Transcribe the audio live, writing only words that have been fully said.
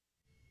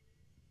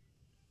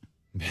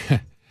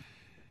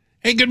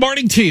Hey, good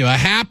morning to you. A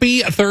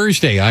happy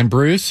Thursday. I'm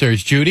Bruce.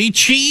 There's Judy.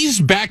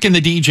 Cheese back in the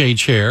DJ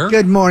chair.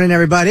 Good morning,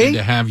 everybody. Good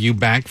to have you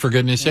back, for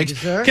goodness sakes.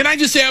 Sir. Can I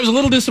just say I was a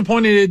little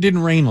disappointed it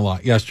didn't rain a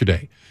lot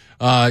yesterday.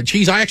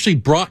 Cheese, I actually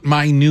brought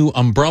my new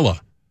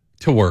umbrella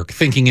to work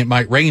thinking it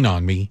might rain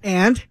on me.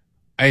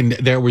 And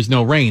there was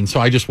no rain, so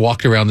I just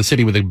walked around the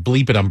city with a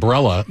bleeping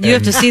umbrella. You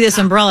have to see this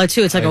umbrella,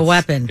 too. It's like a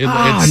weapon. It's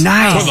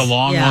nice. one of the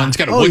long ones. It's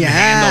got a wooden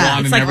handle on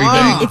it's and like,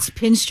 everything. It's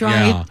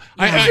pinstripe.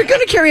 Yeah. If you're going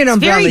to carry an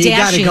umbrella, you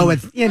got to dashing. go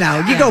with, you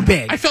go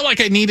big. I felt like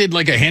I needed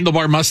like a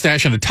handlebar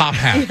mustache and a top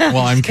hat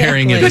while I'm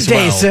carrying it Good as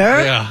well. day,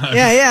 sir.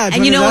 Yeah. It's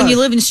And one of when those. you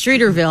live in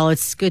Streeterville,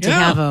 it's good to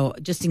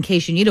have just in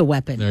case you need a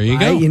weapon. There you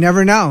Right? go. You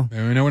never know.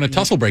 Never know when a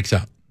tussle breaks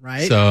out.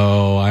 Right.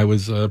 So I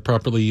was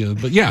properly,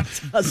 but yeah.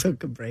 Also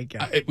could break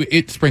out.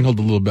 It sprinkled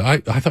a little bit. I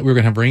thought we were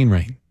going to have rain.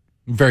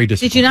 Very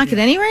disappointed. Did you not get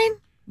any rain?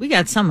 We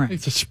got some rain.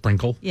 It's a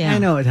sprinkle. Yeah. I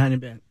know it, honey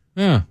bit.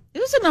 Yeah. It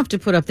was enough to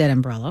put up that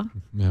umbrella.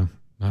 Yeah.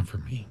 Not for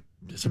me.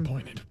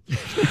 Disappointed.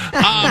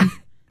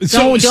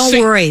 Don't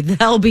worry.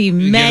 There'll be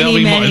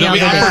many there'll be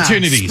other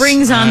opportunities.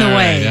 Spring's on the All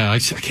way. right, yeah, I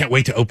can't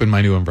wait to open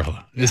my new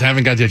umbrella. Just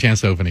haven't got the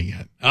chance to open it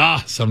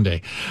yet.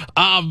 Someday.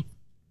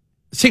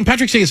 St.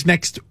 Patrick's Day is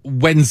next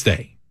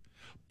Wednesday.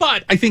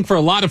 But I think for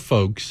a lot of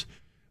folks,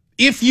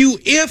 if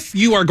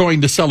you are going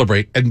to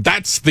celebrate, and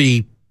that's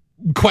the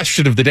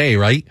question of the day,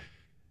 right?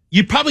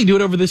 You'd probably do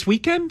it over this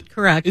weekend?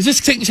 Correct. Is this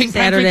St. Saturday.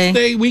 Patrick's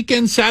Day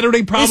weekend?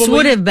 Saturday, probably? This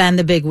would have been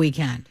the big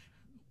weekend.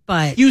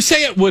 But You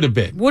say it would have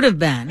been. would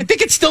have I been.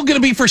 think it's still going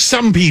to be for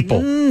some people.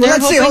 They're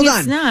let's see, hoping hold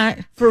it's on. not.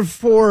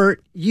 For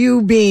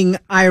you being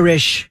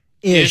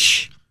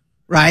Irish-ish,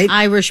 right?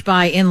 Irish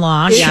by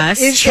in-law,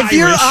 yes. If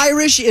you're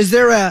Irish, is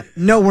there a,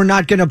 no, we're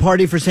not going to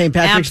party for St.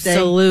 Patrick's Day?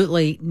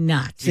 Absolutely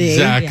not. See?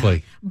 Exactly.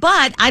 Yeah.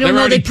 But I They're don't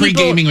know already that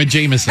people... pre-gaming with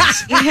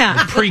Jameson's.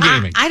 Yeah.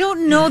 Pre-gaming. I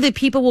don't know that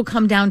people will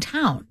come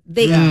downtown.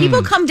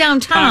 People come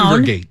downtown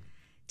Congregate.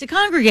 to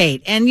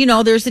congregate. And,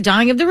 there's the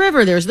Dying of the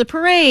River. There's the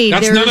parade.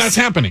 None of that's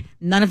happening.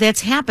 None of that's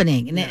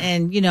happening.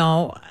 And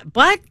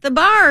but the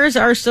bars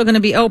are still going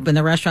to be open,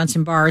 the restaurants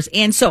and bars.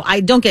 And so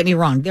don't get me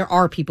wrong. There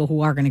are people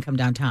who are going to come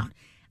downtown.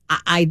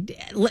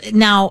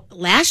 Now,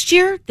 last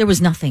year, there was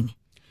nothing.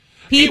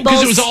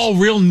 Because it was all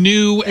real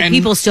new and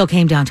people still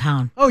came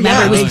downtown. Oh, yeah.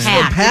 Remember, it It was was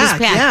packed.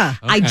 packed, yeah.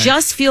 I Okay.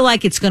 just feel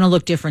like it's going to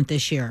look different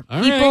this year.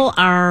 All People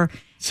are...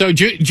 So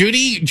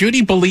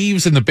Judy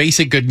believes in the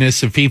basic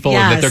goodness of people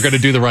and that Yes. they're going to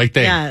do the right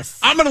thing. Yes.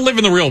 I'm going to live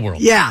in the real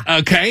world. Yeah.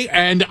 Okay.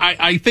 And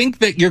I think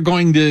that you're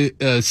going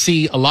to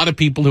see a lot of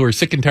people who are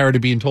sick and tired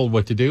of being told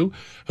what to do,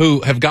 who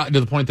have gotten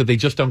to the point that they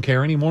just don't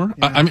care anymore.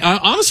 Yeah. I mean,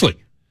 honestly.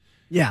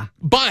 Yeah.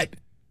 But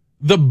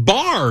the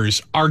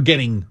bars are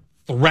getting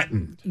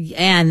threatened.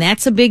 And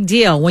that's a big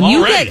deal. When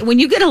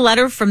you get a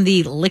letter from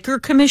the liquor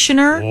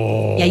commissioner,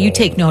 yeah, you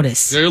take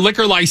notice. Their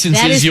liquor license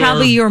That is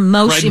probably your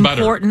most bread and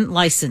butter. important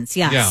license.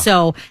 Yeah. Yeah.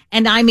 So,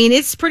 and I mean,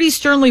 it's pretty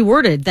sternly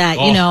worded that,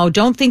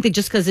 don't think that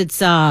just because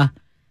it's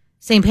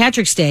St.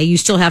 Patrick's Day, you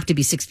still have to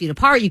be 6 feet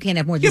apart. You can't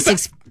have more than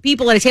six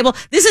people at a table.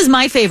 This is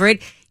my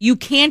favorite. You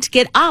can't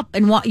get up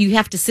and you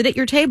have to sit at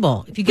your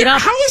table. If you get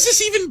up, How is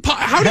this even?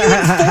 How do you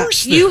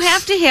enforce this? you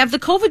have to have the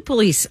COVID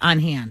police on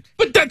hand.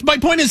 But my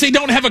point is, they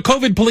don't have a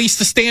COVID police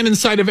to stand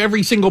inside of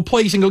every single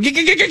place and go,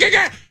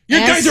 "Your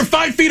guys are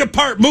 5 feet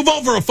apart. Move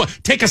over a foot.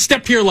 Take a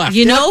step to your left."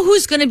 You know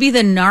who's going to be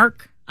the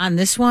narc on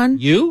this one?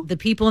 You? The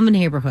people in the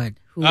neighborhood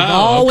who have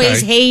always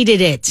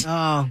hated it.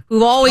 Oh.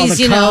 Who've always,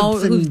 all the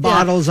cups and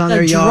bottles on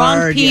their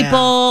yard. drunk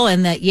people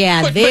and that,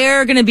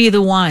 they're going to be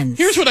the ones.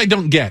 Here's what I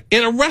don't get.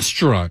 In a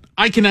restaurant,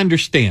 I can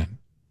understand.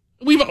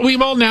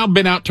 We've all now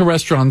been out to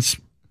restaurants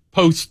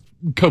post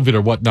COVID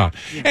or whatnot.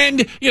 Yeah.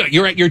 And,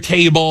 you're at your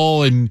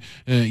table and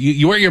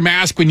you wear your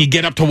mask when you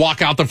get up to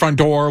walk out the front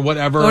door or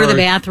whatever. Go to the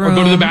bathroom. Or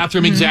go to the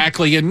bathroom,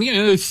 exactly. And,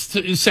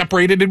 it's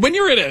separated. And when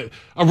you're at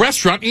a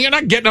restaurant, you're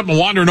not getting up and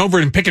wandering over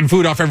and picking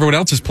food off everyone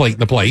else's plate in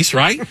the place,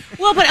 right?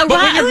 Well, but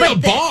when you're at a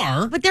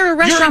bar. But there are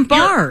restaurant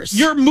bars.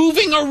 You're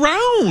moving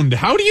around.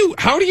 How do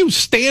you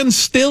stand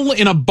still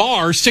in a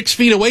bar 6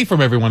 feet away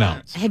from everyone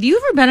else? Have you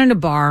ever been in a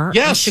bar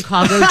in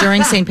Chicago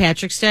during St.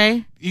 Patrick's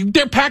Day?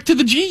 They're packed to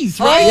the G's,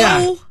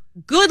 right? Oh,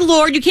 good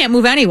Lord, you can't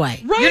move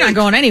anyway. Right. You're not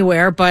going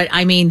anywhere, but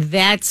I mean,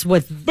 that's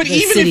what the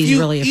city's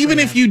really afraid even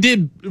of. if you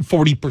did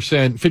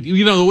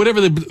 40%, whatever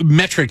the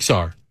metrics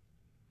are,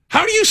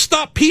 how do you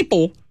stop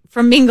people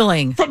from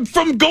mingling,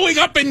 from going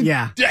up and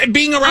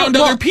being around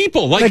other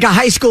people? Like a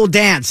high school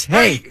dance.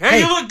 Hey,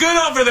 you look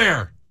good over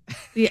there.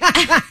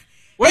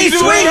 What are you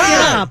doing?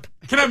 Sweetheart.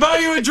 Can I buy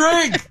you a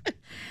drink?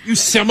 You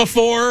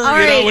semaphore. All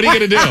right. What are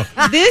you going to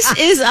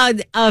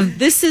do?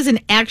 This is an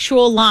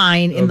actual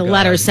line in the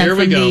letter sent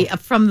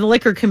from the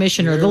liquor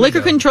commissioner, the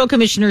liquor control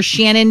commissioner,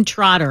 Shannon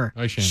Trotter.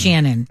 Hi,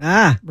 Shannon.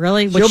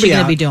 Really? What's she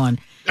going to be doing?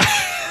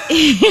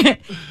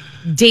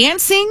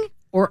 Dancing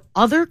or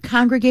other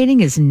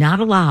congregating is not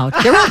allowed.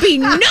 There will be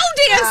no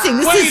dancing.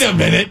 Wait a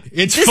minute.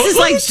 This is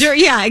like,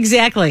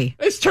 exactly.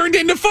 It's turned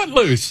into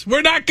Footloose.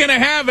 We're not going to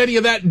have any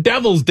of that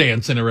devil's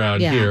dancing around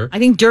here. I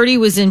think dirty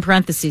was in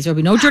parentheses. There'll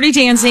be no dirty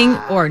dancing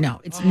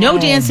it's no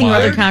dancing or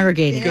other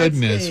congregating.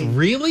 Goodness.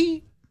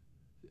 Really?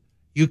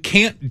 You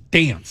can't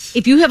dance.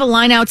 If you have a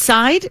line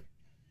outside,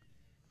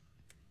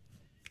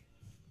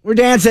 we're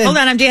dancing. Hold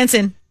on, I'm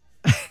dancing.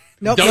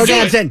 Nope, Don't no do it.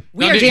 dancing.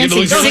 We are dancing.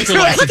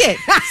 Look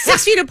at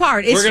 6 feet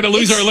apart. We're going to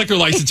lose our liquor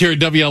license here at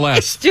WLS.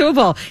 It's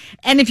doable.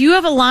 And if you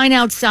have a line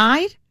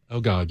outside, oh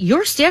God,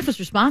 your staff is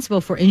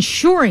responsible for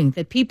ensuring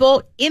that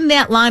people in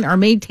that line are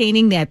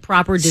maintaining that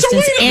proper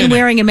distance and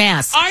wearing a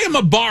mask. I am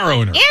a bar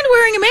owner. And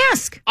wearing a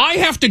mask. I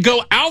have to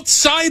go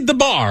outside the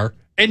bar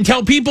and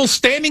tell people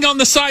standing on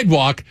the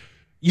sidewalk,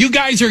 you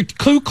guys are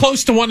too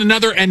close to one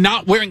another and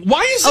not wearing.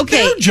 Why is it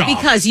their job?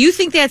 Because you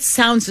think that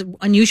sounds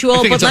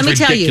unusual, but let me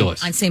tell you,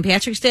 ridiculous. on St.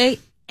 Patrick's Day,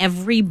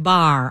 every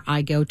bar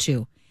I go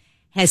to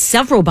has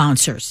several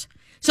bouncers.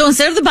 So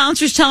instead of the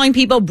bouncers telling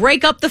people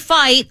break up the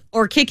fight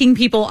or kicking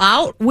people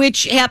out,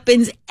 which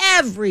happens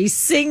every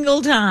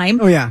single time,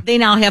 they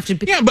now have to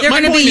be. Yeah, but they're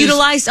going to be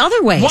utilized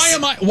other ways.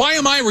 Why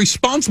am I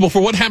responsible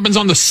for what happens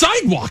on the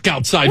sidewalk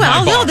outside my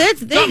bar? Well, no,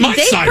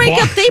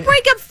 they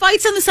break up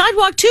fights on the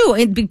sidewalk too,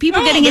 and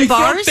people getting in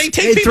bars. They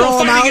take people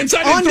fighting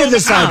inside and throw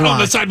them out on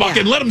the sidewalk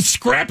and let them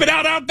scrap it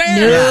out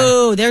there.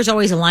 No, there's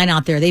always a line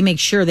out there. They make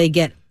sure they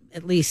get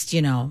at least,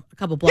 a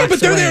couple blocks away. Yeah, but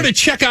they're there to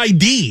check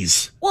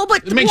IDs. Well,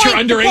 but to make sure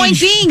underage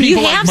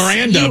people like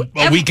Miranda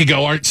a week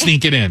ago aren't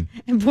sneaking in.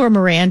 And poor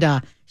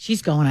Miranda,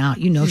 she's going out.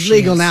 She's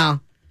legal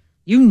now.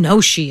 You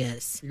know she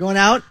is. You're going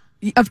out?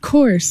 Of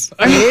course.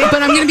 But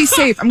I'm going to be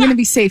safe. I'm going to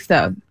be safe,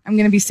 though. I'm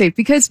going to be safe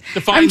because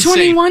I'm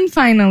 21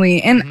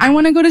 finally, and I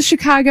want to go to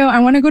Chicago. I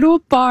want to go to a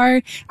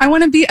bar. I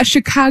want to be a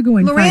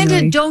Chicagoan. Miranda,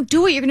 finally. Don't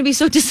do it. You're going to be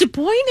so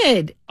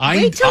disappointed.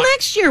 Wait till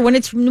next year when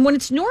it's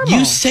normal.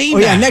 You say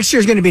that. Yeah, next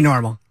year's going to be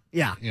normal.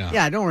 Yeah,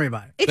 don't worry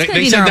about it. It's going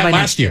to be normal by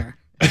next year.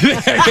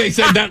 They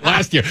said that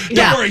last year.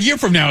 Don't worry, a year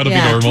from now it'll be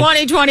normal.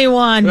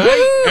 2021.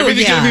 Right?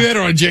 Everything's going to be better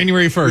on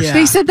January 1st. Yeah.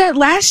 They said that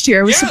last year.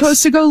 I was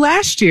supposed to go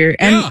last year.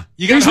 And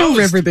there's no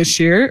river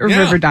this year or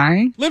river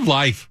dying. Live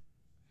life.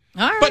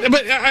 All right.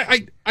 But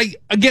I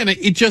again,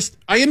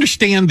 I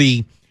understand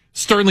the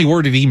sternly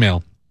worded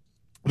email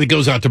that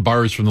goes out to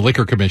bars from the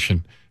Liquor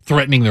Commission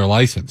threatening their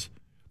license.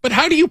 But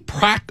how do you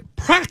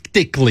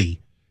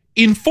practically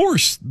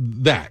enforce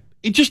that?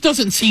 It just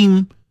doesn't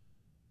seem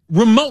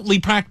remotely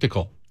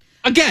practical.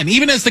 Again,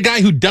 even as the guy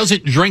who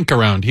doesn't drink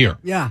around here.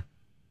 Yeah.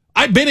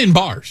 I've been in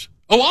bars.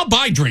 Oh, I'll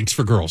buy drinks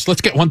for girls.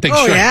 Let's get one thing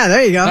straight. Oh, yeah,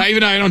 there you go.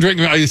 Even though I don't drink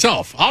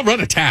myself, I'll run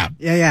a tab.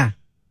 Yeah.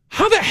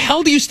 How the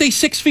hell do you stay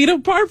 6 feet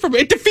apart from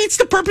it? It defeats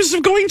the purpose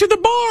of going to the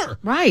bar.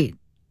 Right.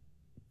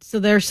 So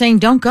they're saying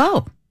don't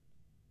go.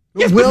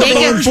 Yes, will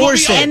they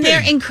enforce it? And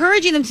they're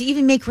encouraging them to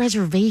even make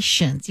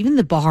reservations, even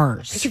the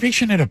bars.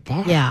 Reservation at a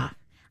bar? Yeah.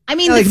 I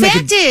mean, the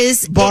fact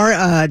is...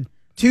 Bar,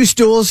 2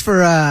 stools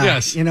for,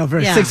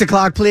 for 6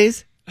 o'clock,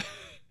 please.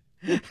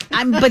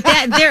 But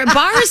their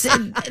bars,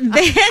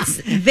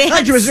 I'd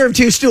like to reserve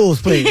 2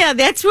 stools, please. Yeah,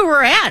 that's where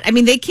we're at. I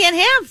mean, they can't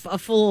have a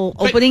full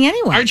opening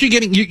anyway. Aren't you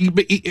getting...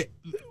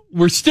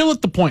 we're still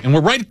at the point, and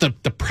we're right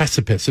at the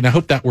precipice, and I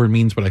hope that word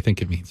means what I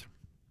think it means,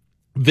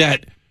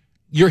 that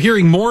you're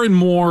hearing more and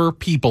more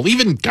people,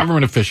 even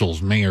government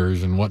officials,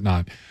 mayors and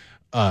whatnot,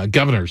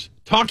 governors,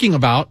 talking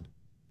about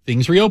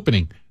things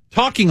reopening,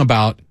 talking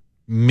about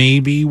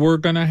maybe we're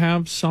going to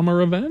have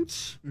summer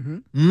events.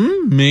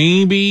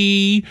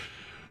 Maybe,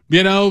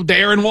 the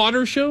air and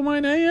water show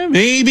might have.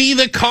 Maybe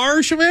the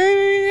car show.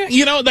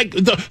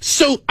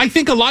 So I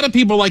think a lot of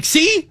people are like,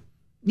 see,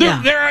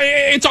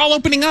 it's all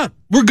opening up.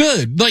 We're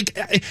good. Like,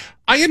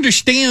 I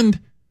understand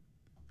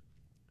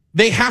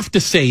they have to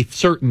say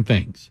certain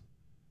things,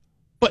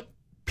 but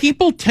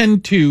people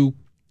tend to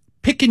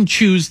pick and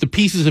choose the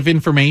pieces of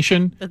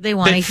information that they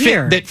want to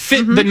hear that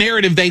fit the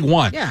narrative they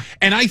want. Yeah.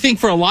 And I think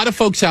for a lot of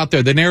folks out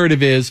there, the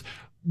narrative is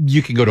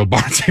you can go to a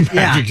bar in St.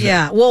 Patrick's Day.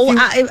 Yeah. Well,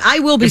 I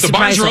will be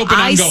surprised. The bars are open,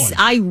 I'm going.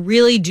 I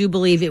really do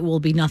believe it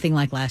will be nothing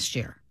like last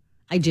year.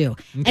 I do.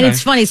 Okay. And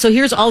it's funny. So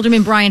here's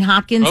Alderman Brian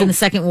Hopkins in the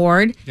 2nd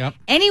Ward. Yep.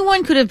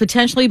 Anyone could have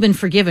potentially been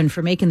forgiven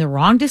for making the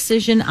wrong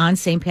decision on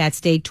St.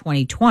 Pat's Day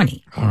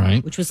 2020. All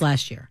right. Which was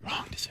last year.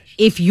 Wrong decision.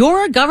 If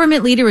you're a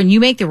government leader and you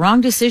make the wrong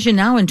decision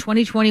now in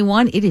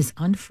 2021, it is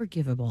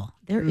unforgivable.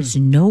 There is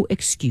no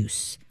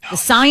excuse. No. The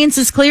science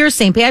is clear.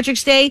 St.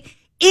 Patrick's Day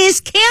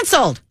is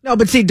canceled. No,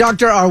 but see,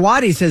 Dr.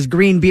 Arwadi says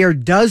green beer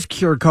does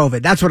cure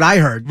COVID. That's what I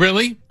heard.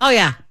 Really? Oh,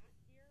 yeah.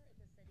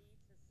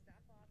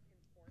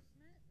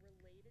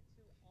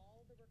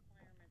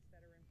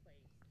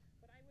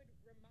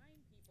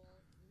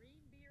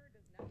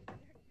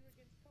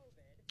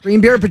 Green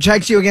beer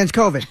protects you against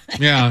COVID.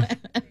 Yeah,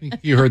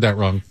 you heard that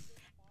wrong.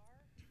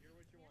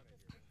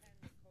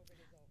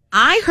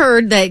 I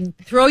heard that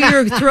throw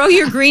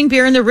your green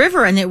beer in the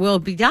river and it will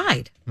be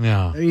dyed.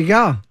 Yeah, there you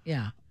go.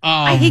 Yeah,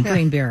 I hate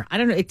green beer. I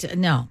don't know.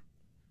 No,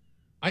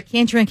 I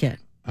can't drink it.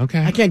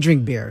 Okay, I can't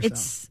drink beer.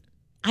 So.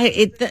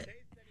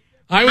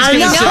 I was going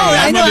to say,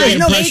 I'm under the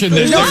impression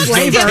there's no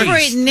flavor.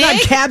 Different, Nick.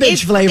 Not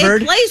cabbage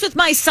flavored. It plays with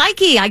my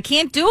psyche. I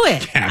can't do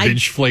it.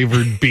 Cabbage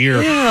flavored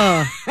beer.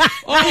 Yeah.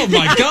 Oh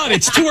my God!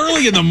 It's too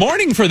early in the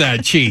morning for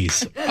that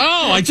cheese.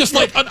 Oh, I just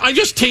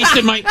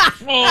tasted my.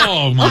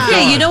 Oh my God!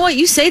 Okay, you know what?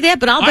 You say that,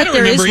 but I'll bet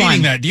there is one. I don't remember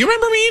eating that. Do you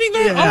remember me eating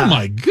that? Yeah. Oh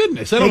my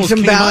goodness! That Take almost some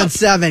came Balance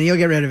up. 7. You'll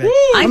get rid of it.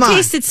 I've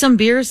tasted some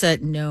beers that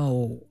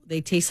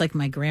they taste like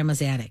my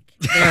grandma's attic.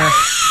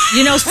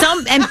 You know,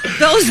 and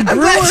those brewers. I'm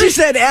glad she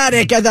said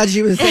attic. I thought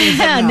she was saying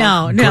something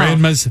else. No.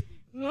 Grandma's.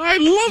 I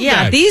love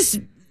that. These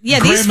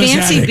Grandma's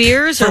fancy attic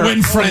beers for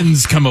when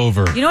friends come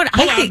over. You know what?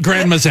 Pull out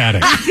Grandma's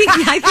attic.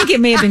 I think it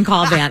may have been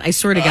called that. I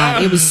swear to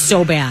God, it was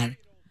so bad.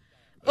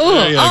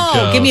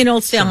 Give me an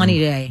Old Style any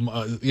day.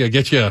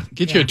 Get you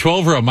a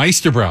 12 or a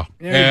Meisterbrow.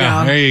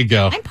 There you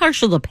go. I'm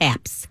partial to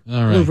Pabst.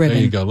 All right, there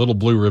you go. A little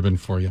blue ribbon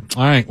for you.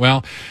 All right,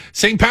 well,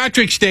 St.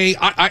 Patrick's Day,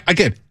 I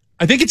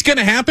think it's going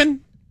to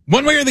happen.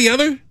 One way or the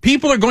other,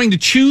 people are going to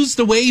choose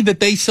the way that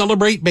they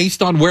celebrate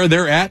based on where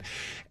they're at.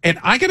 And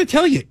I got to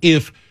tell you,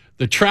 if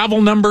the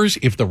travel numbers,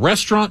 if the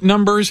restaurant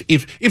numbers,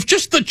 if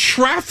just the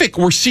traffic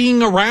we're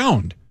seeing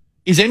around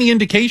is any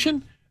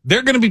indication, there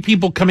are going to be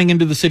people coming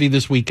into the city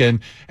this weekend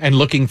and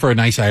looking for a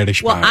nice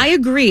Irish pie. Well, I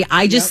agree.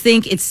 I just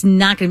think it's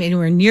not going to be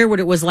anywhere near what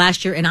it was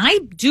last year. And I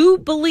do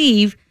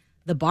believe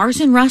the bars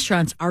and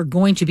restaurants are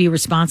going to be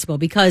responsible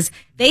because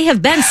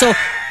they've been so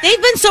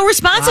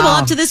responsible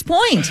up to this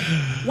point.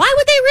 Why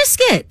would they risk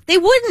it? They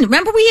wouldn't.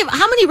 Remember,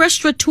 how many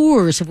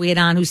restaurateurs have we had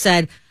on who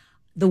said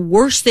the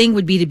worst thing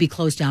would be to be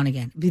closed down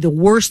again? It'd be the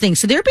worst thing.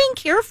 So they're being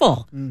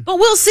careful. But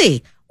we'll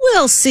see.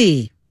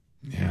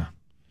 Yeah.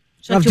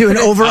 So I'm doing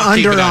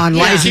over-under on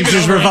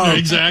licenses revoked.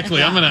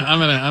 Exactly. I'm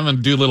gonna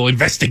do a little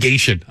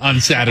investigation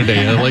on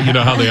Saturday. I'll let you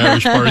know how the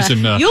Irish bars in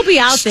you'll be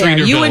out there.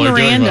 You and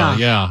Miranda. Well.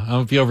 Yeah,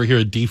 I'll be over here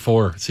at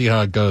D4. See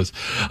how it goes.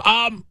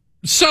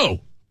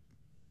 So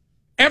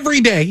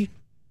every day,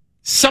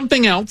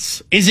 something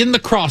else is in the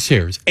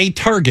crosshairs. A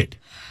target.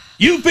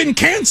 You've been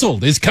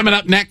canceled is coming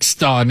up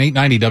next on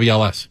 890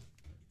 WLS.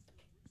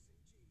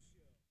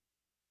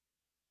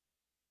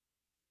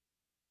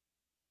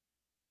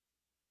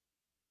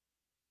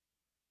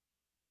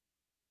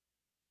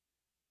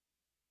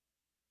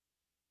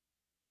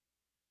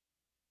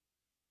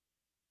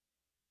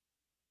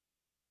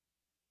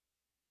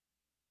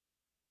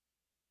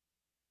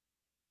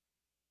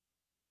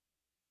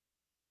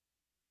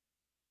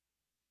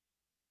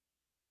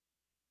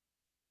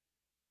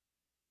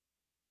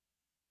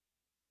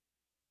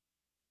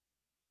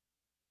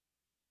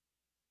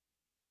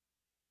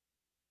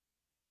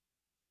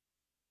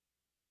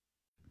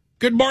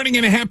 Good morning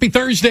and a happy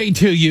Thursday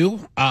to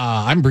you.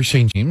 I'm Bruce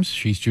St. James.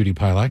 She's Judy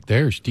Pilak.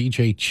 There's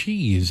DJ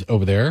Cheese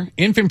over there.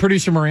 Infant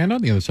producer Miranda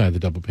on the other side of the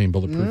double pane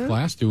bulletproof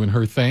glass doing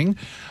her thing.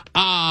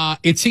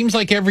 It seems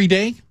like every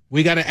day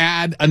we got to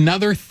add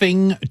another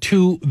thing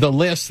to the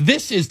list.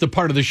 This is the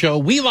part of the show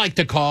we like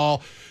to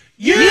call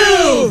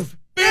You've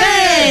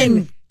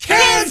Been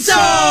Canceled.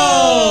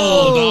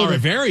 All right,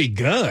 very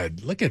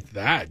good. Look at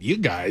that. You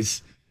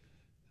guys.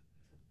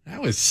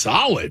 That was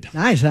solid.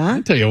 Nice, huh?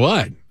 I'll tell you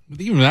what.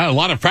 Even had a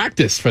lot of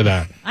practice for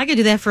that. I could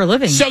do that for a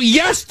living. So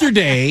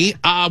yesterday,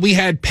 we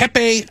had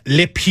Pepe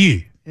Le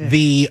Pew,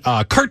 the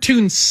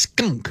cartoon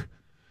skunk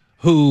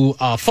who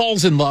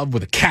falls in love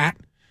with a cat.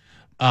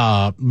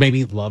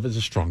 Maybe love is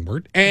a strong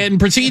word. And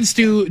proceeds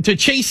to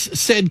chase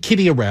said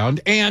kitty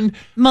around and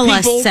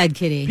molest said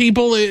kitty.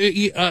 People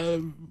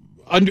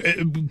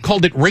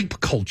called it rape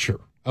culture.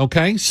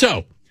 Okay?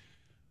 So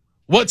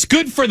what's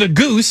good for the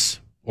goose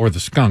or the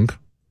skunk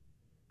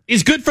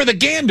is good for the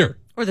gander.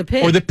 Or the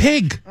pig. Or the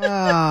pig.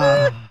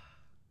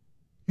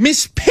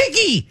 Miss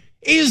Piggy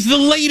is the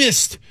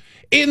latest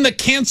in the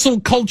cancel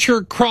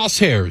culture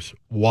crosshairs.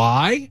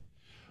 Why?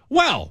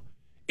 Well,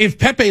 if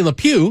Pepe Le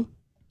Pew,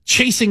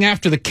 chasing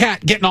after the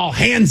cat, getting all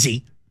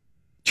handsy,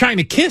 trying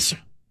to kiss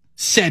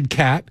said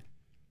cat,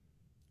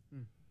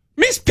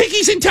 Miss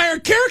Piggy's entire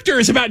character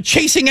is about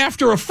chasing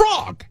after a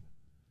frog.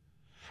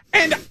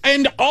 And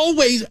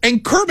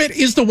Kermit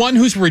is the one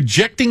who's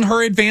rejecting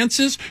her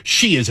advances.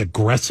 She is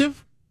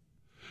aggressive.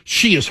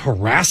 She is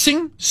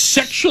harassing,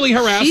 sexually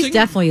harassing. She's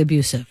definitely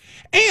abusive.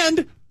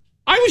 And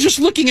I was just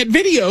looking at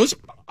videos,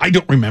 I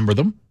don't remember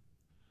them,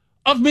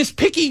 of Miss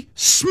Piggy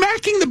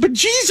smacking the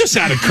bejesus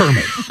out of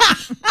Kermit.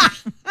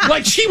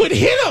 Like she would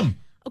hit him.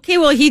 Okay,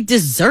 well, he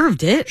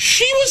deserved it.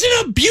 She was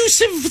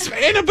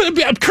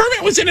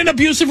Kermit was in an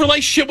abusive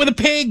relationship with a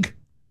pig.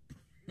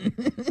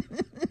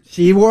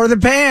 She wore the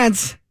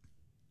pants.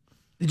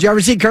 Did you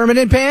ever see Kermit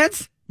in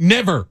pants?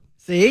 Never.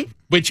 See?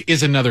 Which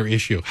is another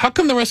issue. How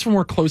come the rest of them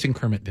were closing,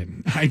 Kermit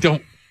didn't? I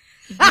don't.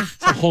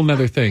 It's a whole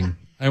nother thing.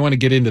 I want to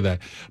get into that.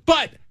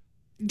 But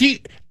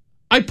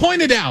I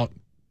pointed out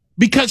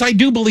because I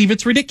do believe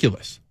it's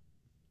ridiculous.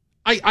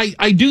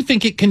 I do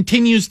think it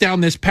continues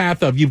down this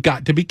path of you've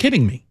got to be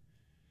kidding me.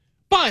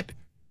 But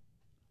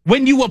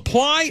when you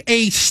apply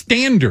a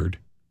standard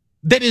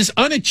that is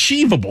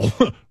unachievable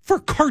for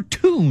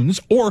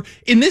cartoons, or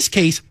in this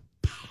case,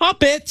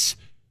 puppets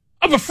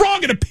of a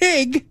frog and a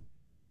pig,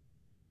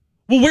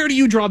 well, where do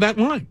you draw that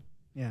line?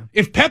 Yeah.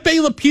 If Pepe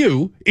Le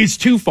Pew is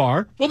too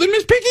far, well, then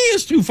Miss Piggy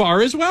is too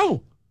far as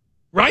well,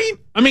 right?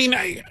 I mean,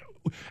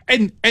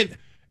 and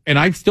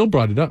I've still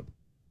brought it up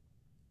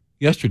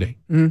yesterday.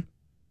 Mm-hmm.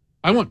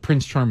 I want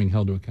Prince Charming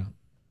held to account.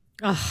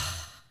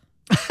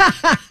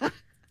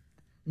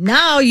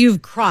 Now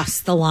you've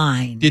crossed the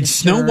line. Did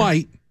Snow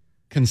White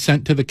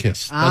consent to the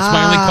kiss? That's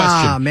my only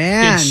question.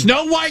 Man. Did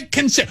Snow White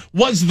consent?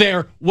 Was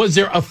there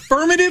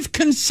affirmative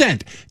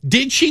consent?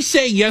 Did she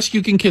say, yes,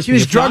 you can kiss me? She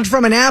was drugged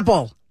from an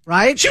apple,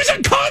 right? She was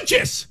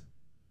unconscious.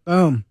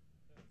 Boom.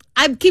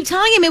 I keep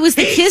telling him it was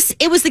the kiss.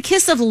 It was the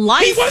kiss of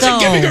life. He wasn't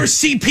giving her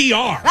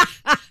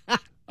CPR.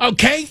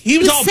 Okay? He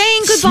was all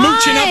saying goodbye.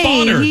 smooching up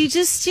on her. He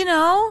just,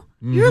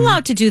 you're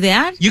allowed to do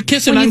that. You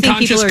kiss an when you think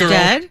unconscious people are girl,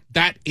 dead.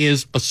 that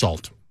is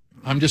assault.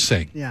 I'm just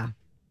saying. Yeah.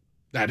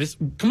 That is,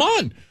 come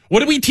on.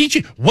 What are we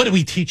teaching? What are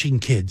we teaching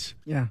kids?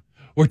 Yeah.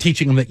 We're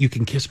teaching them that you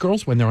can kiss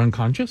girls when they're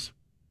unconscious.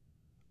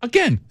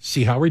 Again,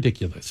 see how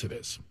ridiculous it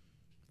is.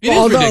 It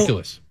is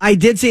ridiculous. I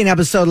did see an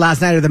episode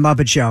last night of The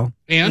Muppet Show.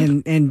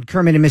 And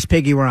Kermit and Miss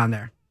Piggy were on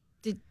there.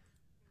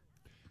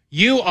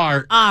 You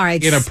are all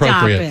right,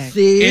 inappropriate. Stop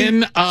it.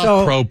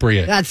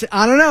 Inappropriate. So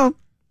I don't know.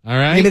 All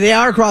right. Maybe they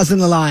are crossing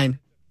the line.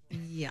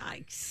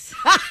 Yikes.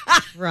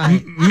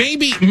 Right.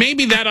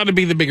 Maybe that ought to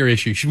be the bigger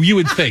issue. You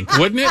would think,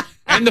 wouldn't it?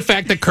 And the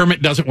fact that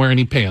Kermit doesn't wear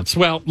any pants.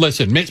 Well,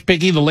 listen, Miss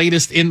Piggy, the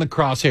latest in the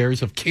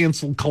crosshairs of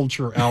cancel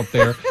culture out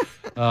there,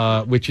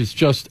 which is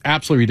just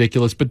absolutely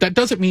ridiculous. But that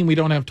doesn't mean we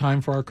don't have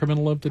time for our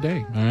criminal of the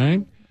day. All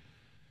right.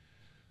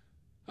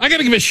 I got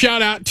to give a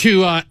shout out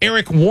to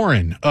Eric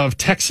Warren of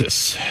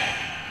Texas,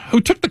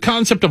 who took the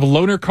concept of a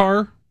loaner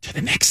car to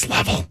the next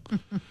level.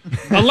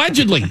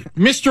 Allegedly,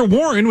 Mr.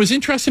 Warren was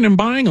interested in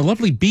buying a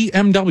lovely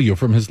BMW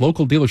from his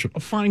local dealership.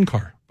 A fine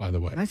car, by the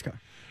way. Nice car.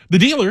 The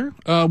dealer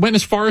went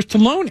as far as to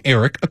loan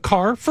Eric a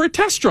car for a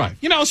test drive,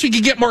 so he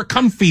could get more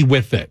comfy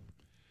with it.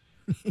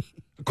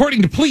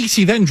 According to police,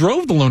 he then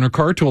drove the loaner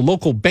car to a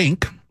local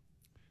bank,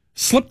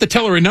 slipped the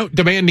teller a note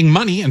demanding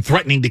money and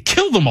threatening to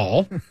kill them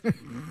all,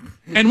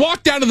 and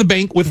walked out of the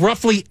bank with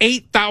roughly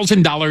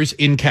 $8,000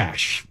 in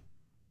cash.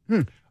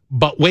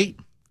 But wait,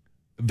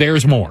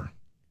 there's more.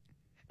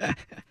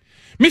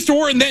 Mr.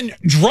 Warren then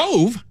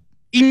drove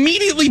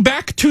immediately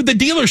back to the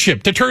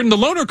dealership to turn the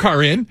loaner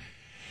car in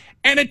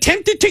and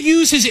attempted to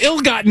use his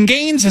ill-gotten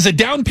gains as a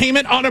down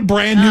payment on a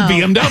brand new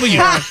BMW.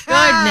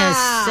 Goodness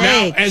sake.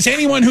 Now, as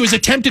anyone who has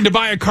attempted to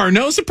buy a car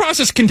knows, the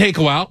process can take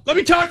a while. Let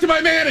me talk to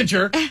my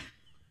manager.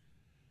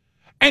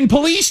 And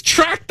police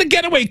tracked the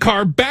getaway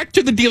car back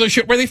to the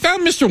dealership where they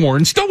found Mr.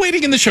 Warren still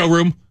waiting in the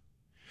showroom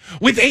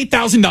with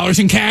 $8,000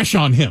 in cash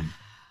on him.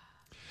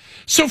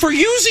 So for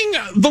using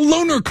the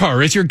loaner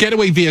car as your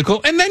getaway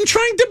vehicle and then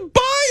trying to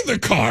buy the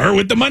car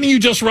with the money you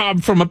just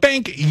robbed from a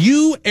bank,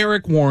 you,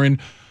 Eric Warren,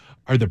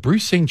 are the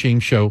Bruce St.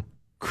 James Show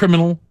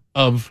criminal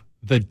of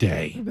the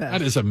day.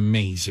 That is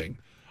amazing.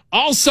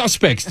 All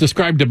suspects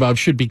described above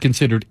should be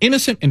considered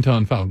innocent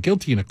until found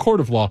guilty in a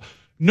court of law,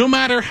 no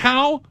matter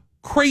how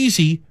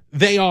crazy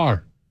they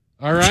are.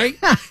 All right?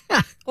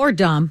 Or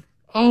dumb.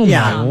 Oh,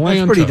 yeah, my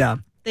that's pretty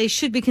dumb. They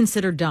should be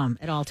considered dumb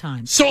at all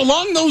times. So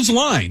along those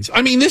lines,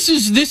 I mean,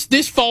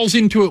 this falls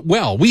into it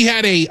well. We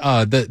had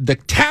the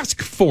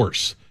task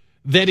force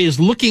that is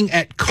looking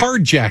at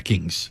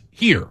carjackings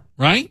here,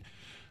 right?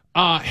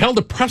 Held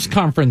a press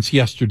conference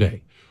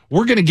yesterday.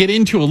 We're going to get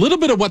into a little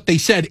bit of what they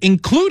said,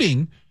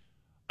 including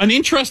an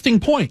interesting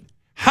point.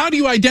 How do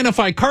you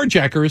identify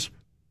carjackers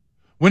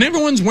when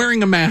everyone's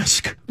wearing a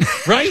mask,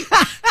 right?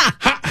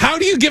 How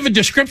do you give a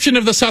description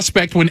of the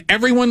suspect when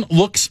everyone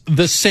looks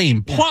the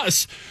same?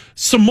 Plus,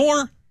 some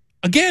more,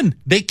 again,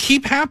 they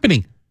keep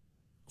happening.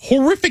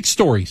 Horrific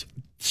stories.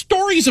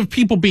 Stories of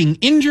people being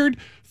injured,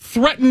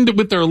 threatened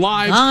with their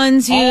lives.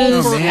 Guns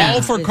used.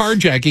 All for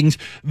carjackings.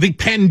 The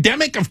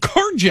pandemic of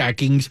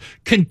carjackings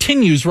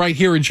continues right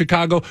here in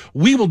Chicago.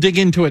 We will dig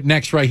into it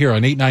next right here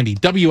on 890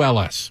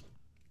 WLS.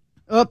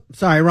 Oh,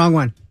 sorry, wrong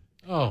one.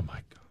 Oh,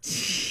 my God.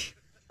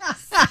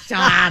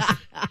 Stop.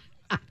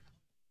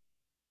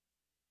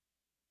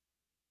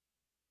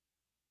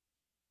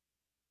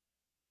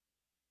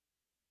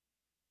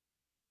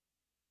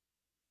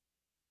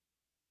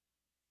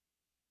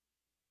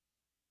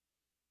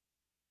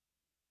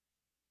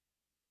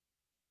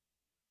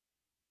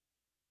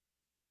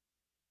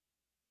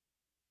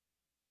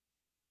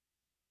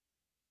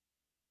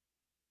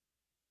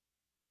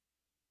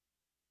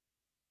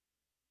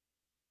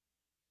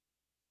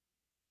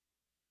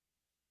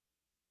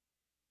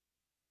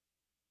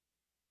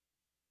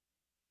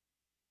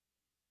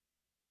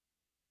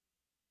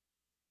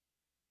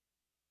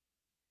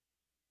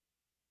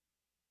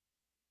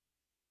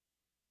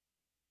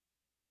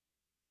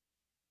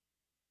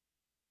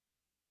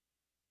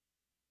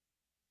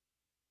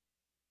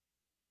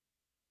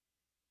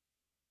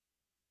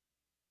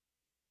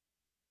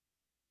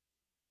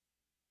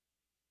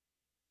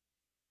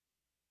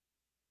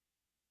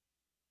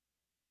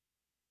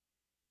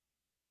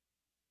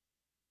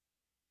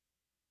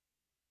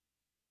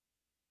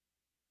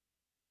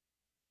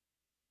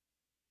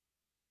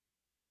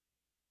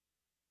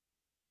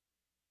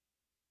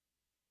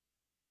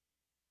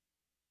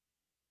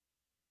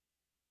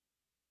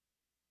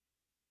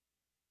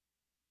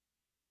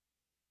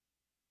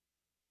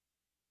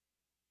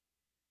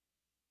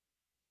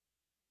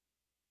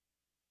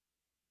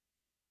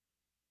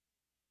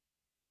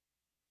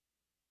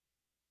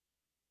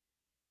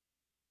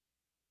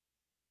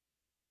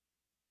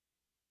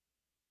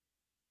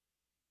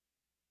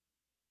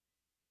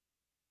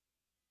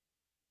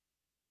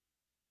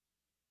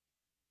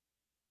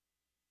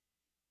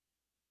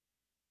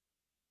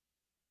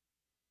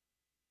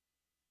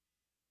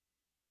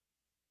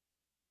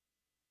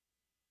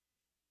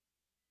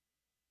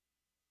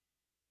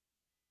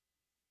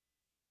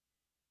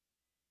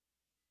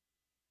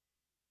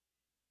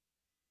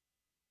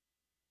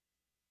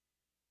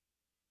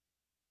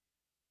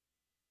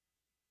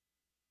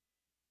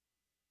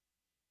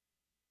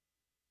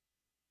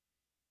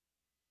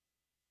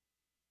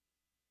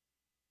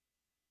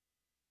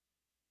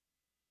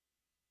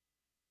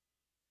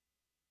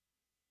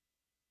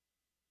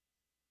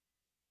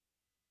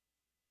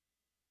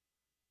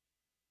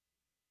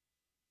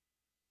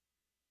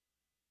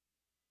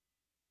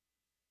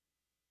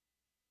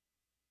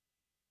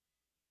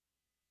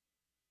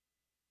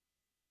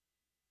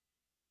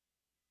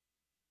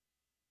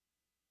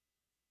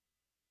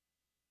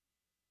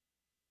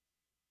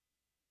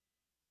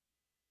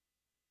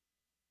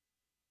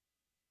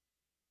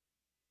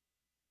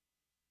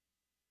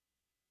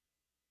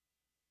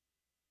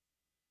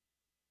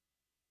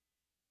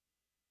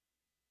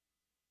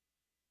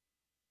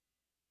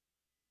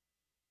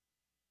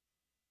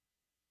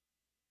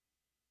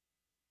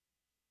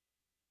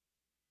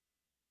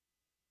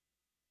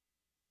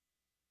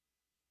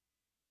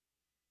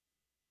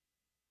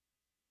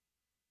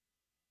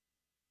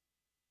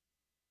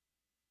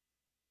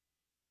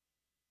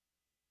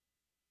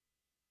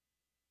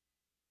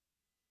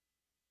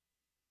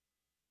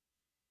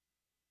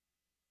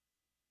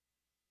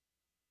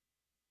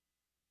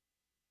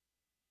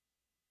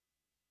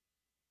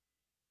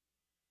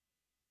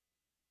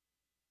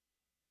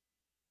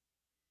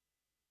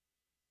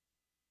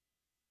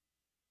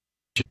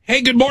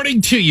 Hey, good morning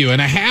to you and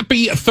a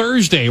happy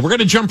Thursday. We're going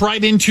to jump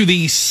right into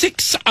the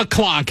 6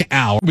 o'clock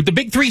hour with the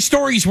big three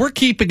stories we're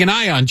keeping an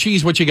eye on.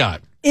 Cheese, what you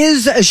got?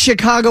 Is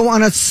Chicago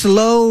on a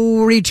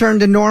slow return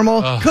to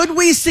normal? Could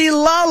we see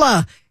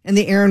Lala in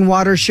the Air and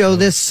Water show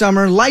this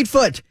summer?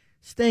 Lightfoot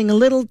staying a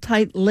little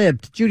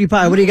tight-lipped. Judy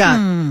Pye, what do you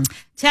got?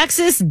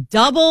 Texas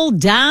double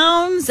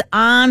downs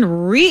on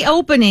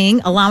reopening,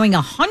 allowing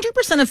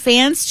 100% of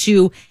fans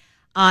to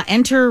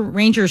enter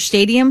Rangers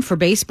Stadium for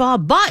baseball,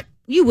 but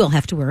you will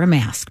have to wear a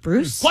mask,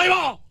 Bruce. Play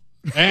ball!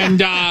 And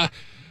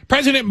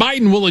President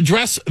Biden will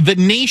address the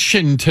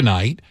nation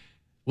tonight.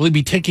 Will he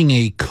be taking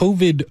a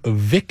COVID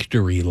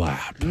victory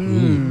lap?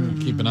 Ooh,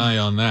 keep an eye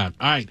on that.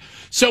 All right.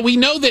 So we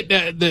know that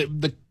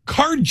the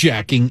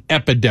carjacking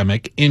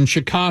epidemic in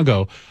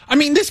Chicago, I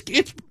mean,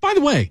 by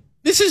the way,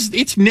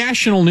 it's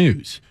national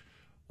news.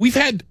 We've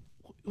had,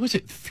 what was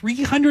it,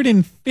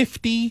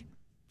 350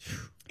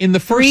 in the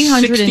first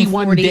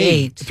 61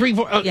 days.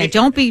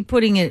 Don't be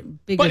putting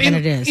it bigger than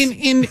it is.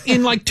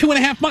 In like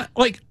 2.5 months.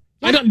 Like,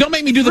 don't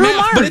make me do the math,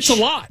 March. but it's a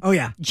lot. Oh,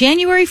 yeah.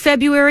 January,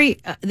 February,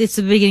 it's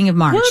the beginning of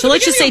March. So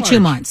let's just say 2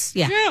 months.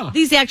 Yeah.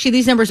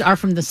 These numbers are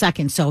from the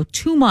 2nd. So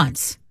 2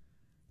 months.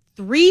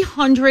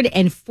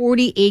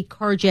 348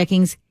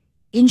 carjackings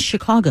in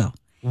Chicago.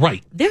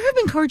 Right. There have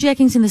been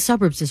carjackings in the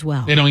suburbs as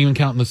well. They don't even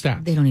count in the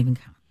stats. They don't even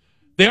count.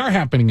 They are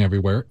happening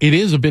everywhere. It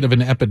is a bit of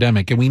an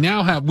epidemic. And we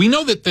know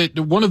that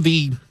one of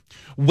the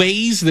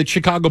ways that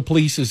Chicago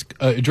police is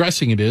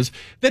addressing it is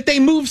that they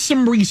move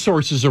some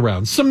resources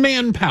around, some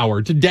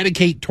manpower to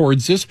dedicate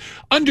towards this,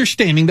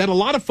 understanding that a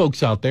lot of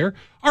folks out there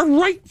are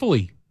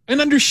rightfully and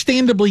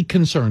understandably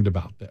concerned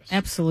about this.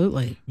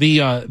 Absolutely.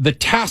 The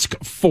task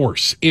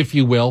force, if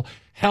you will,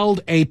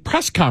 held a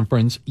press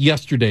conference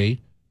yesterday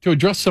to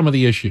address some of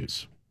the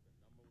issues.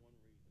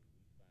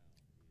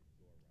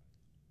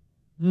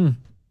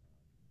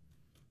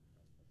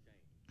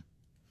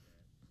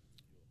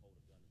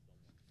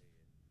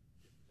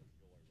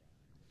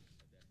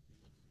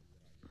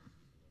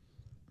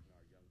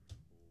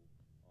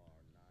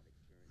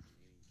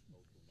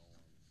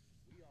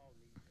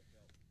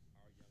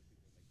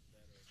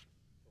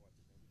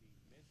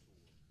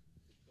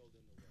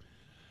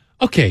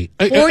 Okay.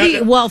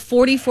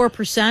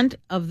 44%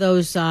 of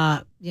those,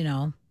 of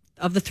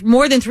the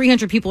more than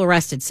 300 people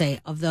arrested, say,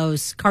 of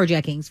those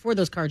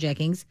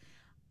carjackings,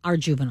 are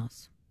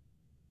juveniles.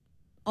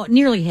 Oh,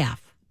 nearly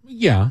half.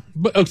 Yeah,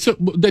 but so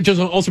that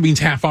just also means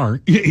half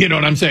aren't. You know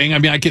what I'm saying? I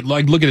mean, I could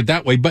look at it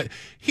that way, but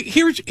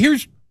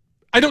here's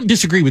I don't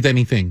disagree with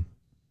anything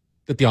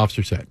that the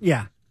officer said.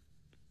 Yeah.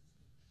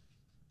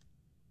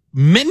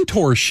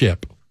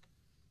 Mentorship,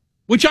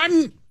 which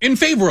I'm in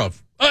favor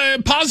of.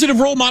 Positive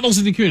role models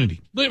in the community.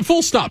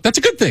 Full stop. That's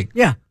a good thing.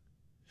 Yeah.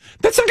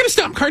 That's not going to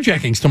stop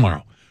carjackings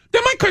tomorrow.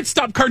 That might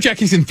stop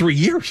carjackings in 3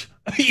 years.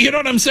 You know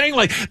what I'm saying?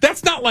 Like,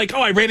 that's not like,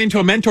 I ran into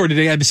a mentor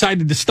today. I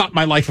decided to stop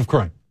my life of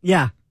crime.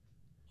 Yeah.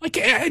 Like,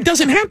 it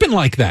doesn't happen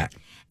like that.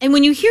 And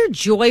when you hear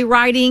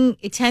joyriding,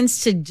 it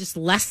tends to just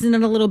lessen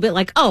it a little bit.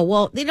 Like, oh,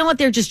 well, you know what?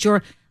 They're just joy.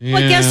 Yeah.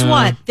 But guess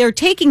what? They're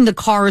taking the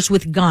cars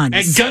with guns.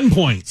 At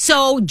gunpoint.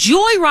 So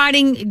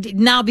joyriding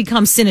now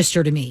becomes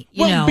sinister to me.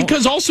 You know?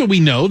 Because also we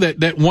know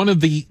that one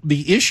of the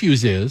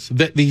issues is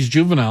that these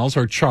juveniles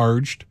are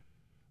charged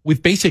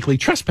with basically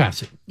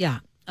trespassing. Yeah,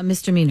 a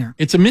misdemeanor.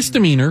 It's a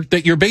misdemeanor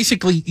that you're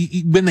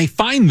basically, when they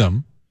find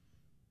them,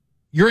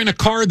 you're in a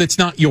car that's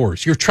not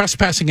yours. You're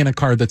trespassing in a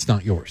car that's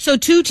not yours. So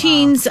two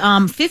teens,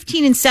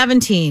 15 and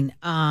 17,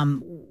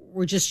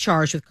 were just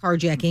charged with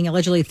carjacking,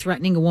 allegedly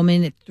threatening a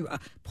woman,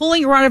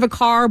 pulling her out of a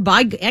car at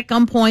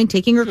gunpoint,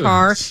 taking her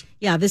car.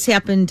 Yeah, this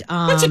happened.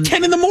 That's at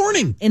 10 in the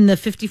morning. In the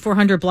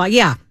 5400 block.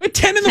 Yeah. At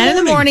 10 in the morning. 10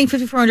 in the morning,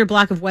 5400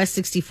 block of West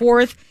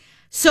 64th.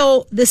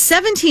 So the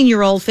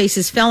 17-year-old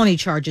faces felony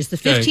charges. The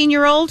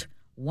 15-year-old,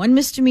 one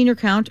misdemeanor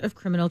count of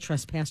criminal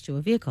trespass to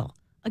a vehicle.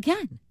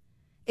 Again,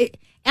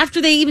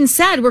 after they even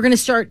said we're going to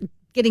start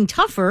getting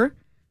tougher.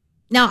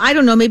 Now, I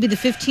don't know, maybe the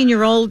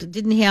 15-year-old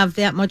didn't have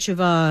that much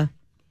of a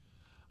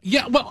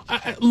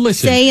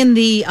listen, say in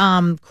the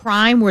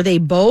crime where they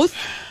both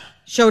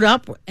showed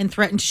up and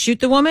threatened to shoot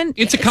the woman.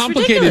 It's a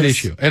complicated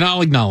issue, and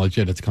I'll acknowledge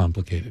that it's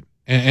complicated,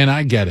 and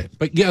I get it.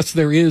 But yes,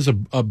 there is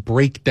a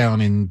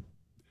breakdown in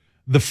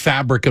the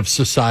fabric of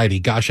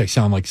society. Gosh, I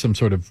sound like some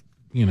sort of,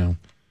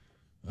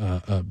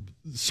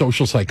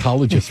 social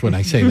psychologist when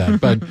I say that,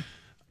 but...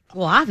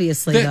 Well,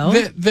 obviously, though.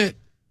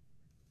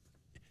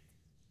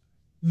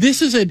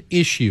 This is an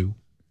issue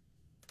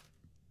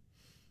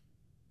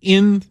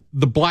in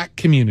the black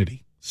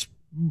community.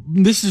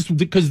 This is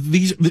because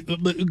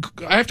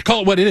I have to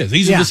call it what it is.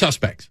 These are the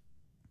suspects.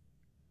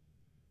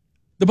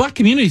 The black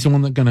community is the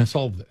one that's going to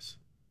solve this.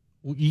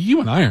 You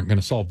and I aren't going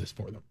to solve this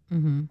for them.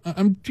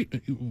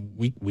 Mm-hmm.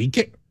 We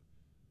can't.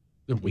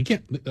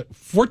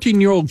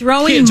 14-year-old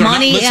throwing kids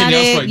money are not at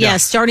it. Right now.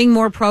 Starting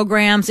more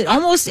programs. It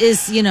almost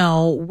is,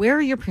 where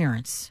are your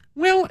parents?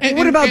 Well,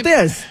 what about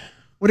this?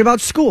 What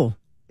about school?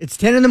 It's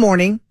 10 in the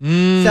morning,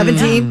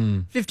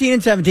 17, 15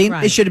 and 17.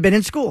 Right. They should have been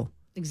in school.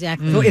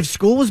 Exactly. So if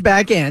school was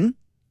back in,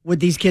 would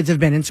these kids have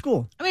been in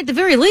school? I mean, at the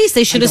very least,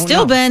 they should have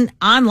still been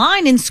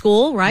online in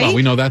school, right? Well,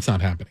 we know that's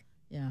not happening.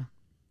 Yeah.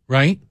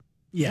 Right?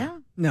 Yeah.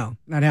 No,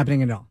 not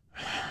happening at all.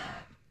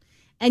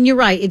 And you're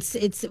right.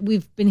 It's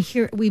we've been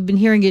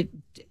hearing it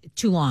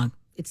too long.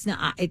 It's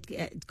not.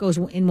 It goes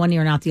in one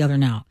ear and out the other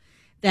now.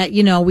 That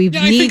we I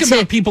think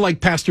about people like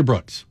Pastor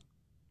Brooks,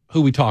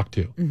 who we talk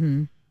to.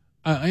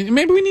 Mm-hmm.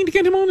 Maybe we need to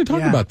get him on and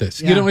talk about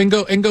this. And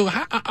go.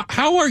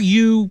 How are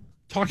you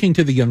talking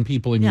to the young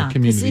people in your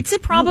community? It's a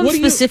problem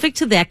specific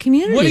to that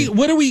community.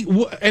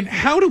 And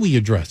how do we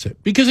address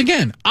it? Because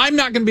again, I'm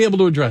not going to be able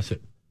to address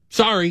it.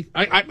 Sorry,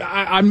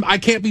 I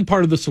can't be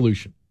part of the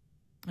solution.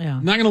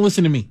 Yeah, not going to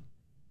listen to me.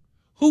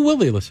 Who will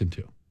they listen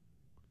to?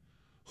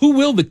 Who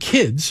will the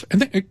kids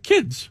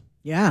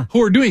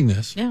who are doing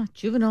this? Yeah,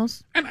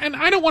 juveniles. And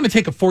I don't want to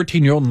take a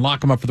 14-year-old and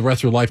lock them up for the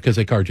rest of their life because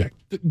they carjacked.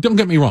 Don't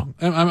get me wrong.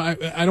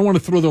 I don't want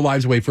to throw their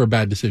lives away for a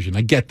bad decision.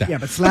 I get that. Yeah,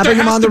 but slapping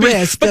them on the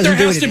wrist But there doesn't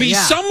do has to be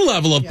anything. some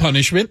level of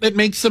punishment that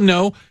makes them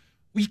know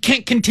we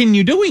can't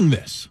continue doing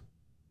this.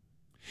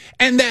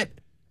 And that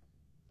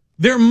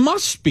there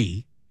must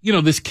be,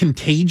 this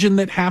contagion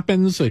that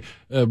happens.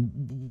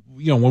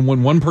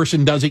 When one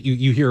person does it,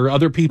 you hear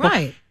other people.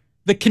 Right.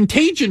 The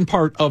contagion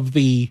part of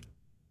the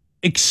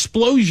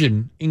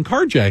explosion in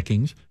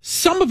carjackings,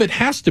 some of it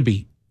has to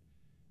be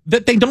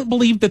that they don't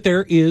believe that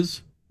there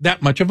is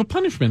that much of a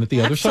punishment at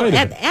the other side of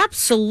it.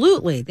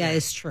 Absolutely, that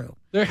is true.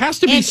 There has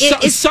to be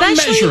some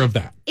measure of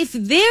that. If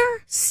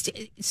they're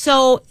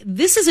so,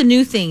 this is a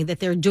new thing that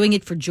they're doing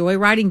it for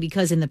joyriding,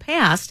 because in the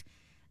past,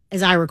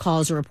 as I recall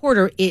as a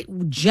reporter, it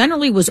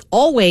generally was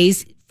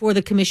always for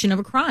the commission of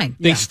a crime.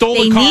 They stole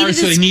a car,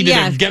 so they needed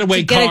a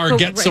getaway car,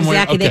 get somewhere.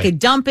 Exactly. Okay. They could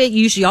dump it.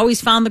 Usually always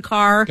found the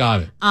car.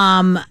 Got it.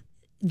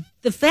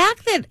 The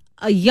fact that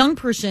a young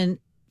person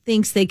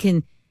thinks they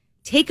can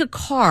take a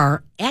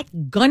car at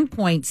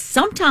gunpoint,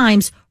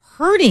 sometimes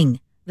hurting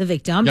the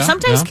victim,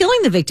 sometimes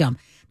killing the victim.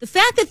 The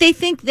fact that they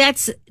think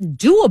that's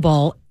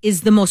doable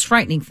is the most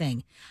frightening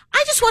thing.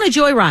 I just want a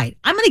joyride.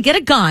 I'm going to get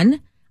a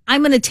gun.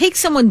 I'm going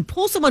to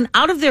pull someone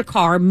out of their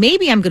car.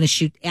 Maybe I'm going to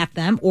shoot at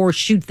them or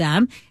shoot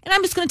them, and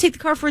I'm just going to take the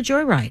car for a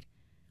joyride.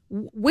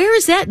 Where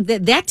is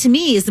that? That to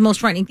me is the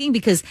most frightening thing,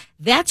 because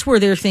that's where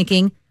they're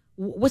thinking,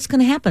 what's going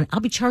to happen?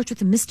 I'll be charged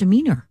with a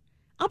misdemeanor.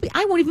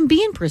 I won't even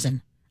be in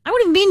prison. I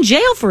won't even be in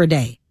jail for a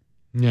day.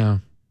 Yeah.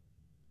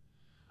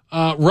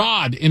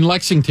 Rod in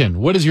Lexington,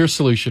 what is your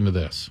solution to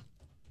this?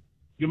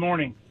 Good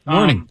morning.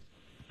 Morning.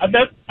 I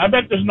bet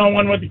there's no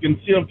one with a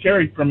concealed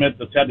carry permit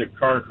that's had their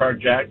car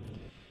carjacked.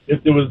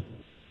 If there was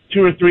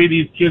 2 or 3 of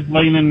these kids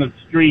laying in the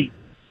street,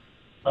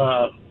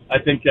 I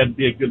think that'd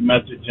be a good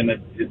message, and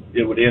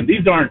it would end.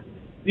 These aren't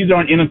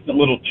innocent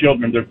little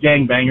children. They're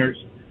gangbangers,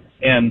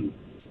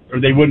 or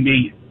they wouldn't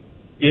be.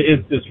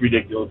 It's just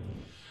ridiculous.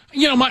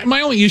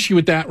 My only issue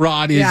with that,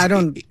 Rod, is I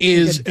don't think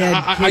a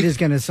dead kid is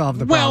going to solve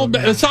the problem.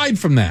 Well, aside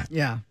from that,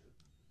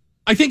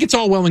 I think it's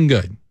all well and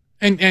good.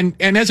 And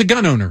as a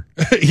gun owner,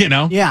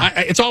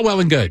 it's all well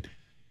and good.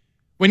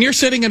 When you're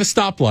sitting at a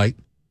stoplight,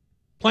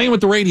 playing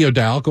with the radio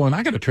dial, going,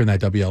 I got to turn that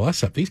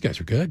WLS up. These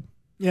guys are good.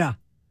 Yeah.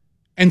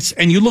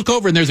 And you look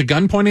over and there's a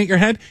gun pointing at your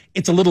head.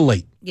 It's a little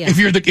late. Yeah.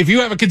 If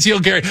you have a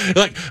concealed carry,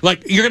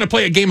 like you're going to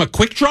play a game of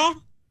quick draw.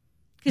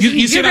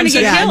 You see what I'm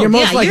saying? Yeah, you're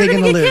most likely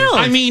going to lose. Killed.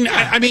 I mean,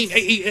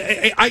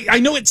 I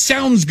know it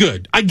sounds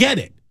good. I get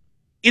it.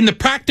 In the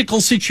practical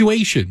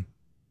situation,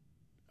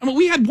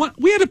 we had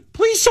a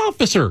police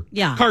officer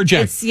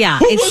carjacked.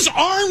 Who was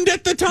armed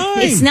at the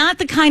time. It's not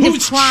the kind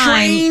of crime.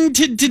 Trained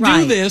to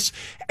do this,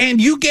 and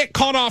you get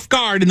caught off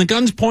guard and the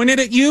gun's pointed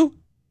at you.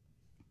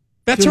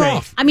 That's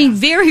rough. I mean,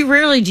 very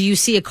rarely do you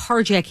see a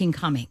carjacking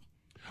coming.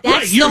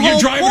 That's you're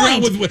driving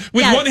point. around with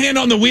one hand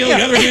on the wheel,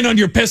 the other hand on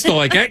your pistol,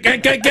 like get. You're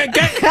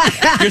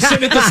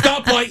sitting at the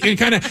stoplight, and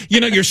kind of,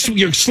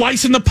 you're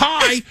slicing the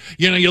pie.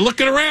 You're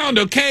looking around.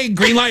 Okay,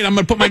 green light. I'm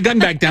going to put my gun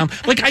back down.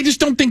 Like, I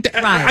just don't think that.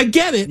 Right. I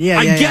get it.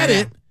 I get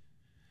it,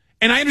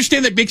 and I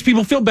understand that makes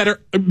people feel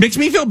better. It makes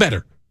me feel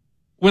better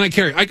when I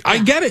carry. I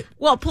get it.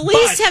 Well,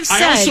 police have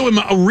said. I also am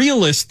a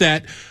realist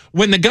that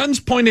when the gun's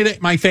pointed at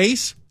my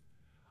face,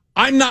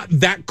 I'm not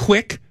that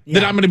quick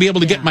that I'm going to be able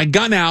to get my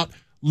gun out,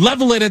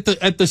 level it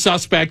at the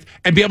suspect,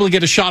 and be able to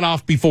get a shot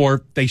off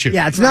before they shoot.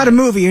 Yeah, it's not a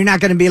movie. You're not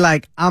going to be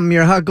like, I'm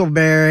your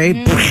Huckleberry,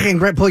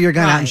 and pull your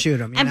gun out and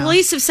shoot him. And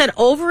police have said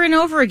over and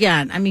over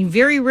again, I mean,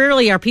 very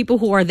rarely are people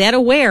who are that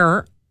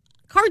aware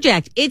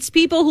carjacked. It's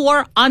people who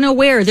are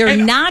unaware. They're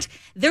not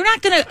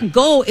going to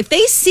go, if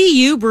they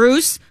see you,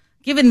 Bruce,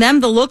 giving them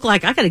the look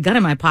like, I got a gun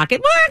in my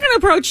pocket, well, they're not going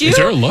to approach you. Is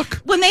there a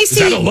look? When they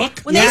see, is that a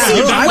look?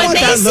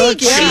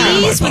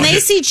 When they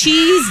see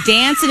Cheese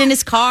dancing in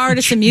his car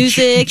to some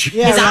music,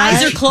 his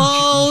eyes are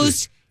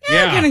closed.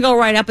 They're going to go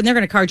right up and they're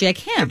going to carjack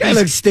him. That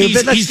looks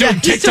stupid. He's doing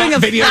TikTok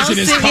videos in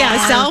his car. Yeah, a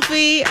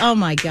selfie. Oh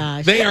my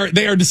gosh. They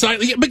are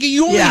deciding, but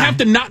you only have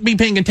to not be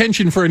paying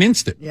attention for an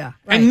instant. Yeah.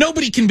 Right. And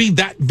nobody can be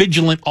that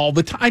vigilant all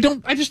the time.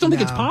 I just don't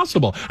think it's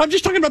possible. I'm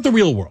just talking about the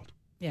real world.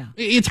 Yeah.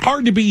 It's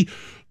hard to be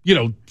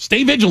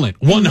stay vigilant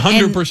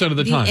 100% of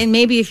the time. And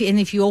maybe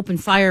if you open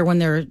fire when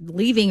they're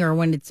leaving or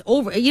when it's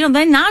over,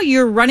 then now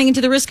you're running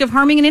into the risk of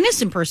harming an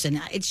innocent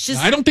person. It's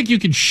just. I don't think you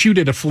can shoot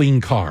at a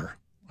fleeing car.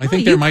 I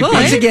think there might be.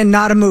 Once again,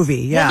 not a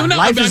movie. Yeah,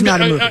 life is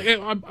not a movie.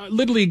 I'm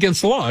literally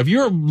against the law. If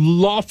you're a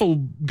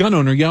lawful gun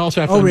owner, you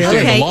also have to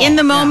understand the law. Okay, in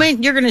the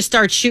moment, you're going to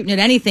start shooting at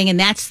anything, and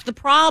that's the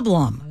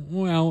problem.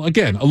 Well,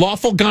 again, a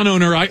lawful gun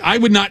owner, I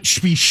would not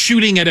be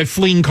shooting at a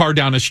fleeing car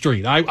down a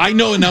street. I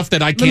know enough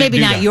that I can't do that. Maybe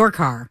not your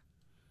car.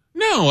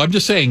 No, I'm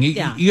just saying,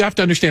 you have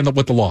to understand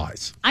what the law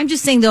is. I'm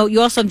just saying, though,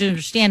 you also have to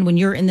understand when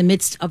you're in the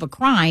midst of a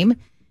crime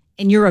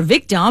and you're a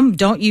victim,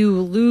 don't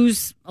you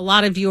lose a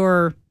lot of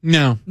your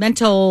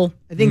mental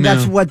I think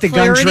that's what the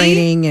clarity? Gun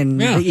training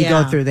and that you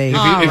go through.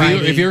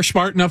 If you're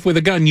smart enough with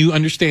a gun, you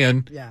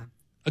understand. Yeah.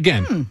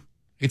 Again,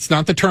 it's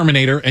not the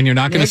Terminator, and you're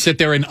not going to sit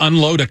there and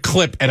unload a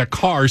clip at a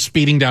car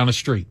speeding down a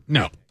street.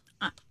 No.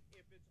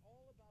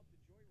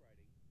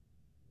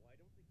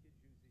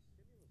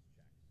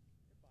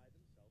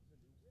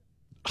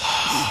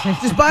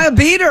 Just buy a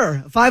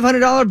beater, a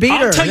 $500 beater.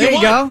 I'll tell there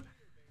you go.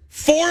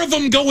 4 of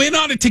them go in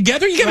on it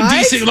together. You got a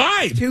decent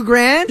ride.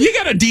 $2,000. You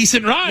got a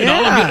decent ride.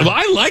 Yeah.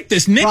 I like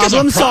this. Nick is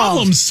a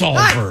problem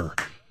solver.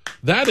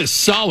 That is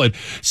solid.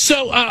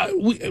 So, I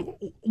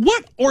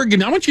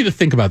want you to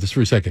think about this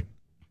for a second.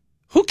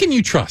 Who can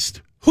you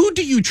trust? Who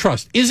do you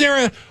trust? Is there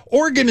an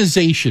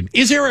organization?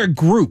 Is there a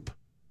group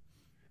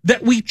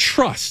that we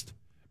trust?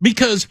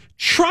 Because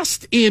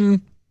trust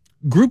in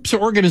groups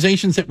or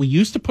organizations that we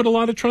used to put a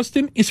lot of trust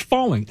in is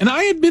falling. And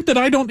I admit that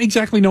I don't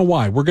exactly know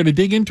why. We're going to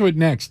dig into it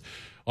next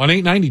on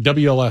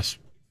 890 WLS.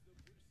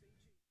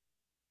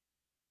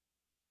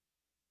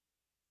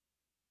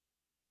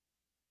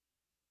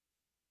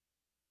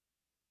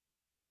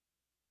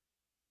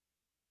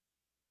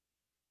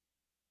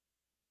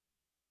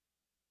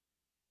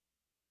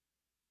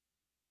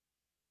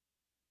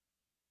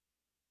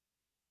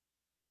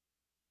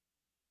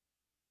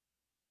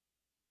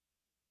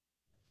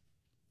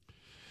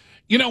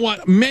 You know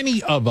what?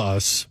 Many of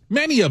us,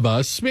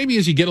 maybe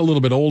as you get a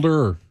little bit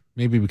older, or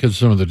maybe because of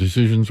some of the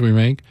decisions we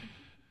make,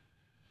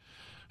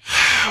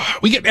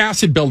 we get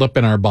acid buildup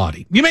in our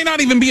body. You may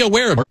not even be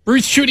aware of it.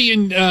 Bruce, Judy,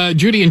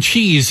 and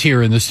Cheese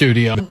here in the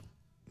studio.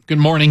 Good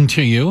morning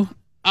to you.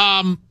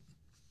 I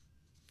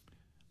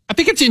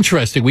think it's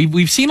interesting.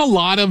 We've seen a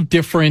lot of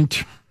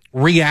different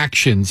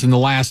reactions in the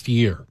last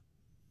year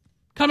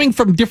coming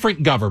from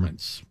different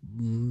governments,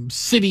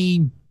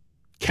 city,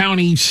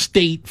 county,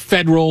 state,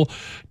 federal,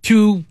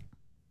 to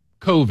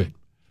COVID.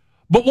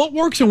 But what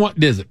works and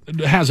what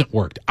hasn't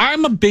worked?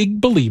 I'm a big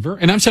believer,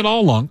 and I've said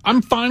all along,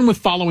 I'm fine with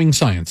following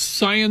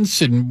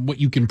science and what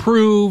you can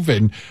prove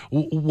and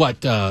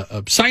what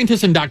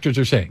scientists and doctors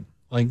are saying.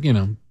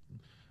 I'm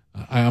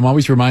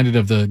always reminded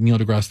of the Neil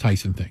deGrasse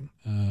Tyson thing.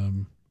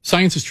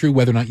 Science is true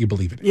whether or not you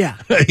believe it. Yeah.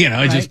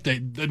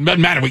 It doesn't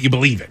matter what you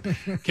believe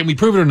in. Can we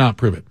prove it or not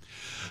prove it?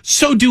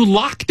 So do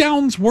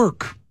lockdowns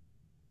work?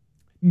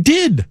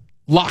 Did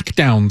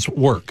lockdowns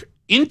work?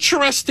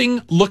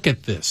 Interesting look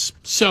at this.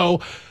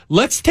 So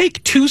let's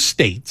take 2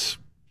 states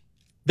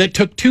that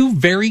took 2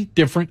 very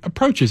different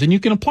approaches, and you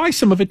can apply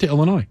some of it to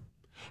Illinois.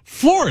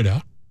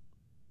 Florida,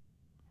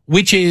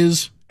 which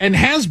is and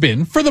has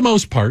been, for the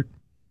most part,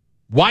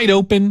 wide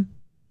open,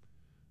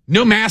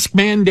 no mask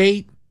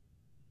mandate,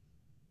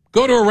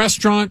 go to a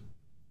restaurant,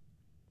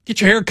 get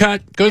your hair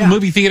cut, go to the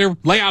movie theater,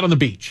 lay out on the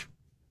beach.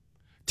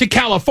 To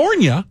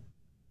California,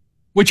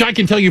 which I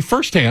can tell you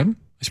firsthand,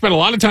 I spent a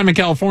lot of time in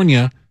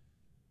California,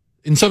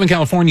 in Southern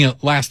California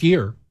last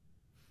year.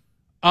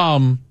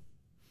 Lockdown.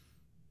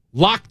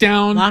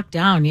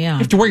 Lockdown, yeah. You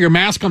have to wear your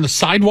mask on the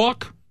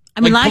sidewalk.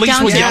 I mean, police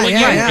will yell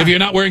at you if you're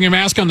not wearing your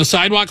mask on the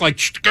sidewalk.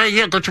 Get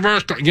your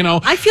mask.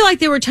 I feel like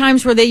there were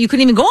times where you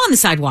couldn't even go on the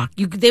sidewalk.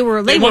 They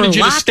wanted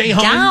you to stay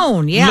home.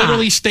 Down, yeah.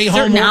 Literally stay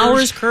home. Certain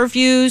hours,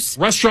 curfews.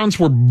 Restaurants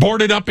were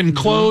boarded up and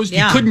closed.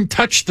 You couldn't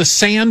touch the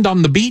sand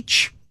on the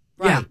beach.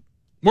 Right. Yeah,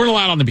 weren't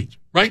allowed on the beach.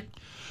 Right.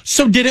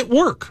 So did it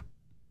work?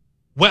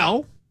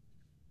 Well,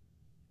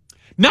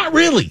 not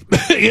really.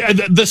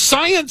 The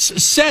science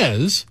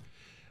says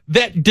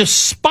that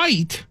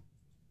despite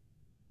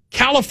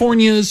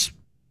California's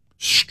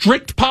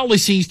strict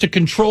policies to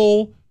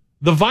control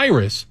the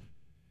virus,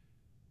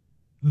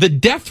 the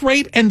death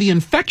rate and the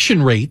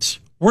infection rates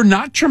were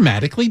not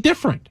dramatically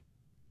different.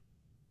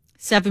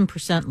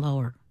 7%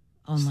 lower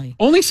only.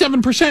 Only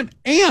 7%.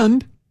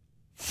 And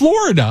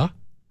Florida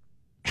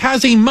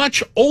has a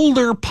much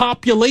older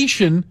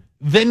population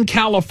than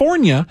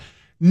California,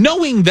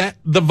 knowing that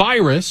the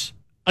virus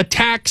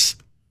attacks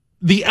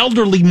the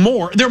elderly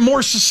more. They're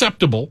more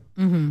susceptible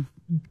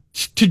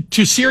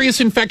to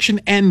serious infection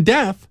and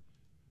death.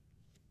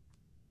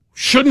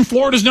 Shouldn't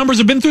Florida's numbers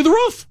have been through the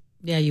roof?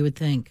 Yeah, you would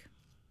think.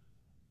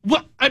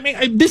 Well, I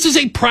mean, this is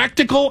a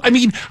practical.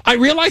 I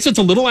realize it's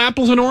a little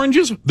apples and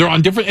oranges. They're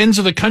on different ends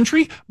of the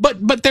country,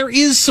 but there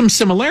is some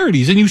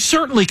similarities, and you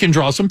certainly can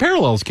draw some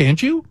parallels,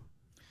 can't you?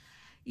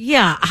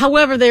 Yeah.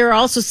 However, they're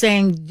also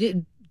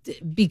saying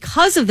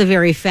because of the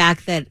very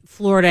fact that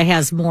Florida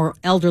has more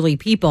elderly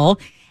people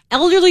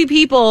elderly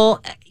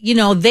people,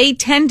 they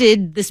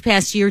tended this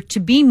past year to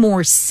be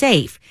more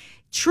safe.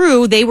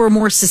 True, they were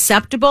more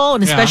susceptible,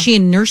 and especially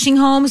in nursing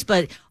homes,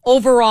 but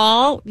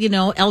overall,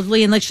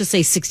 elderly, and let's just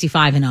say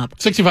 65 and up.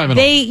 65 and up.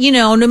 They,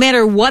 no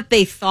matter what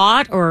they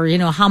thought or,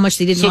 how much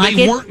they didn't like it. So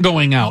they weren't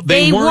going out.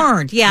 They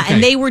weren't, yeah, okay.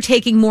 And they were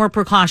taking more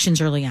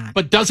precautions early on.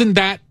 But doesn't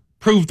that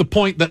prove the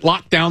point that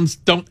lockdowns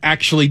don't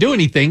actually do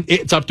anything?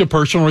 It's up to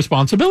personal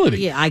responsibility.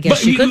 Yeah, I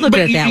guess you could look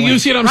at it that way. You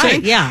see what I'm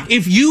saying? Yeah.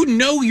 If you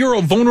know you're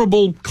a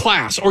vulnerable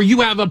class or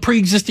you have a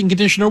pre-existing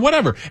condition or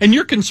whatever, and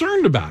you're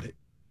concerned about it,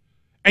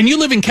 and you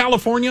live in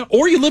California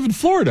or you live in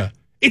Florida,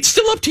 it's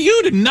still up to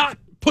you to not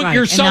put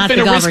yourself in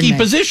a risky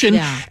position.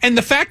 Yeah. And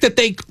the fact that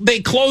they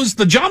closed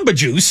the Jamba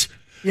Juice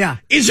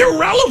is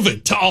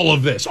irrelevant to all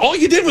of this. All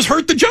you did was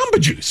hurt the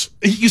Jamba Juice.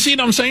 You see what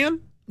I'm saying?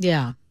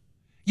 Yeah.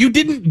 You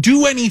didn't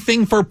do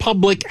anything for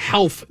public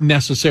health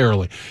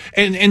necessarily.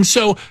 And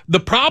so the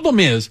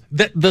problem is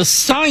that the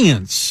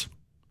science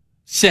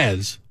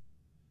says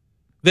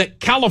that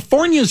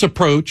California's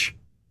approach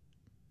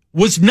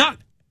was not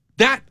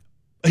that,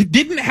 it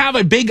didn't have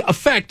a big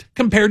effect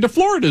compared to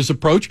Florida's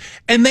approach,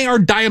 and they are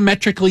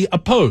diametrically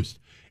opposed.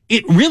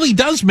 It really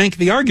does make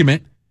the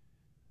argument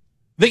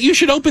that you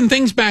should open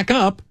things back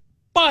up,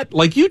 but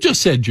like you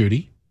just said,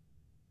 Judy,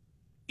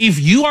 if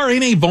you are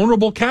in a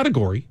vulnerable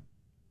category,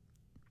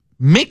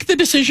 make the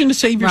decision to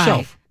save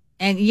yourself.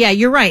 Right. And yeah,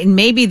 you're right. And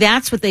maybe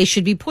that's what they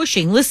should be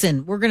pushing.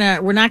 Listen, we're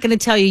not going to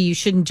tell you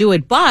shouldn't do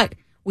it, but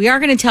we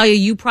are going to tell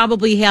you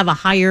probably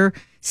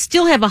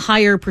still have a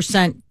higher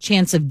percent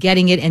chance of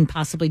getting it and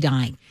possibly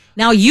dying.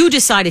 Now you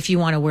decide if you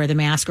want to wear the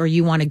mask or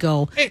you want to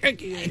go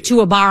to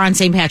a bar on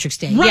St. Patrick's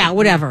Day. Right. Yeah,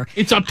 whatever.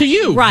 It's up to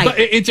you. Right. But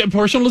it's a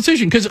personal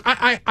decision, because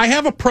I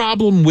have a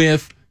problem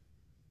with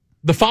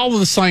the follow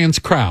the science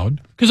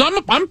crowd, because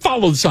I'm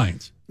follow the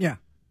science. Yeah.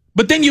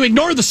 But then you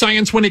ignore the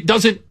science when it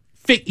doesn't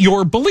fit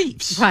your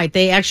beliefs. Right.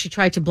 They actually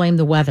tried to blame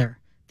the weather.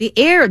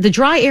 The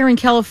dry air in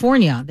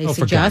California, they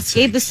suggest,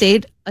 gave the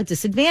state a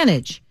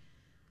disadvantage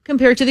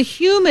compared to the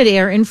humid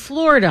air in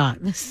Florida.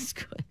 This is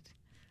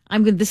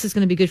good. This is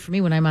going to be good for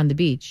me when I'm on the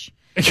beach.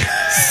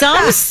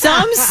 Some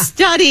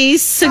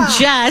studies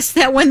suggest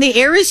that when the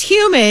air is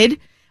humid,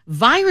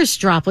 virus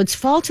droplets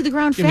fall to the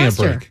ground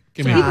faster.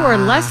 People are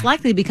less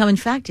likely to become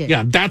infected.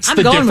 Yeah, that's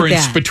the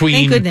difference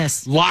between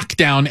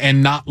lockdown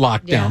and not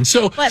lockdown.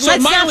 Yeah. But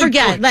let's not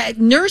forget,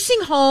 nursing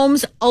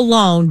homes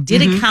alone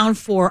did account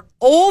for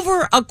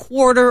over a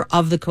quarter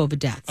of the COVID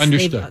deaths.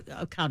 Understood. They've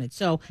accounted.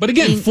 But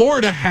again,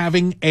 Florida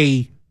having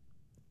a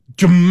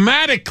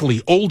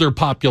dramatically older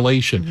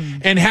population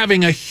and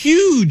having a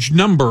huge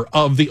number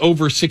of the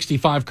over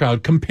 65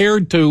 crowd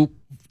compared to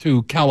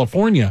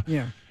California,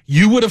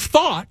 you would have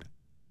thought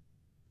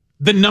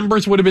the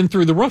numbers would have been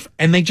through the roof,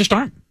 and they just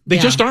aren't. They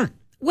just aren't.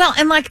 Well,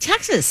 and like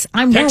Texas,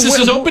 Texas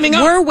is opening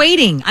up. We're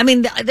waiting. I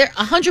mean, they're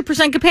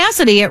 100%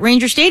 capacity at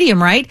Ranger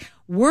Stadium, right?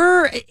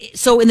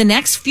 So in the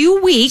next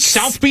few weeks,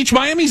 South Beach,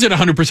 Miami's at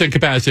 100%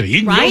 capacity.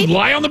 You can go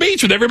lie on the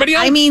beach with everybody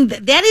else. I mean,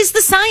 that is the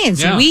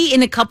science. Yeah. We,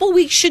 in a couple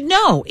weeks, should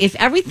know. If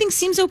everything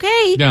seems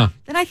okay, then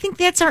I think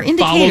that's our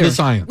indicator. Follow the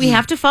science. We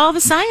have to follow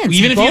the science.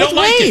 Even if you don't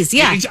like it.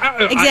 Yeah,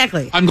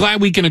 exactly. I'm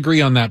glad we can agree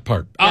on that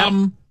part.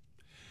 Yep.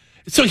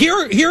 So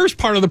here's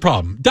part of the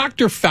problem.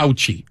 Dr.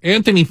 Fauci,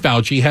 Anthony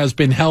Fauci, has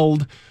been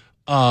held,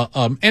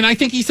 and I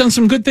think he's done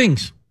some good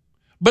things.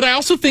 But I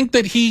also think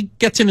that he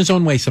gets in his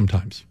own way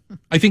sometimes.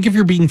 I think if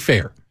you're being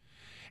fair.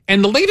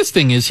 And the latest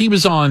thing is he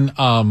was on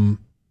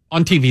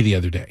TV the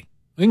other day.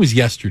 I think it was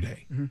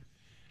yesterday.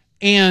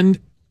 And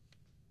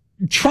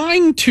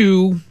trying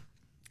to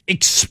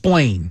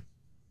explain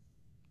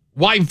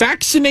why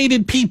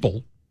vaccinated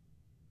people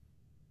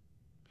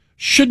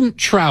shouldn't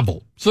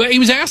travel. So he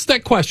was asked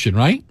that question,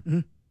 right?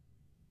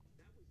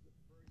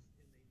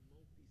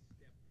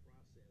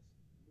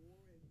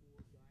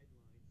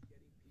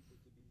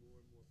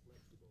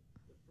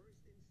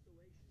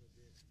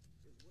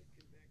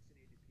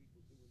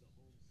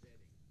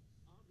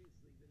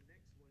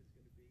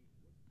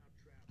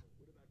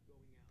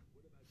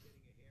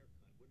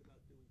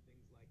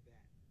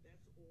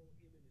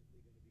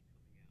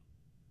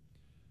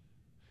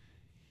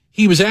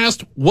 He was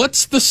asked,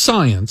 what's the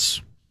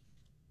science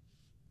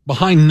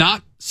behind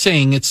not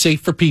saying it's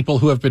safe for people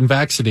who have been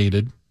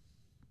vaccinated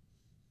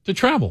to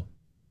travel?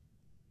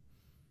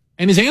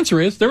 And his answer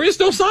is, there is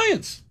no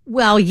science.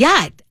 Well,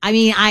 yet. I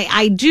mean,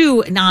 I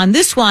do. Now, on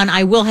this one,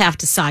 I will have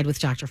to side with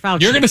Dr.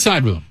 Fauci. You're going to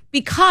side with him.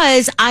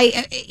 Because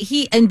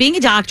and being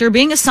a doctor,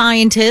 being a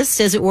scientist,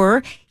 as it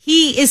were,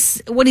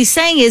 what he's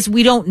saying is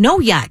we don't know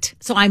yet.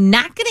 So I'm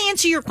not going to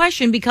answer your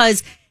question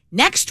because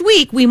next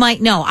week we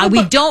might know.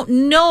 We don't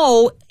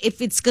know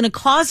if it's going to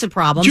cause a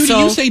problem. Judy,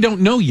 you say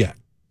don't know yet.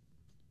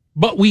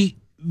 But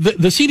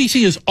the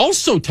CDC is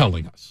also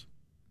telling us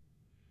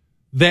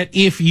that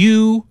if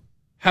you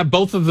have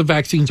both of the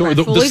vaccines or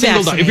the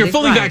single dose, if you're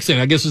fully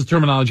vaccinated, I guess is the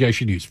terminology I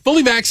should use,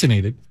 fully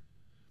vaccinated,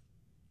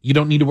 you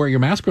don't need to wear your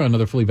mask around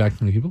other fully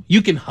vaccinated people.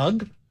 You can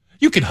hug.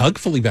 You can hug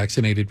fully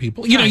vaccinated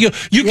people. You know, you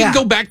can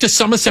go back to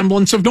some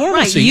semblance of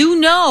normalcy. Right. You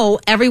know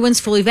everyone's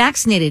fully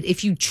vaccinated.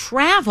 If you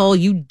travel,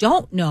 you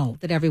don't know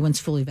that everyone's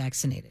fully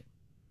vaccinated.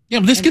 Yeah,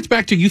 but this gets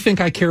back to you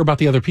think I care about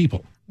the other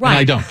people. Right. And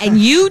I don't. And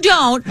you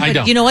don't. I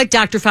don't. You know what?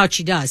 Dr.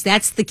 Fauci does.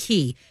 That's the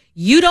key.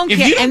 You don't care.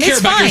 If you don't and care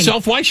it's about fine.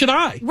 yourself, why should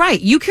I?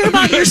 Right. You care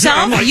about yourself.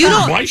 I'm like, you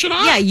don't. why should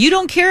I? Yeah, you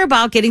don't care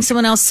about getting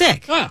someone else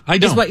sick. I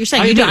don't. Is what you're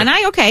saying. I You admit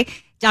don't. it. And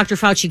Dr.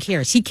 Fauci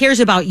cares. He cares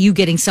about you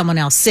getting someone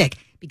else sick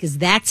because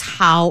that's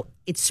how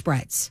it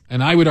spreads.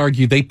 And I would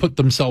argue they put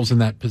themselves in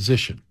that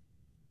position,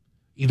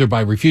 either by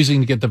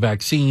refusing to get the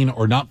vaccine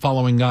or not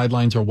following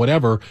guidelines or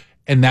whatever.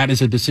 And that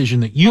is a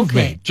decision that you've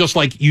made, just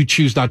like you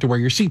choose not to wear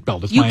your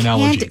seatbelt. It's my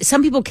analogy.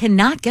 Some people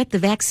cannot get the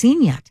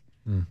vaccine yet.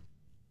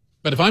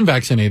 But if I'm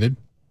vaccinated,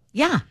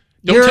 Yeah.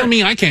 don't tell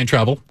me I can't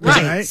travel.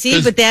 Right.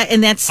 See, but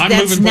that's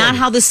not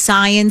how the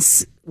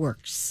science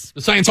works.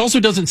 The science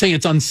also doesn't say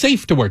it's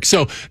unsafe to work.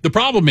 So the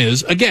problem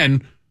is,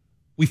 again,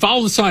 we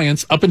follow the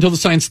science up until the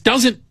science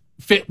doesn't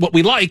fit what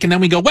we like, and then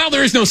we go, well,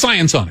 there is no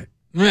science on it.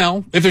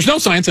 Well, if there's no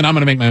science, then I'm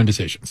going to make my own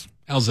decisions.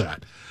 How's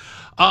that?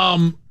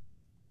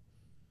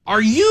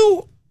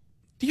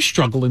 Do you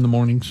struggle in the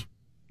mornings?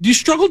 Do you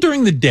struggle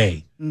during the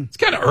day? It's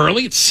kind of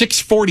early. It's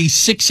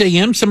 6:46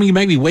 a.m. Some of you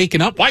may be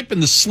waking up, wiping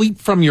the sleep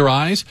from your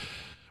eyes.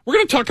 We're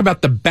going to talk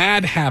about the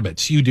bad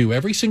habits you do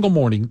every single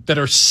morning that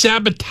are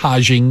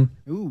sabotaging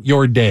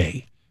your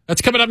day.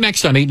 That's coming up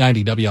next on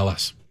 890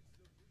 WLS.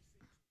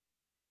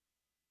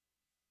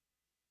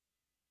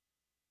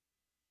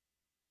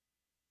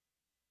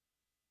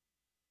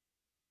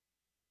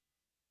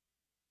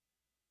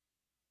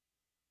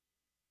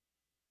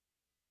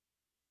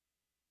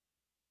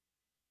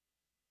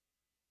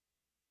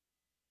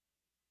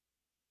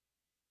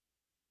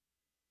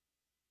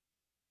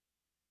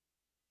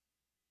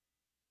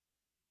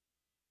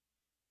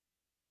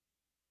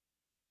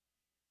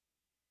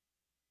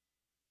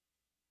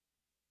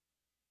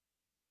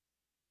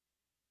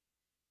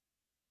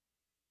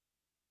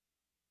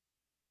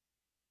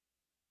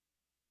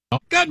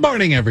 Good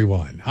morning,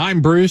 everyone.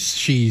 I'm Bruce.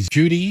 She's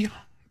Judy.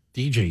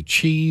 DJ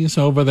Cheese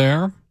over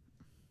there.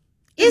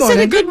 Is it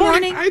a good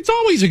morning? It's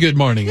always a good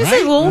morning, Is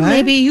right? it? Well,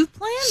 maybe you've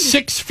planned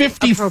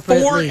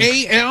 6:54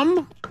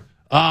 a.m.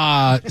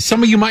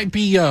 Some of you might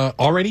be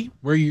already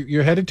where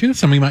you're headed to.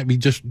 Some of you might be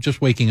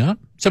just waking up.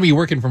 Some of you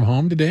working from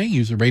home today.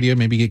 Use the radio,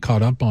 maybe get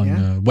caught up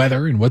on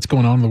weather and what's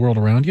going on in the world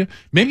around you.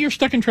 Maybe you're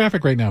stuck in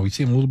traffic right now. We've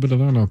seen a little bit of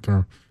that out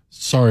there.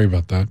 Sorry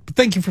about that. But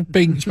thank you for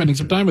spending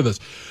some time with us.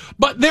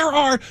 But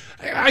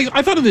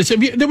I thought of this.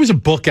 There was a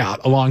book out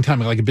a long time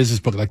ago, like a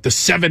business book, like The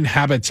 7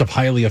 Habits of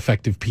Highly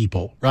Effective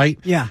People, right?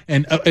 Yeah.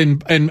 And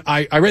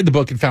I read the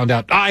book and found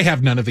out I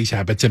have none of these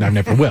habits and I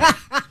never will.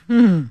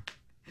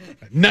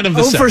 None of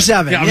the 7. for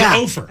 7. Yeah,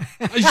 I was over.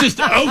 I was just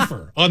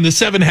over on the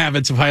 7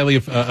 habits of highly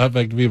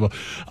effective people.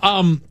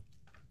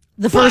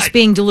 the first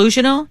being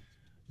delusional.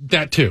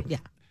 That too. Yeah.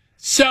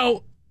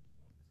 So,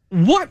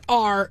 what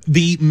are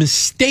the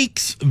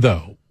mistakes,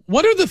 though?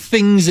 What are the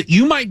things that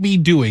you might be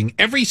doing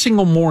every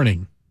single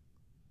morning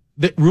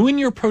that ruin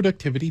your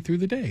productivity through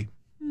the day?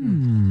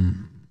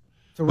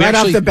 So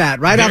off the bat,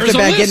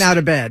 getting out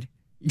of bed.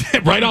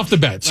 Right off the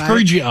bat,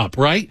 screwed you up,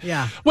 right?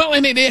 Yeah. Well,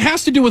 and it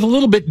has to do with a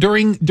little bit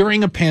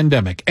during a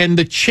pandemic and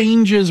the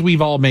changes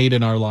we've all made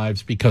in our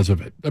lives because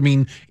of it. I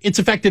mean, it's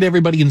affected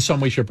everybody in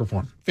some way, shape, or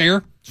form.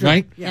 Fair,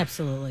 right? Yeah.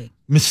 Absolutely.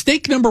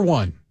 Mistake number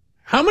 1.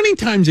 How many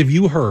times have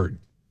you heard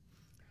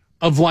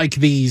of like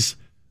these,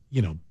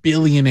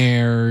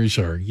 billionaires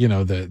or,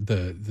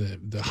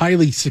 the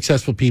highly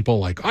successful people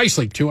like, I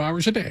sleep 2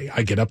 hours a day.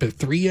 I get up at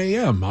 3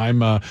 a.m.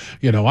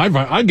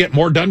 I get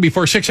more done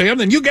before 6 a.m.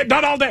 than you get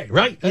done all day,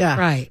 right? Yeah.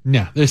 Right.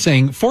 Yeah. They're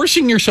saying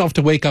forcing yourself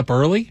to wake up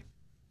early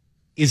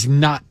is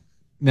not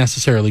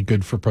necessarily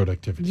good for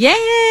productivity.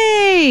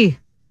 Yay!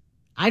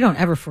 I don't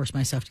ever force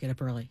myself to get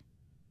up early.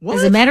 What?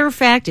 As a matter of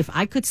fact, if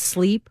I could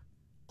sleep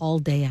all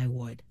day, I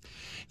would.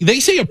 They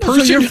say a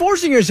person... So you're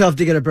forcing yourself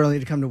to get up early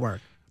to come to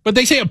work. But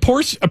they say a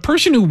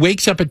person who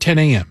wakes up at 10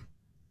 a.m.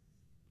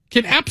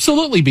 can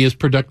absolutely be as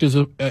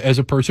productive as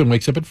a person who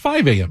wakes up at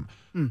 5 a.m.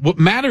 What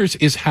matters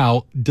is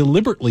how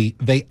deliberately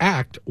they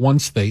act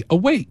once they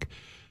awake.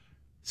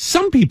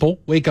 Some people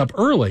wake up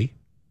early,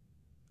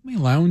 they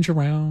lounge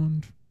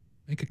around,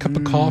 make a cup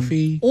of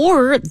coffee.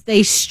 Or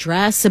they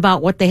stress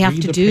about what they have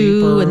Read to the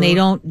do paper. and they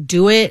don't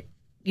do it.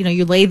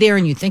 You lay there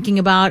and you're thinking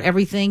about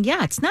everything.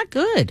 Yeah, it's not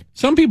good.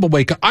 Some people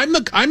wake up. I'm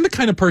the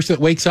kind of person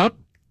that wakes up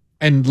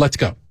and let's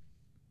go.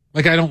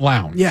 Like I don't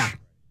lounge. Yeah.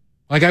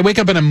 Like I wake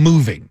up and I'm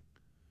moving.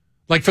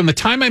 Like from the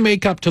time I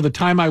make up to the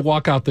time I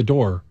walk out the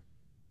door,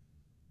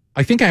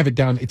 I think I have it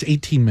down. It's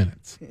 18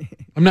 minutes.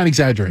 I'm not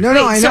exaggerating.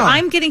 No, I know. So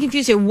I'm getting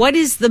confused here.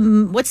 What's the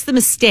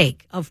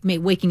mistake of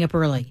waking up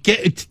early?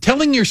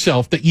 Telling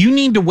yourself that you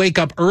need to wake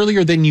up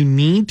earlier than you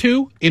need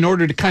to in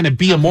order to kind of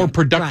be a more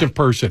productive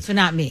person. So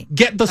not me.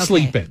 Get the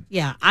sleep in.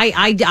 Yeah,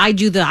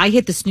 I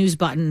hit the snooze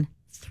button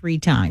 3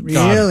 times.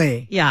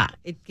 Really? Yeah,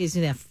 it gives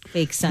me that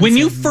fake sense. When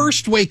you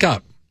first wake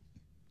up,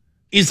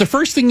 is the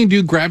first thing you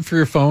do grab for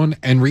your phone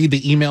and read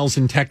the emails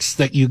and texts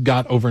that you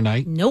got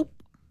overnight? Nope.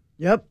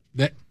 Yep.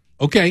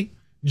 Okay.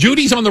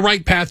 Judy's on the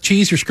right path.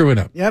 Cheese, you're screwing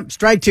up. Yep,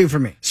 strike 2 for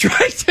me.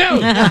 Strike 2.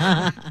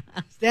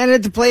 Standing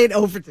at the plate,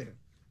 0 for 2.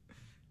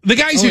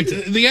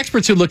 The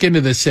experts who look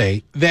into this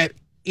say that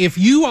if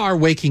you are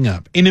waking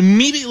up and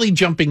immediately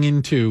jumping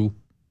into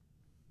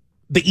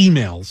the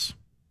emails,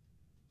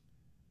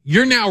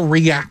 you're now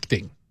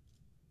reacting.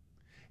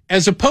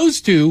 As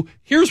opposed to,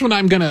 here's what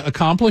I'm going to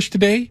accomplish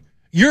today.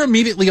 You're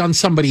immediately on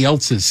somebody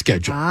else's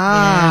schedule.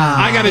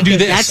 I got to do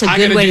this. That's a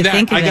good way to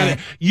think of it.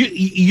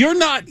 You're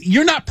not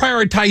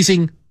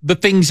prioritizing the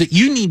things that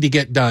you need to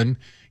get done.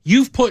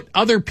 You've put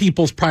other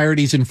people's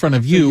priorities in front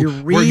of you.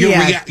 Where you're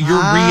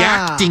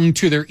reacting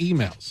to their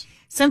emails.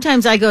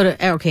 Sometimes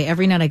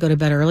every night I go to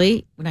bed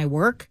early when I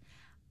work.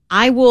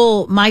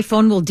 My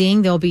phone will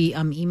ding. There'll be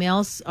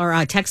emails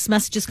or text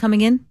messages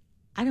coming in.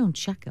 I don't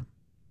check them.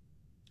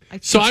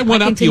 So I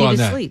went up to you on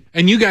that. Sleep.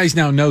 And you guys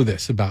now know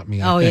this about me.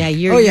 You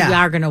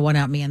are going to one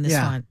up me on this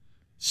one.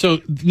 So,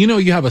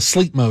 you have a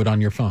sleep mode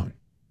on your phone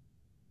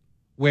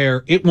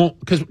where it won't,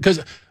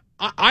 because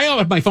I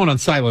have my phone on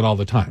silent all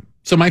the time.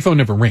 So my phone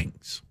never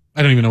rings.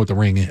 I don't even know what the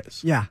ring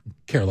is. Yeah.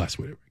 Care less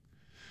what it rings.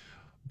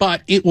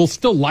 But it will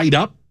still light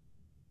up.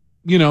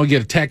 You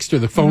get a text or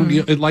the phone,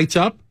 it lights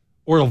up,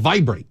 or it'll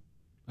vibrate.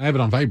 I have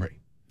it on vibrate.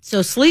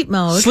 So sleep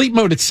mode. Sleep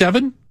mode at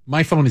 7,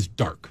 my phone is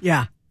dark.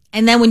 Yeah.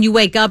 And then when you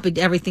wake up,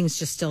 everything's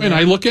just still And there.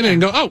 I look in it and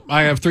go,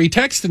 I have 3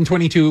 texts and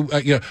 22.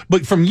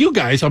 But from you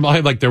guys,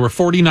 there were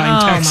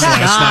 49 texts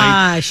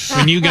last night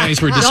when you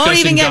guys were discussing Don't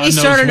even get me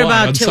started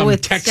about some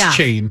text stuff.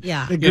 chain.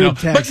 Yeah. The group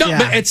text,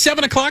 but at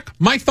 7 o'clock,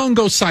 my phone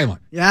goes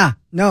silent. Yeah.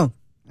 No,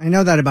 I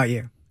know that about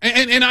you.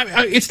 And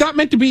it's not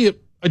meant to be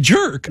a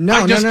jerk.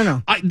 No.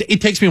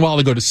 It takes me a while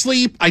to go to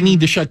sleep. I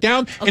need to shut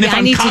down. And if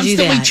I'm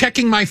constantly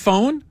checking my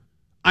phone,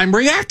 I'm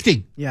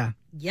reacting. Yeah.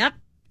 Yep.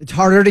 It's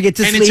harder to get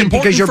to sleep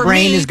because your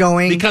brain is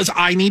going. Because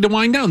I need to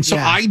wind down. So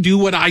I do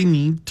what I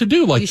need to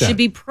do You should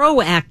be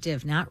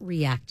proactive, not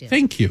reactive.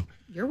 Thank you.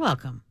 You're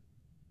welcome.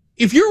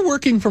 If you're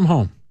working from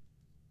home,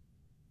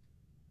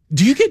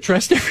 do you get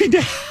dressed every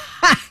day?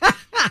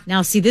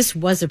 Now, see, this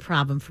was a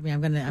problem for me.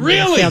 I'm going to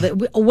Really? fail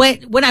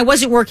that. When I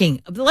wasn't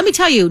working, let me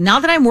tell you, now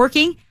that I'm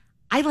working,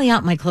 I lay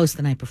out my clothes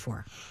the night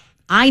before.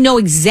 I know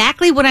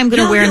exactly what I'm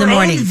going to wear in the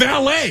morning. You're your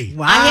own valet.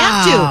 Wow. I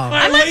have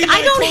to.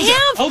 I don't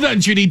have. Hold on,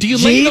 Judy. Do you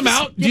lay them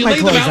out? Do you lay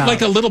them out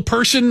like a little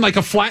person, like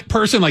a flat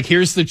person? Like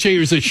here's the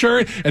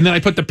shirt, and then I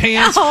put the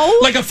pants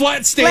like a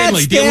flat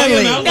Stanley. Do you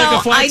lay them out like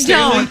a flat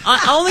Stanley? No, I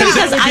don't. Only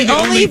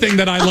because only thing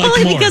that I like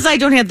only more. because I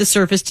don't have the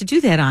surface to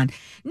do that on.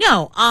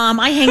 No,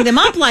 I hang them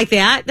up like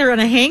that. They're on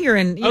a hanger,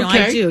 and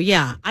I do.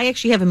 Yeah, I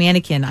actually have a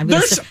mannequin. I'm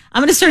going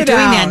to start doing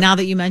that now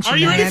that you mentioned. Are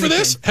you ready for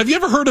this? Have you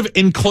ever heard of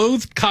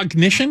enclothed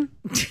cognition?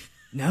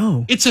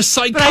 No. It's a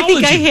psychology. But I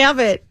think I have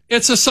it.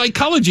 It's a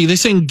psychology. They're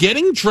saying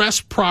getting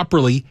dressed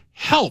properly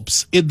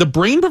helps. The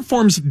brain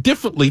performs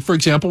differently, for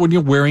example, when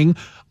you're wearing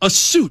a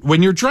suit.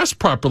 When you're dressed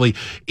properly,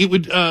 it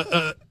would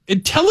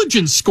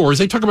intelligence scores.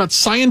 They talk about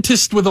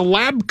scientists with a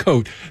lab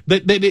coat.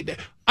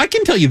 I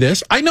can tell you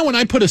this. I know when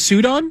I put a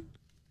suit on,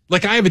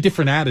 like I have a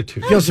different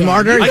attitude. Feel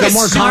smarter? You feel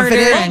more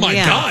confident? Oh my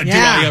God, do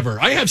I ever.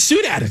 I have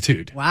suit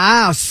attitude.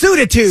 Wow,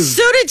 suititude.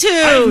 Suititude.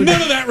 I have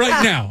none of that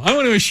right now. I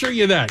want to assure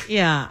you that.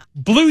 Yeah.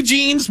 Blue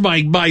jeans,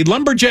 my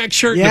lumberjack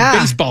shirt, and a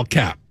baseball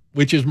cap,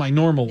 which is my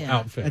normal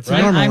outfit. That's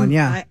right? a normal one,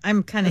 yeah.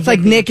 I'm kind of It's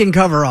like Nick in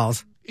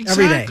coveralls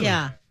every day.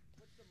 Yeah.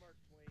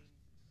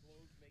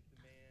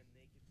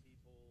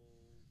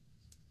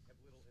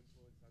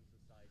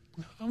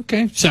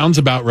 Okay, sounds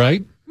about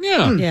right.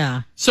 Yeah.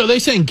 Yeah. So they're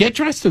saying get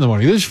dressed in the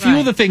morning. There's a few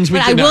of the things we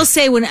But can I will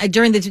say when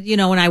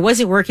I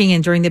wasn't working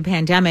and during the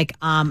pandemic,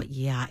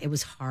 it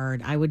was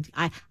hard. I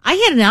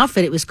had an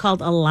outfit. It was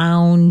called a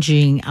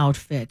lounging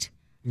outfit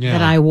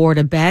that I wore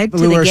to bed.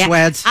 Velour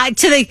sweats.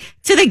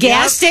 To the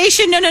gas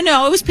station.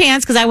 No. It was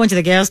pants because I went to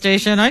the gas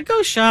station. I'd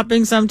go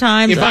shopping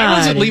sometimes. If I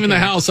wasn't leaving the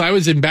house, I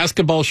was in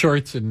basketball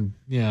shorts and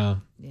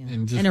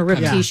and a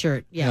ripped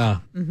t-shirt. Yeah.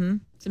 Mm-hmm.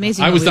 It's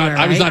amazing. I was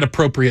not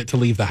appropriate to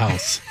leave the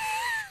house.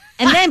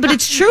 But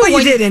it's true. Well,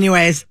 you did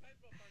anyways.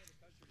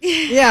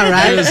 Yeah,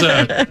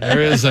 right. There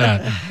is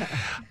that.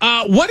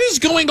 What is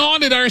going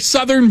on at our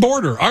southern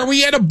border? Are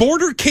we at a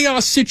border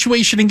chaos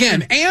situation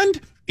again? And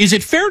is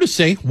it fair to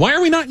say, why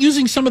are we not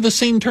using some of the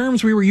same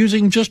terms we were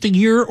using just a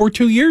year or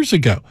 2 years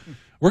ago?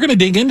 We're going to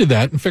dig into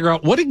that and figure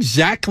out what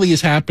exactly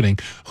is happening.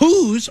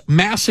 Who's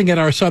massing at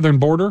our southern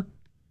border?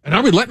 And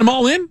are we letting them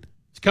all in?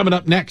 It's coming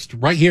up next,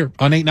 right here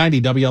on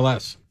 890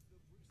 WLS.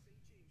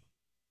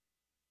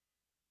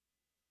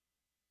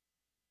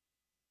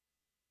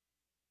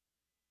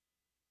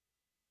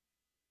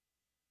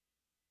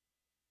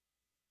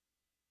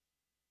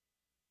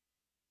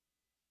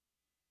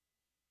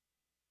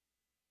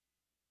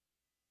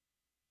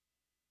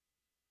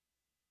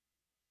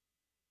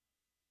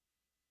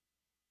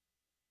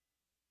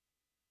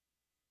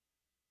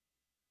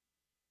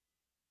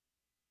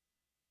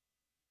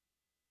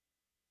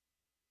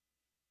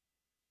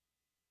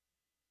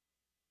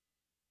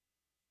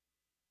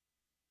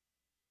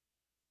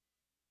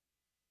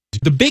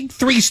 The big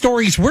 3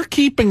 stories we're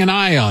keeping an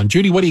eye on.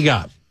 Judy, what do you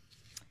got?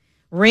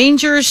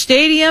 Rangers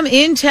Stadium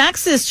in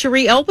Texas to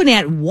reopen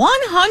at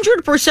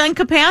 100%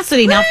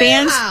 capacity. Now,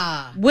 fans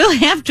will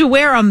have to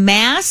wear a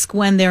mask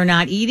when they're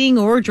not eating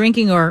or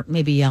drinking or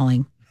maybe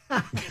yelling.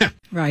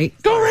 Right.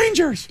 Go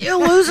Rangers! You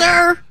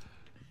loser!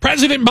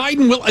 President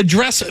Biden will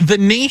address the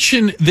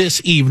nation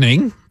this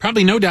evening,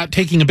 probably no doubt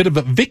taking a bit of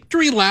a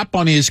victory lap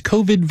on his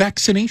COVID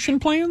vaccination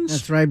plans.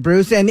 That's right,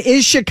 Bruce. And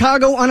is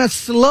Chicago on a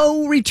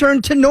slow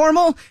return to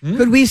normal?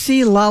 Could we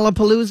see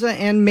Lollapalooza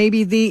and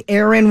maybe the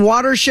Air and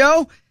Water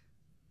Show?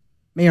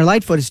 Mayor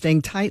Lightfoot is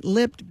staying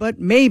tight-lipped, but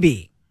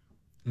maybe.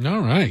 All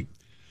right.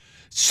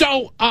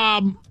 So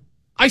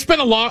I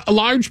spent a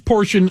large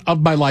portion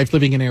of my life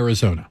living in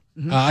Arizona.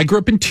 I grew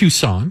up in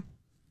Tucson.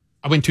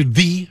 I went to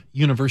the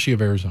University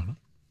of Arizona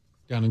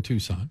down in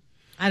Tucson.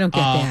 I don't get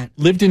that.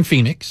 Lived in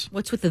Phoenix.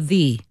 What's with the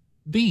V?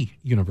 The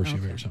University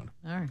of Arizona.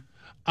 All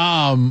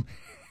right.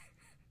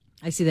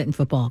 I see that in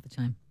football all the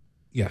time.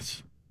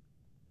 Yes.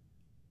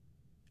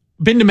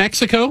 Been to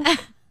Mexico.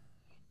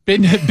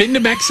 been to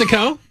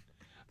Mexico.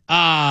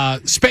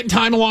 Spent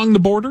time along the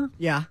border.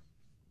 Yeah.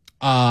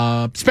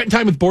 Spent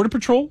time with Border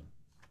Patrol.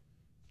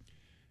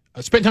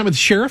 Spent time with the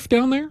sheriff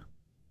down there.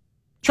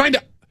 Trying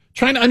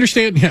to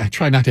understand. Yeah,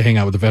 try not to hang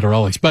out with the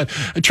federales, but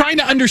trying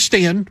to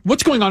understand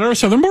what's going on at our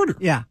southern border.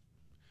 Yeah.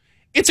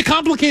 It's a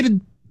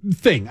complicated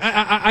thing.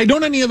 I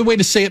don't know any other way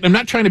to say it. I'm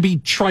not trying to be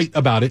trite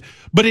about it,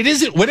 but it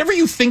isn't. Whatever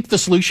you think the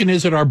solution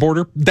is at our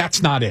border,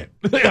 that's not it.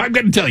 I'm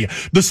going to tell you.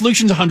 The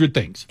solution's 100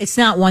 things. It's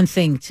not one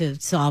thing to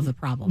solve the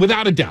problem.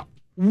 Without a doubt.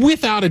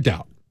 Without a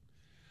doubt.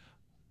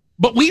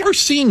 But we are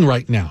seeing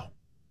right now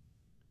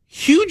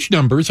huge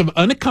numbers of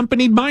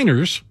unaccompanied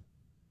minors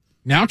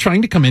now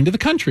trying to come into the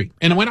country.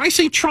 And when I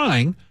say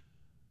trying,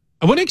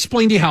 I want to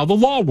explain to you how the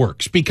law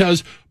works,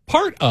 because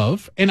part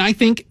of, and I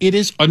think it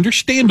is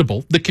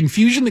understandable, the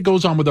confusion that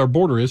goes on with our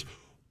border is,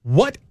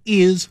 what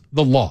is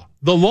the law?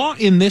 The law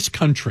in this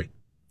country.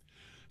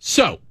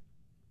 So,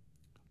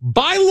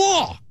 by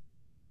law,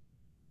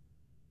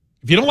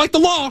 if you don't like the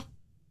law,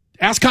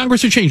 ask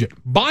Congress to change it.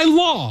 By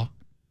law,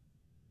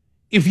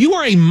 if you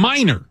are a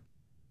minor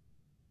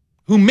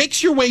who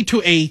makes your way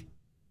to a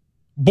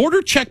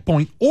border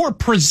checkpoint or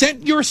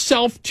present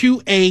yourself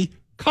to a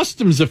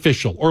customs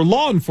official or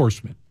law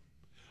enforcement,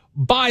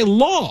 by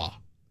law,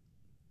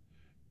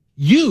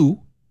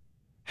 you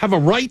have a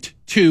right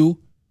to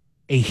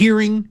a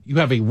hearing. You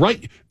have a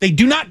right. They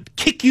do not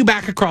kick you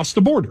back across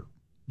the border.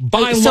 By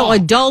law. So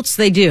adults,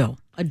 they do.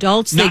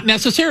 Adults, not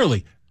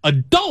necessarily.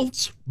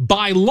 Adults,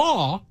 by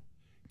law,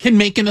 can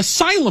make an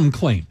asylum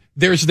claim.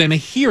 There's then a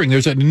hearing.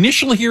 There's an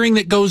initial hearing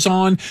that goes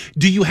on.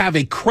 Do you have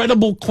a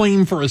credible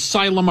claim for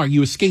asylum? Are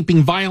you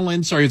escaping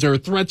violence? Or is there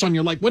threats on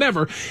your life?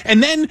 Whatever.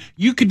 And then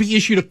you could be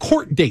issued a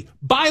court date.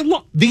 By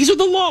law. These are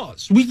the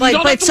laws.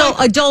 But so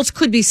adults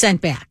could be sent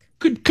back.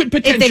 Could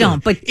potentially. If they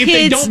don't. But if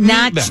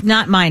kids,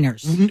 not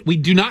minors. We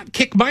do not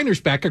kick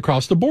minors back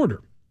across the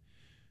border.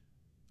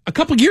 A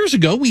couple years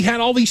ago, we had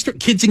all these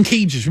kids in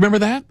cages. Remember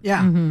that?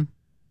 Yeah. Mm-hmm.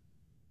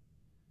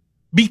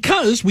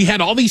 Because we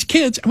had all these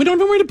kids and we don't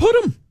know where to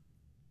put them.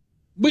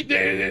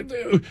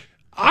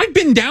 I've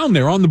been down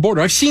there on the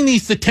border. I've seen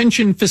these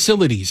detention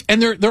facilities,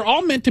 and they're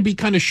all meant to be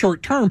kind of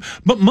short term,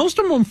 but most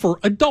of them for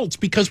adults,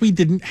 because we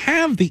didn't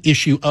have the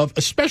issue of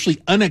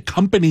especially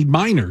unaccompanied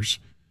minors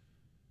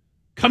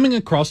coming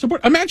across the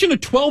border. Imagine a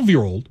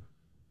 12-year-old,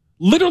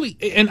 literally,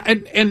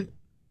 and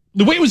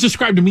the way it was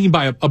described to me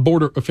by a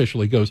border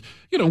official, he goes,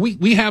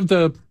 we have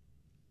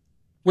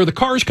where the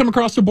cars come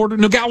across the border.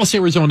 Nogales,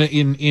 Arizona,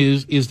 in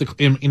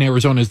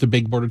Arizona is the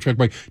big border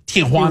checkpoint.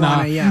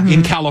 Tijuana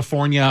in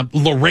California,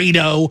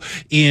 Laredo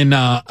in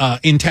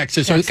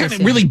Texas. So kind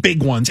of really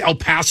big ones. El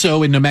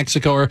Paso in New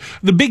Mexico are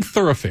the big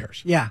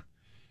thoroughfares. Yeah,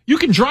 you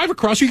can drive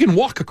across. You can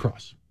walk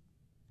across.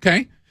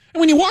 Okay, and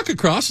when you walk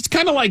across, it's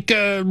kind of like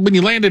when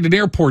you land at an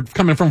airport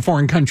coming from a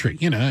foreign country.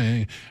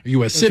 A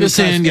U.S.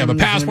 citizen, you have a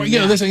passport.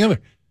 This and the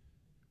other.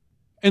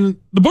 And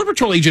the Border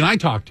Patrol agent I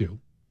talked to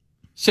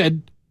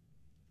said,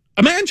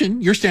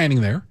 imagine you're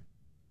standing there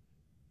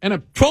and a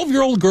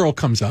 12-year-old girl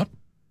comes up.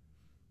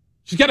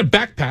 She's got a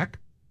backpack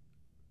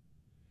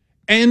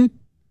and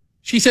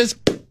she says,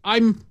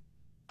 I'm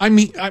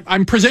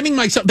presenting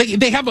myself. They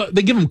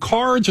give them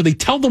cards or they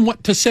tell them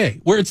what to say,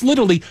 where it's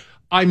literally,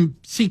 I'm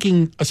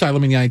seeking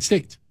asylum in the United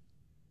States.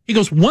 He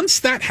goes,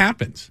 once that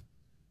happens,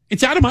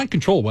 it's out of my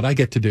control what I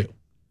get to do.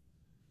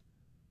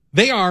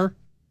 They are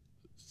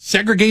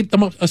segregate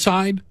them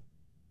aside.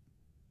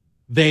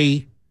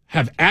 They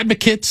have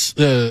advocates,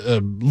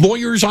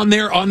 lawyers on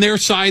their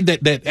side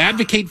that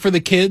advocate for the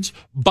kids.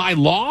 By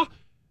law,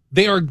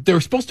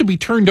 they're supposed to be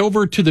turned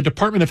over to the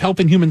Department of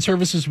Health and Human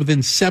Services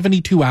within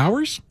 72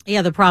 hours.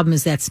 Yeah, the problem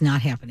is that's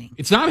not happening.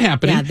 It's not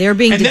happening. Yeah, they're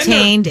being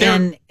detained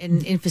and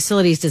in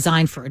facilities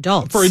designed for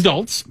adults. For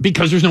adults,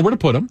 because there's nowhere to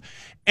put them.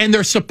 And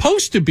they're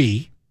supposed to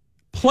be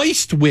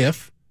placed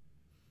with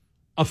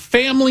a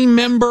family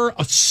member,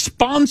 a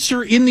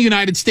sponsor in the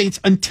United States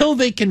until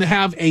they can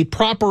have a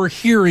proper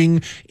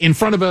hearing in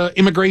front of an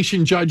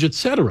immigration judge,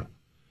 etc.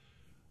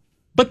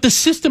 But the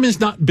system is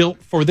not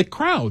built for the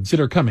crowds that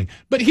are coming.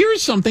 But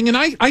here's something, and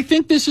I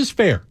think this is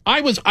fair.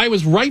 I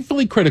was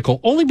rightfully critical,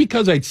 only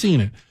because I'd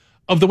seen it,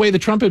 of the way the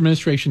Trump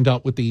administration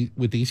dealt with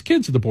these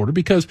kids at the border,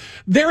 because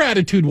their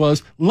attitude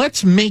was,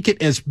 let's make it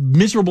as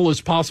miserable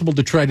as possible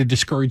to try to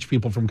discourage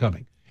people from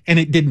coming. And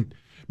it didn't.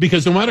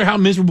 Because no matter how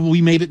miserable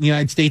we made it in the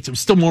United States, it was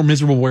still more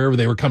miserable wherever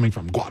they were coming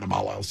from,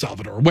 Guatemala, El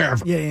Salvador,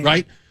 wherever,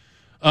 right?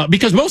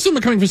 Because most of them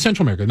are coming from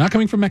Central America, not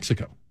coming from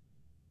Mexico.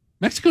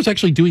 Mexico's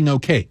actually doing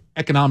okay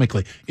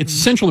economically. It's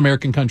Central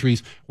American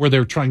countries where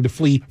they're trying to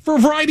flee for a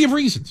variety of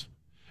reasons.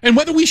 And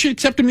whether we should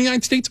accept them in the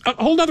United States, a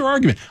whole other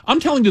argument.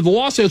 I'm telling you, the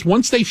law says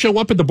once they show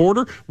up at the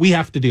border, we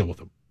have to deal with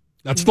them.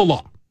 That's the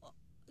law.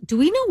 Do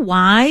we know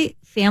why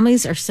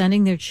families are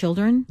sending their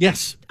children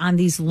on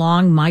these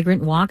long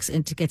migrant walks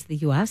and to get to the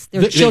U.S.?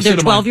 Their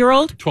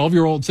 12-year-old?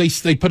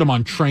 12-year-olds. They put them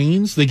on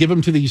trains. They give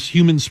them to these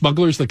human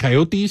smugglers, the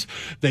coyotes.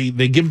 They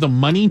give them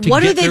money to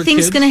what get do they think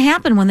is going to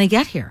happen when they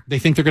get here? They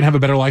think they're going to have a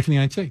better life in the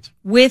United States.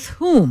 With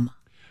whom?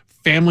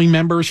 Family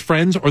members,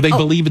 friends, or they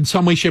believe in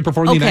some way, shape, or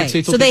form the United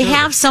States. So they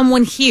have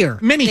someone here.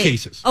 Many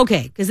cases.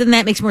 Okay, because then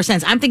that makes more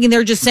sense. I'm thinking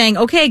they're just saying,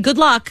 okay, good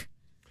luck.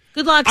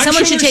 Good luck.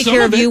 Someone should take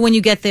care of you when you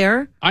get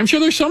there. I'm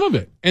sure there's some of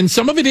it. And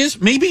some of it is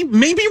maybe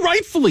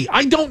rightfully.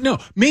 I don't know.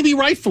 Maybe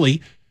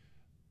rightfully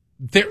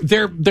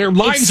their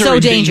lives it's are so in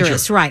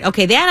dangerous. danger. Right.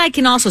 Okay, that I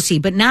can also see,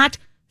 but not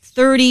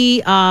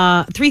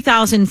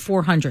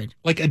 3,400.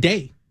 Like a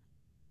day.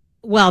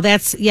 Well,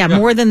 that's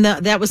more than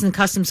that was in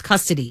customs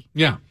custody.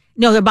 Yeah.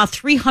 No, about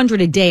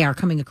 300 a day are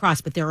coming across,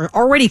 but there are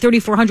already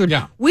 3,400,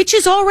 which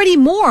is already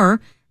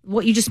more,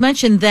 what you just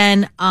mentioned,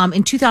 than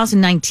in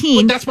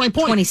 2019. But that's my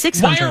point.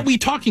 2,600. Why aren't we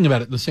talking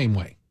about it the same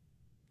way?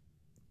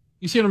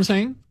 You see what I'm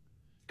saying?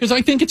 Because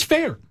I think it's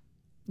fair.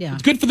 Yeah.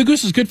 It's good for the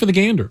goose, it's good for the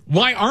gander.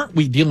 Why aren't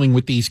we dealing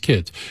with these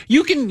kids?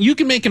 You can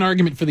make an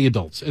argument for the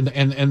adults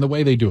and the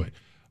way they do it.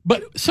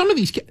 But some of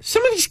these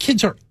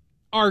kids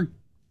are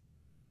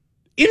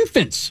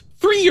infants,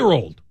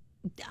 3-year-old.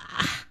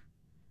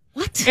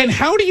 What? And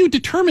how do you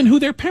determine who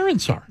their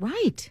parents are?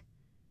 Right.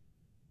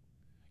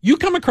 You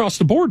come across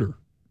the border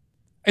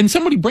and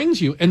somebody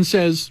brings you and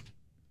says,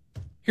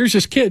 here's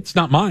this kid, it's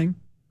not mine.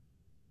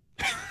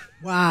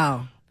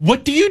 Wow.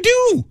 What do you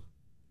do?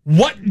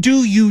 What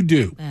do you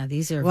do?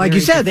 These are like you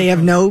said, they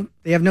have no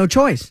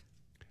choice.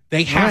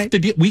 They have to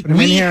deal. We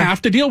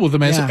have to deal with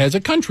them as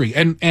a country.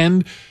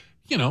 And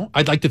you know,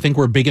 I'd like to think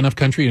we're a big enough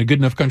country and a good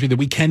enough country that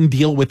we can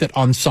deal with it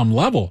on some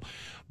level.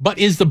 But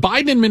is the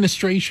Biden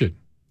administration,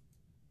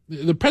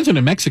 the president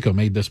of Mexico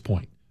made this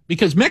point,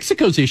 because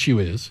Mexico's issue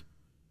is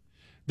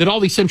that all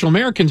these Central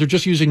Americans are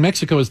just using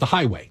Mexico as the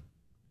highway.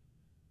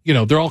 You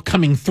know, they're all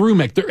coming through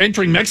They're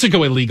entering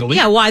Mexico illegally.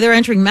 Yeah, why they're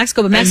entering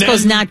Mexico, but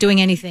Mexico's not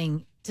doing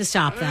anything to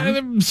stop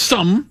them.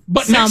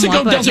 But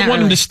Mexico doesn't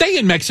want them to stay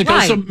in Mexico.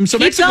 Right. So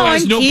Mexico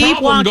has no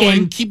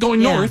problem keep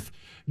going north,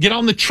 get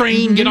on the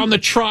train, get on the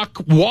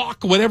truck,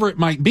 walk, whatever it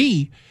might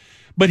be.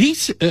 But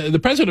he's the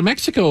president of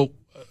Mexico,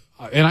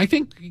 and I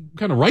think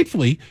kind of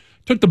rightfully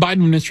took the Biden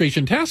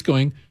administration task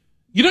going,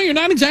 you know, you're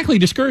not exactly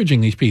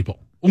discouraging these people.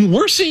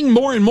 We're seeing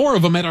more and more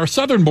of them at our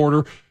southern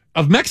border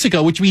of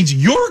Mexico, which means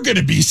you're going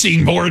to be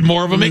seeing more and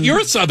more of them at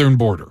your southern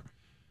border.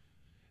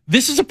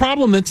 This is a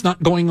problem that's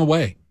not going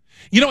away.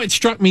 You know, it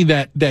struck me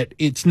that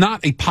it's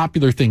not a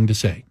popular thing to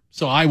say.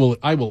 So I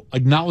will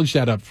acknowledge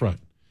that up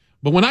front.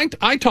 But when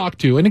I talked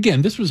to, and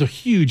again, this was a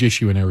huge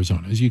issue in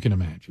Arizona, as you can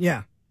imagine.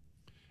 Yeah.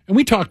 And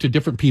we talked to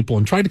different people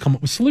and tried to come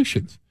up with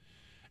solutions.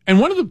 And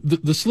one of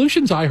the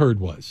solutions I heard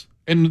was,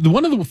 and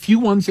one of the few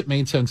ones that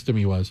made sense to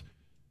me was,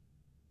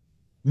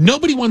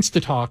 nobody wants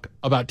to talk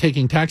about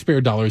taking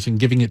taxpayer dollars and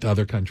giving it to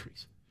other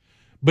countries.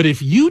 But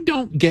if you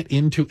don't get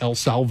into El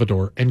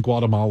Salvador and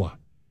Guatemala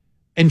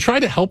and try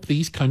to help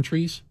these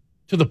countries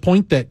to the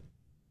point that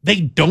they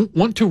don't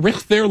want to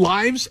risk their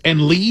lives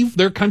and leave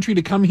their country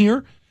to come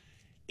here,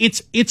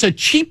 it's a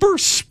cheaper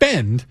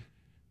spend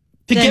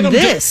to get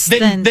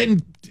them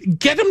than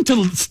get them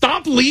to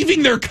stop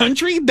leaving their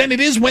country than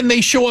it is when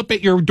they show up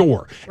at your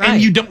door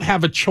and you don't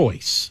have a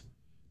choice.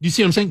 You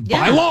see what I'm saying?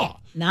 Yeah. By law.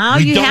 Now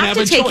you have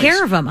to take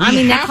care of them. I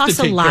mean, that costs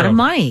a lot of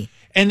money.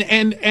 And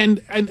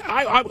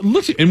I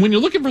listen. And when you're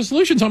looking for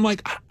solutions, I'm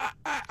like,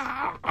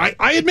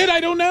 I admit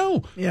I don't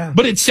know. Yeah.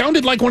 But it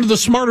sounded like one of the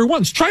smarter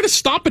ones. Try to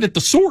stop it at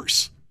the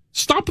source.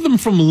 Stop them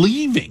from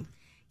leaving.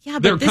 Yeah,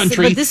 but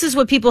this is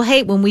what people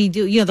hate when we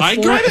do, you know,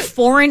 the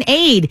foreign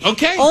aid.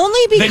 Okay. Only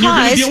because then you're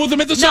going to deal with them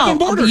at the southern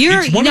border.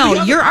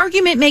 Your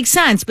argument makes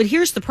sense, but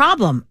here's the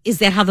problem: is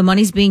that how the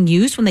money's being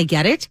used when they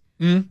get it?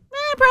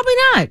 Probably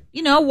not.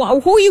 You know,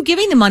 who are you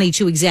giving the money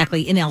to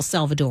exactly in El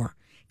Salvador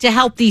to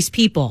help these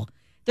people?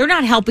 They're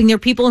not helping their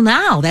people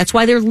now. That's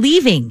why they're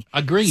leaving.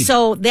 Agreed.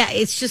 So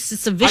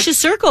it's a vicious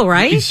circle,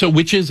 right? So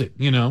which is it?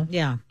 You know?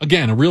 Yeah.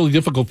 Again, a really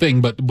difficult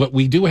thing, but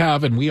we do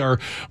have, and we are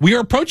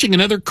approaching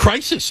another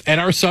crisis at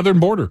our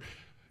southern border.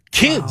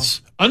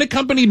 Kids,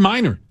 unaccompanied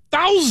minor,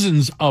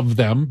 thousands of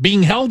them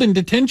being held in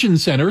detention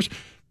centers,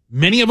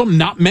 many of them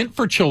not meant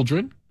for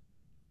children.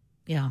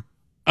 Yeah.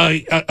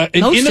 An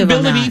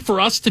inability for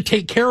us to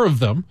take care of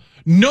them,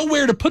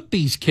 nowhere to put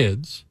these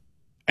kids.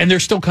 And they're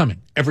still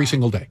coming every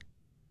single day.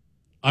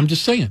 I'm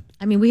just saying.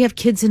 I mean, we have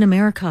kids in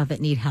America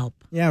that need help.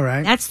 Yeah,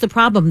 right. That's the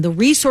problem. The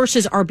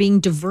resources are being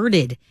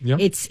diverted. Yep.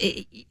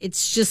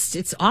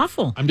 It's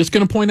awful. I'm just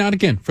going to point out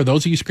again, for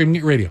those of you screaming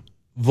at radio,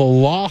 the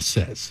law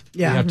says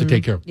you have to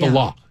take care of it. The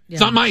law. Yeah.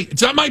 It's not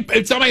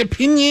my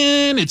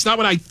opinion. It's not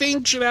what I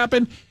think should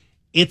happen.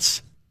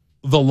 It's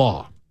the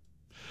law.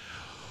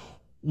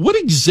 What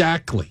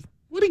exactly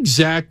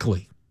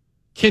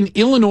can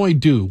Illinois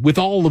do with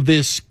all of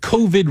this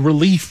COVID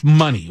relief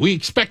money? We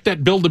expect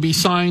that bill to be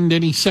signed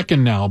any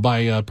second now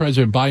by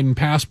President Biden,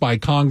 passed by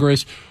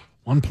Congress.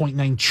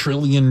 $1.9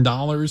 trillion.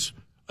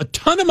 A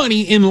ton of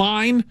money in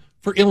line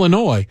for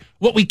Illinois.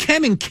 What we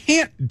can and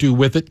can't do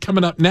with it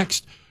coming up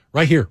next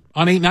right here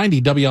on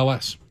 890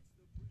 WLS.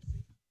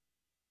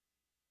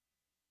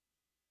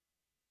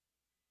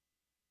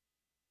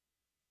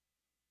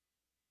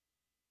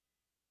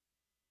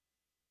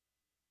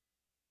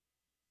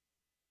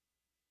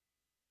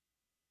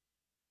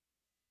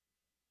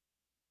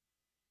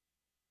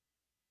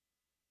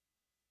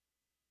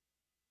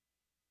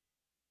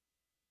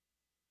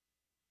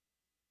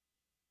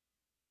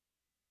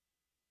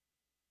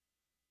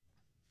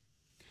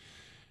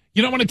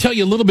 You know, I want to tell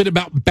you a little bit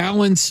about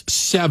Balance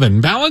 7.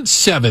 Balance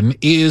 7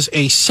 is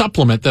a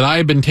supplement that I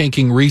have been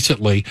taking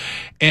recently,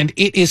 and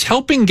it is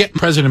helping get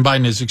President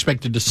Biden is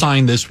expected to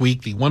sign this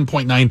week the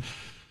 $1.9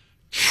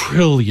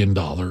 trillion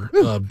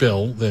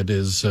bill that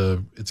is,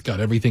 it's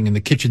got everything in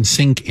the kitchen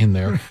sink in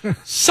there.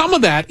 Some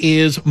of that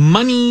is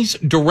monies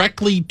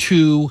directly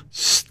to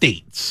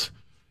states.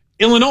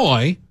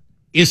 Illinois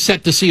is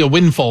set to see a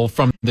windfall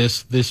from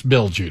this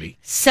bill, Judy.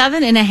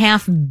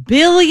 $7.5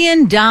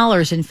 billion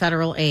in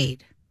federal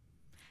aid.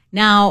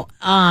 Now,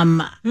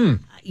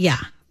 yeah,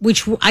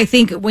 which I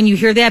think when you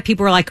hear that,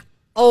 people are like,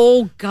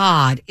 oh,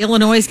 God,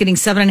 Illinois is getting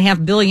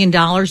 $7.5 billion.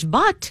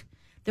 But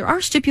there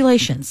are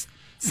stipulations.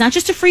 It's not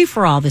just a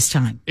free-for-all this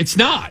time. It's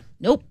not.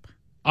 Nope.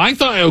 I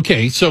thought,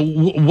 okay, so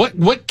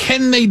what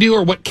can they do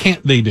or what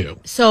can't they do?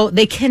 So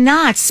they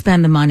cannot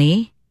spend the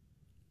money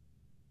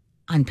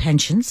on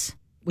pensions,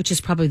 which is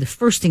probably the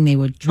first thing they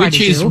would try to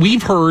do. Which is,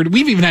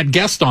 we've even had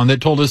guests on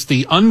that told us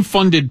the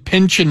unfunded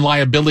pension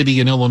liability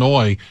in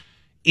Illinois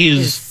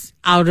is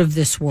out of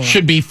this world.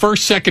 Should be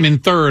first, second,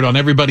 and third on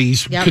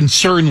everybody's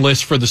concern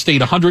list for the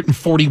state.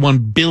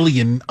 $141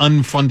 billion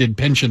unfunded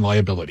pension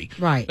liability.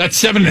 Right. That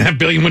 $7.5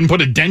 billion wouldn't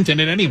put a dent in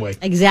it anyway.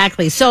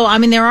 Exactly. So, I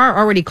mean, there are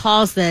already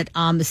calls that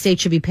the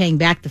state should be paying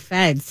back the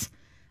feds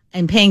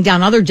and paying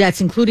down other debts,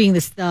 including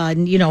this,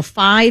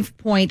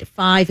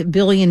 $5.5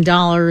 billion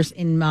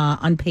in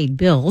unpaid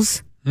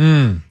bills.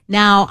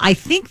 Now, I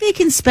think they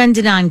can spend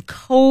it on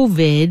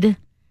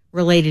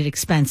COVID-related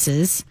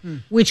expenses,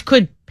 which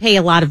could pay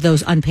a lot of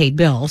those unpaid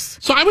bills.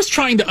 So I was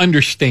trying to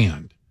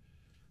understand,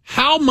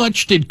 how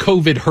much did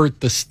COVID hurt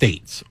the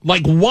states?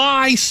 Like,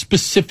 why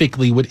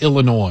specifically would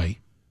Illinois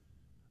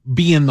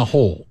be in the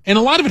hole? And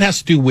a lot of it has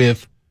to do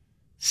with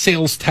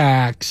sales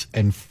tax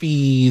and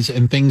fees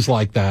and things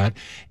like that.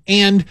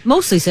 And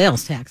mostly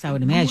sales tax, I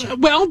would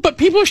imagine. Well, but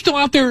people are still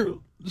out there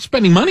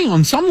spending money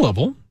on some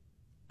level.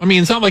 I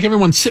mean, it's not like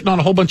everyone's sitting on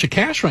a whole bunch of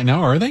cash right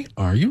now, are they?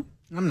 Are you?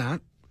 I'm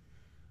not.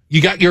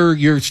 You got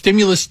your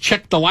stimulus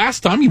check the last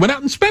time, you went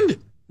out and spent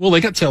it. Well,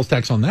 they got sales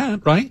tax on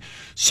that, right?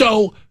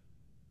 So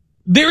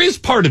there is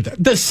part of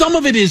that. Some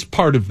of it is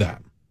part of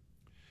that.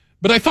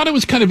 But I thought it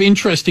was kind of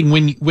interesting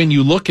when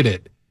you look at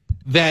it,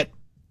 that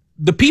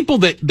the people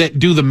that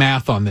do the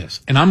math on this,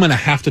 and I'm going to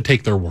have to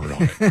take their word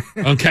on it,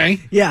 okay?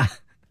 Yeah.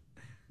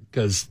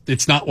 Because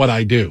it's not what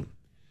I do.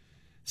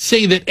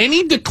 Say that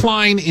any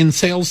decline in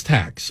sales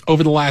tax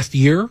over the last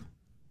year,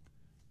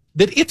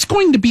 that it's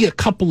going to be a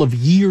couple of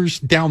years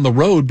down the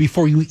road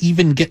before you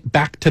even get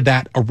back to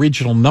that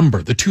original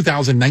number, the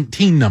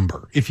 2019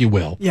 number, if you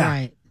will. Yeah.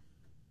 Right.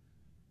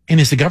 And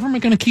is the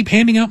government going to keep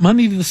handing out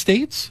money to the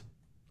states?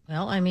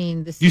 Well, I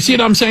mean, you see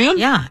what I'm saying?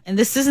 Yeah. And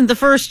this isn't the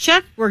first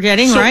check we're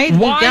getting, so right? We've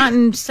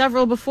gotten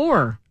several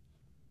before.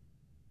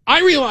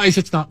 I realize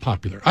it's not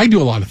popular. I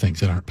do a lot of things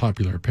that aren't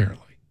popular,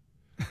 apparently.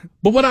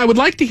 But what I would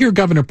like to hear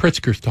Governor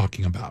Pritzker's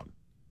talking about,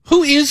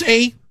 who is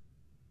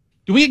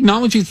do we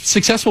acknowledge he's a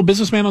successful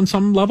businessman on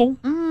some level?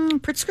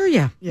 Pritzker,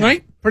 yeah.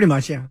 Right? Pretty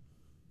much, yeah.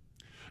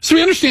 So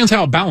he understands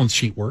how a balance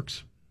sheet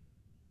works.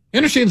 He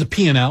understands a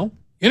P&L.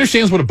 He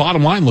understands what a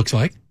bottom line looks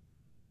like.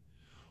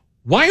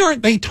 Why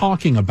aren't they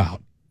talking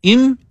about,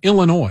 in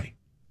Illinois,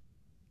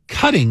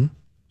 cutting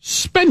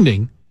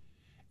spending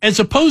as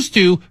opposed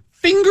to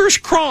fingers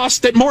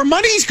crossed that more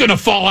money's going to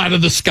fall out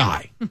of the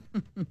sky?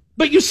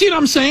 But you see what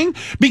I'm saying?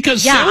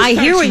 Because I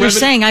hear what you're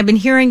saying. I've been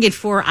hearing it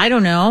for,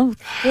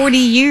 40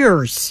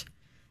 years.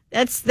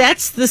 That's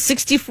the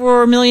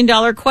 $64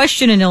 million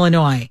question in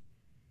Illinois.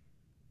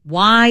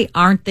 Why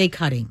aren't they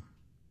cutting?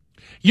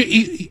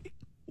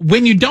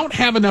 When you don't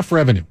have enough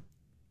revenue,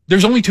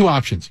 there's only two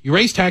options. You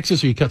raise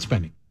taxes or you cut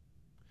spending.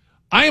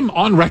 I am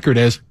on record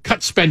as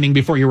cut spending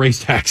before you raise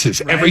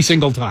taxes every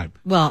single time.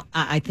 Well,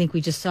 I think we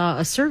just saw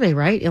a survey,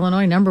 right?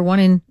 Illinois, number one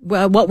in,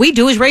 what we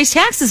do is raise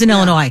taxes in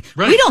Illinois.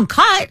 Right. We don't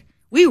cut.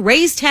 We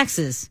raise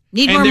taxes.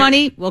 Need more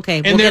money?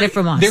 Okay, we'll get it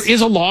from us. There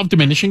is a law of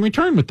diminishing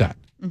return with that.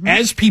 Mm-hmm.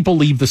 As people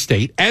leave the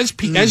state, as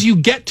you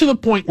get to the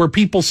point where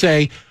people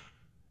say,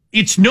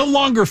 it's no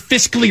longer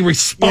fiscally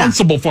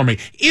responsible for me.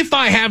 If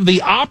I have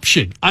the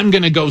option, I'm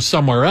going to go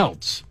somewhere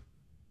else.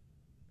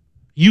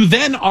 You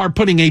then are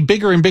putting a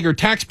bigger and bigger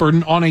tax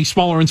burden on a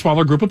smaller and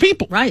smaller group of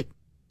people. Right.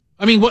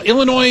 I mean, well,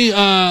 Illinois,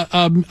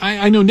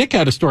 I know Nick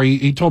had a story.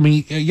 He told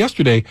me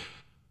yesterday,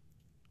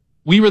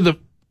 we were the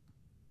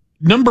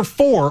number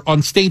 4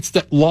 on states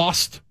that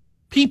lost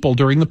people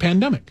during the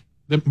pandemic.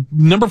 The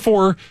number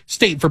 4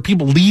 state for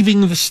people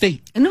leaving the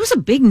state. And it was a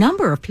big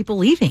number of people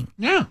leaving.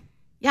 Yeah.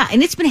 Yeah,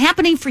 and it's been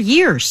happening for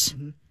years.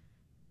 Mm-hmm.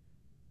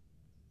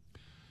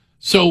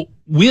 So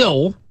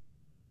will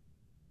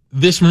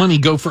this money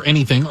go for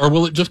anything, or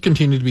will it just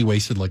continue to be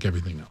wasted like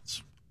everything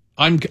else?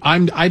 I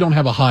don't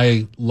have a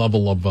high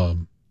level of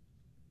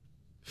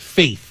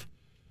faith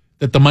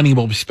that the money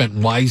will be spent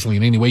wisely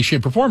in any way,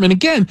 shape, or form. And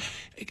again,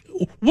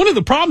 one of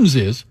the problems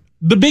is,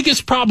 the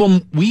biggest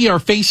problem we are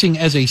facing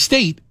as a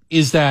state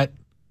is that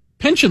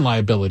pension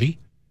liability.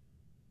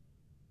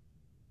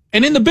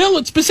 And in the bill,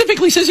 it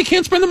specifically says you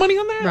can't spend the money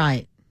on that.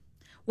 Right.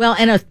 Well,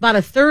 and about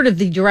a third of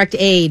the direct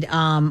aid,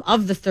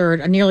 of the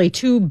third, nearly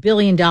 $2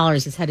 billion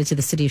is headed to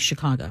the city of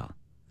Chicago.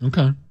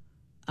 Okay.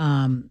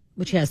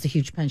 Which has the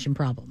huge pension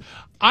problem.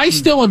 I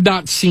still have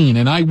not seen,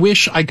 and I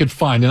wish I could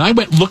find, and I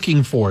went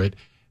looking for it,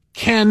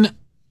 can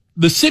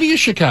the city of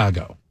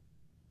Chicago,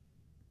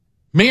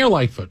 Mayor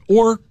Lightfoot,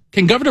 or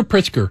can Governor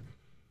Pritzker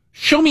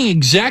show me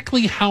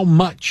exactly how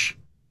much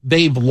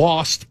they've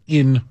lost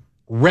in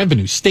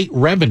revenue, state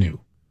revenue,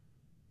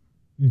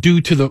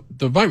 due to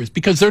the virus?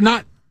 Because they're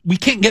not, we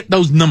can't get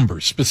those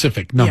numbers,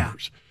 specific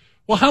numbers. Yeah.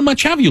 Well, how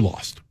much have you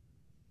lost?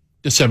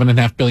 Does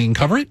 $7.5 billion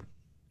cover it?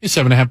 Is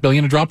 $7.5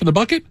 billion a drop in the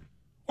bucket?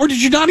 Or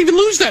did you not even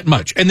lose that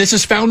much? And this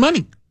is found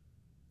money.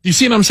 You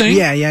see what I'm saying?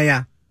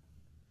 Yeah.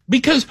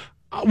 Because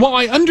while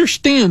I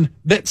understand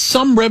that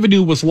some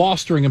revenue was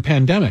lost during a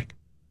pandemic,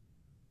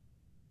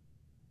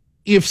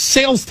 if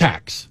sales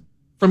tax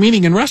from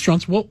eating in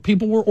restaurants, well,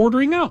 people were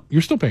ordering out.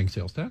 You're still paying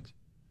sales tax.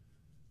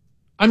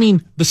 I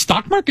mean, the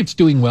stock market's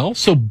doing well,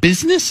 so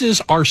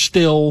businesses are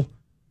still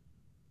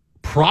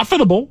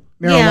profitable.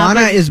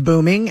 Marijuana is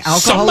booming.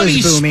 Alcohol is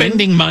booming. Somebody's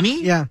spending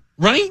money. Yeah.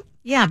 Right?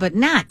 Yeah, but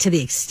not to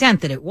the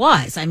extent that it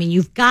was. I mean,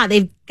 they've got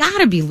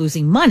to be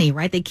losing money,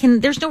 right?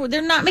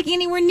 They're not making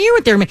anywhere near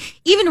what they're making.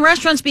 Even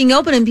restaurants being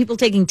open and people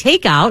taking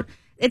takeout,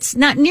 it's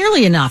not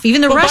nearly enough. Even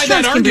the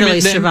restaurants can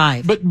barely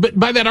survive. But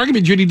by that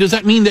argument, Judy, does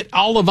that mean that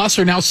all of us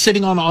are now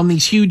sitting on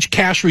these huge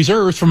cash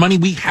reserves for money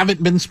we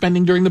haven't been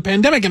spending during the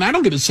pandemic? And I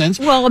don't get a sense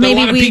that a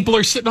lot of people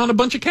are sitting on a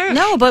bunch of cash.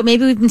 No, but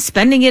maybe we've been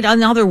spending it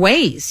on other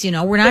ways. You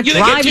know, we're not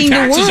driving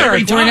to work.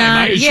 Every time, we're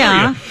not. I assure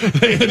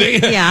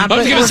you. I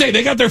was going to say,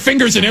 they got their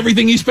fingers in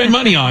everything you spend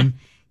money on.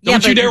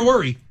 Don't you dare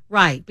worry.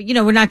 Right. But,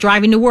 we're not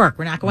driving to work.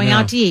 We're not going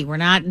out to eat.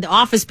 The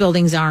office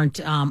buildings aren't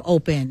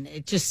open.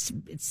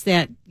 It's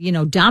that,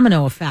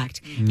 domino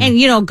effect.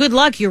 And, good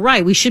luck. You're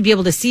right. We should be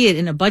able to see it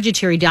in a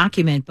budgetary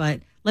document, but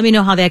let me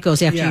know how that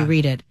goes after you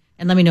read it.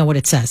 And let me know what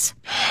it says.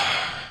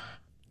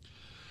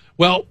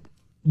 Well,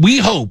 we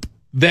hope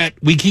that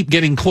we keep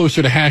getting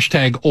closer to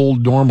hashtag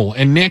old normal.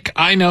 And Nick,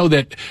 I know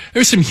that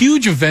there's some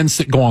huge events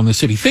that go on in the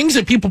city, things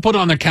that people put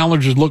on their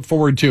calendars to look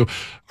forward to.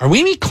 Are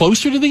we any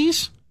closer to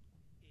these?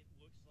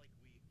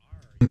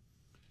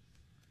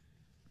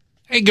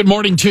 Hey, good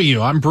morning to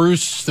you. I'm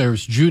Bruce.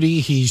 There's Judy.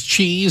 He's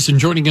Cheese. And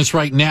joining us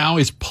right now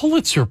is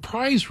Pulitzer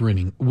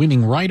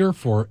Prize-winning writer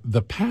for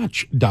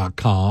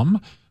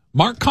thepatch.com,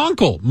 Mark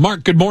Konkol.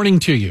 Mark, good morning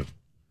to you.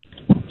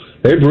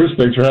 Hey, Bruce.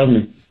 Thanks for having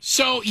me.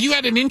 So you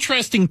had an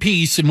interesting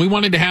piece, and we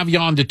wanted to have you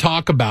on to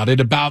talk about it,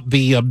 about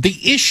the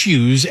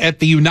issues at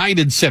the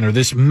United Center,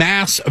 this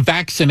mass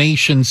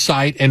vaccination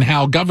site, and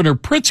how Governor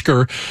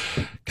Pritzker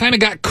kind of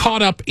got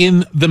caught up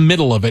in the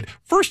middle of it.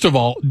 First of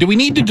all, do we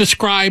need to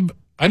describe,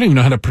 I don't even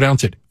know how to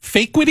pronounce it,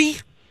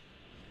 fakequity?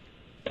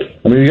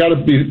 I mean, you got to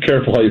be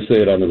careful how you say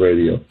it on the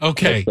radio.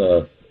 Okay.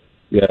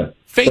 Yeah.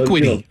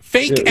 Fakequity.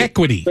 Fake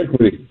equity.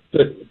 Fakequity.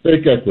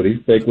 Fake equity.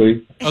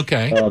 Fakequity.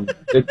 Okay.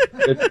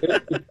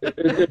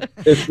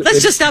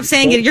 Let's just stop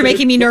saying it. You're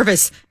making me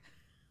nervous.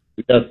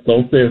 Yes,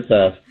 don't say it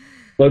fast.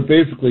 But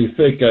basically,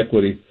 fake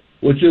equity,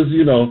 which is,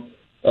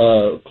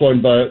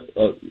 coined by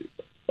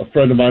a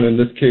friend of mine, in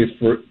this case,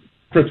 for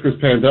Pritzker's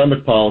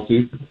pandemic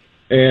policy,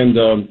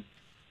 and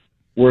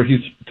where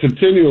he's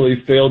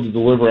continually failed to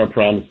deliver on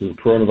promises of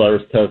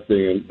coronavirus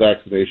testing and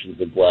vaccinations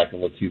in Black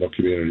and Latino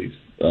communities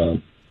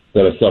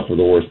that have suffered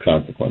the worst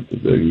consequences.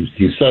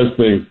 He says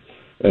things,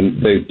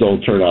 and they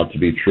don't turn out to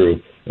be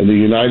true. And the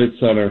United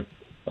Center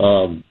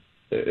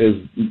is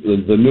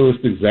the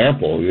newest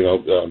example.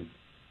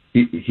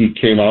 He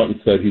came out and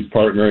said he's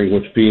partnering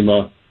with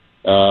FEMA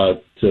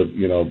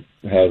to,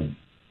 have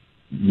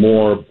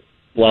more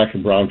Black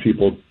and brown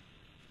people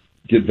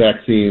get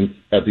vaccines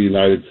at the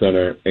United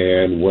Center.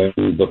 And when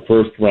the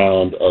first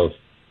round of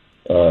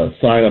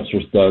signups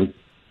was done,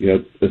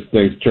 as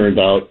things turned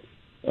out,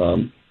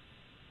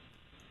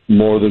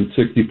 more than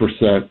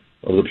 60%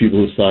 of the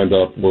people who signed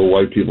up were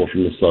white people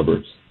from the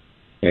suburbs.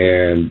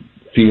 And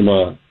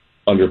FEMA,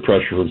 under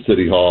pressure from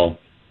City Hall,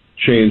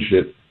 changed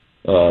who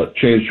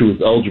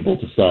was eligible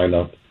to sign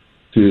up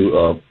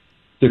to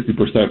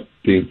 60%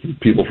 being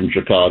people from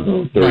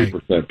Chicago,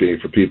 30% being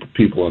for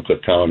people in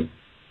Cook County.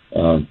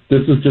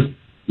 This is just,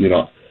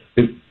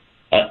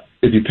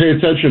 if you pay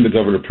attention to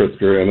Governor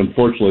Pritzker, and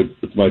unfortunately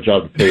it's my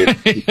job to pay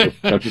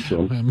attention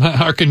to him.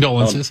 Our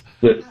condolences.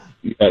 This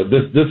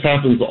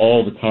happens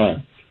all the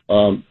time.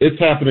 It's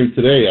happening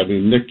today. I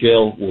mean, Nick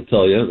Gale will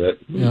tell you that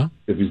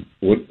if he's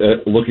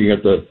looking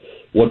at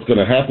what's going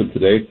to happen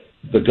today,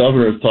 the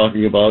governor is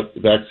talking about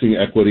vaccine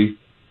equity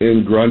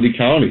in Grundy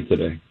County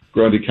today.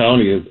 Grundy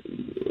County is,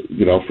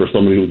 for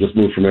somebody who just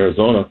moved from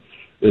Arizona,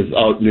 is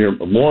out near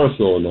Morris,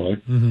 Illinois,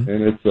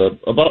 and it's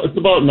about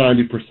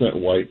 90%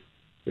 white.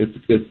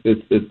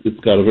 It's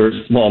got a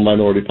very small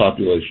minority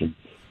population.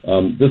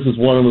 This is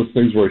one of those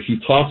things where he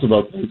talks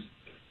about things,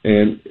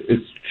 and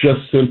it's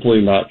just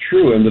simply not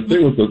true. And the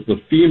thing with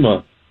the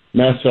FEMA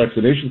mass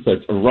vaccination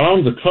sites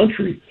around the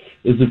country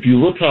is, if you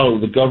look how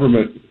the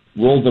government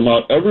rolled them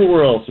out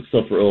everywhere else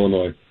except for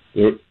Illinois,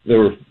 they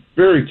were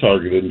very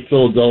targeted. In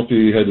Philadelphia,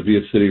 you had to be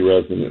a city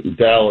resident. In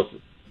Dallas,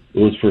 it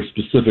was for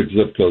specific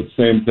zip codes.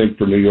 Same thing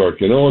for New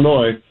York. In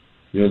Illinois,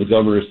 the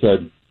governor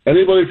said,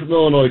 anybody from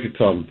Illinois could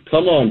come.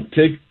 Come on,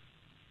 take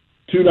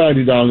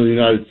 290 down to the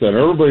United Center.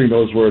 Everybody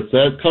knows where it's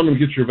at. Come and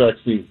get your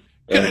vaccine.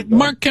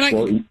 Mark, can I?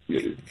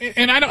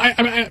 And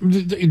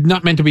I'm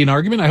not meant to be an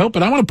argument, I hope,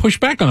 but I want to push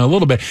back on it a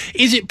little bit.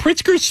 Is it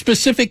Pritzker's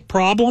specific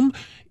problem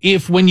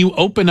if, when you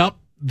open up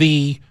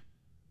the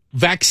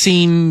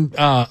vaccine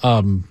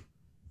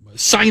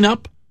sign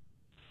up,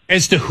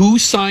 as to who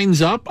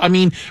signs up? I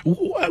mean,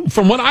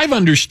 from what I've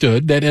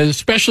understood, that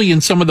especially in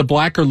some of the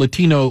Black or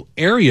Latino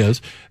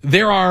areas,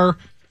 there are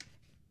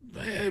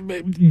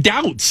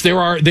doubts. There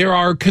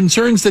are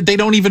concerns that they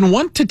don't even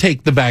want to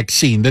take the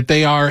vaccine, that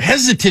they are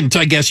hesitant,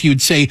 I guess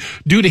you'd say,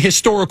 due to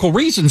historical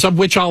reasons, of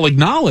which I'll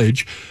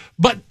acknowledge.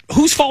 But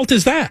whose fault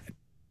is that?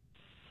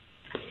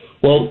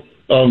 Well,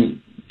 two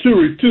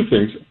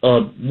things.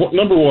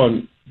 Number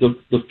one, the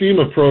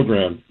FEMA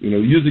program,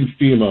 using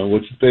FEMA,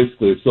 which is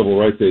basically a civil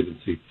rights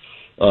agency,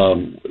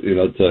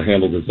 to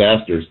handle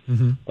disasters.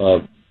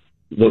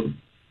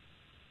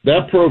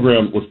 That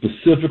program was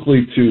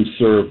specifically to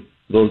serve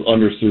those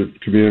underserved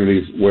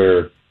communities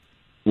where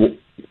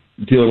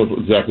dealing with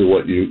exactly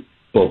what you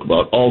spoke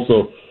about.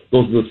 Also,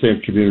 those are the same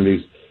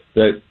communities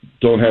that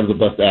don't have the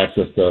best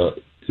access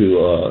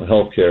to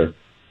health care,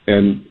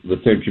 and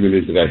the same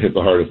communities that got hit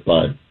the hardest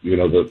by,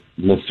 the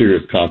most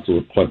serious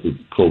consequences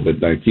of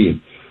COVID-19.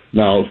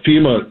 Now,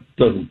 FEMA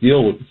doesn't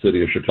deal with the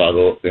city of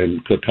Chicago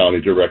and Cook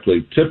County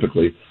directly.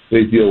 Typically,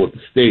 they deal with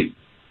the state.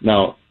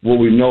 Now, what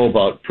we know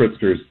about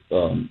Pritzker's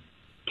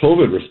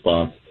COVID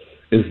response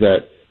is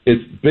that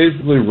it's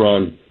basically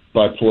run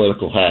by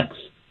political hacks.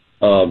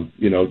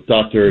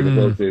 Dr.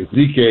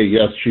 Zike,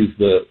 yes, she's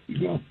the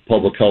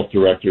public health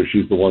director.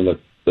 She's the one that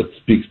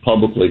speaks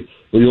publicly.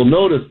 But you'll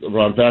notice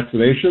around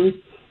vaccinations,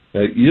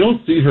 you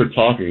don't see her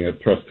talking at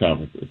press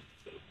conferences.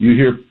 You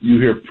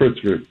hear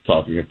Pritzker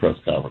talking at press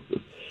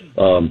conferences.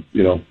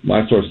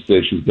 My sources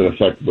say she's been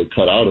effectively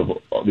cut out of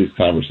all these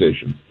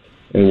conversations.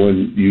 And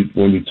when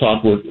you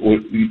talk with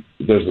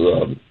there's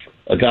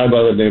a guy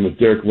by the name of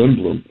Derek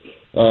Lindblom.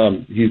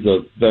 He's a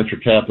venture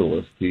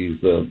capitalist.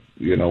 He's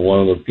one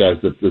of those guys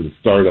that did a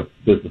startup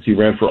business. He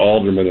ran for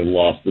alderman and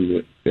lost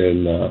in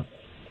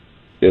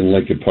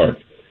Lincoln Park.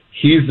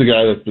 He's the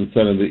guy that's been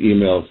sending the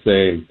email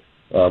saying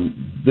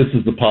this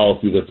is the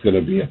policy that's going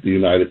to be at the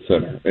United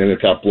Center, and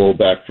it got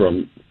blowback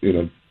from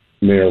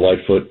Mayor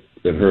Lightfoot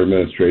and her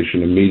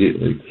administration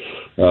immediately.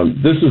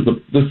 This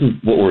is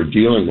what we're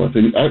dealing with.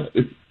 And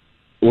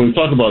when we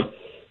talk about,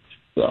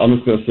 I'm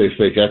just going to say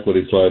fake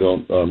equity, so I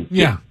don't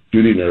get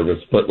Judy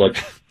nervous. But when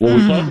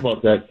we talk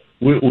about that,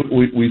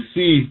 we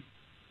see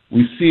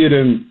it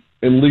in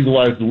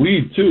legalized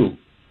weed too.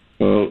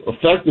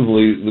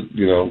 Effectively,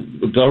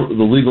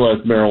 the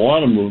legalized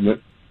marijuana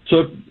movement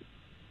took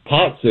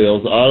pot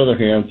sales out of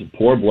the hands of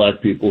poor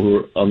black people who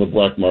are on the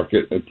black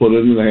market and put it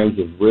in the hands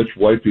of rich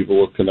white people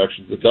with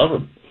connections to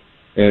government.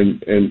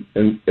 And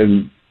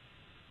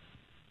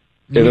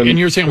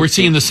you're saying we're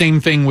seeing the same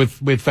thing with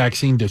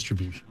vaccine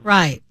distribution,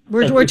 right?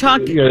 We're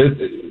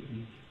talking.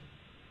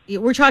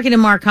 We're talking to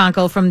Mark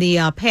Konkol from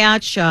the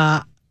Patch.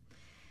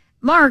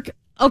 Mark,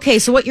 okay,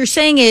 so what you're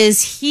saying is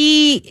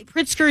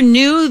Pritzker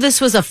knew this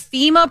was a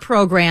FEMA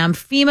program.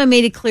 FEMA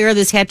made it clear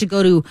this had to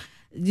go to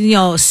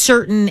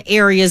certain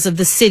areas of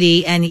the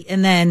city, and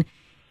then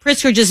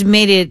Pritzker just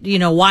made it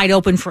wide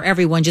open for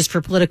everyone, just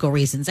for political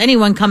reasons.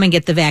 Anyone come and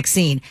get the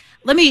vaccine.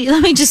 Let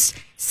me just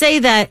say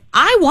that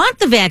I want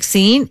the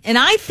vaccine, and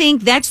I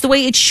think that's the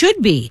way it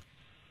should be.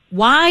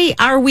 Why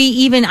are we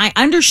even? I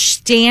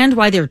understand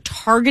why they're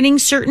targeting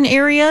certain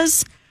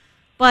areas,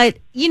 but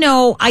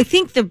I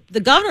think the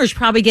governor's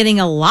probably getting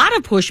a lot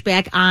of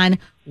pushback on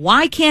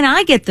why can't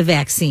I get the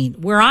vaccine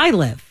where I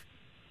live.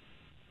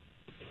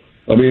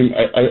 I mean,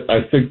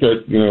 I think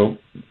that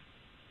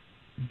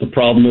the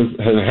problem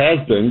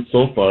has been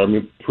so far, I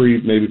mean,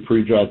 maybe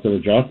pre-Johnson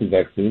 & Johnson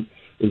vaccine,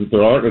 is that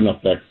there aren't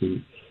enough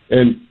vaccines.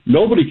 And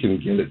nobody can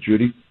get it,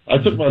 Judy. I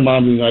took my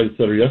mom to the United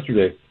Center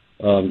yesterday,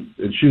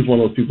 and she was one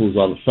of those people who's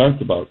on the fence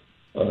about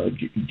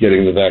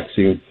getting the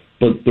vaccine.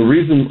 But the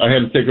reason I had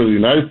to take her to the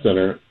United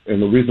Center,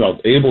 and the reason I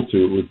was able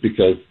to, was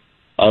because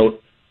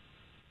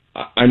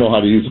I know how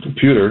to use a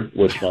computer,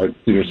 which my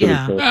senior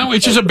citizen...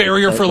 which is a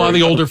barrier for a lot of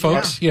the older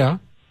folks, yeah.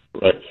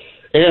 Right.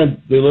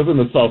 And they live in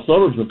the south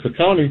suburbs of Cook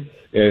County,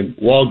 and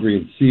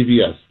Walgreens,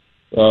 CVS,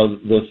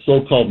 the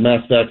so-called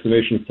mass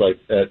vaccination site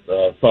at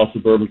South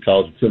Suburban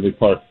College in Tinley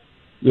Park,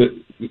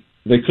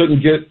 they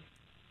couldn't get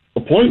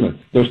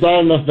appointments. There's not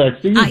enough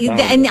vaccines.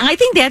 And I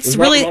think that's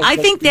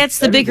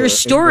the bigger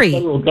story. The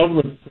federal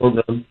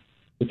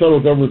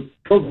government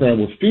program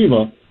with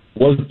FEMA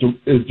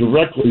is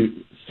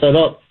directly set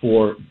up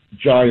for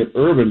giant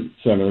urban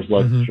centers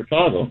like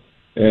Chicago,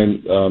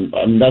 and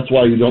that's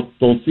why you don't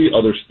see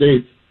other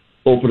states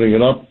opening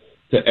it up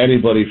to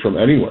anybody from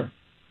anywhere,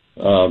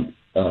 and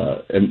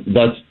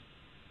that's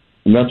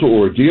what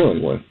we're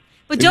dealing with.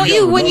 But don't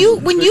you, when you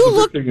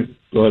look,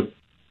 go ahead.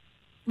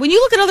 When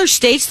you look at other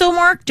states, though,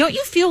 Mark, don't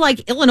you feel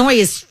like Illinois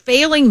is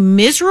failing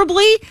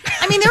miserably?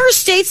 I mean, there are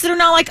states that are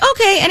not like,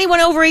 okay,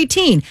 anyone over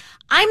 18.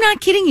 I'm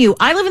not kidding you.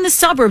 I live in the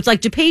suburbs, like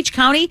DuPage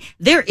County.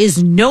 There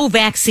is no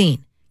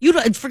vaccine. You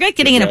don't, forget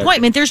getting an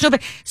appointment. There's no.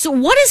 So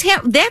what is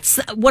that's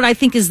what I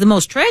think is the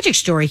most tragic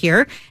story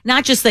here.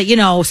 Not just that,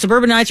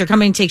 suburbanites are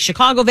coming to take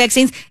Chicago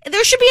vaccines.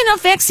 There should be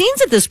enough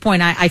vaccines at this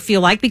point, I feel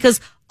like, because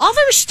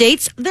other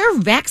states, they're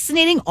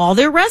vaccinating all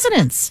their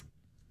residents.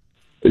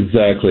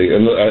 Exactly.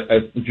 And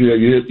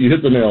you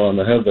hit the nail on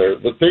the head there.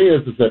 The thing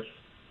is that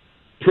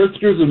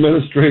Pritzker's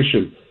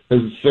administration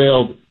has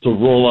failed to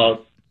roll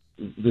out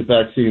the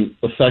vaccine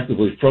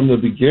effectively from the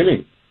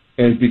beginning.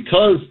 And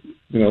because,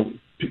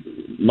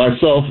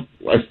 myself,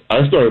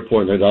 I started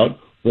pointing it out,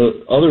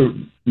 the other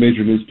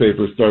major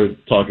newspapers started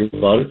talking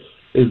about it,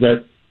 is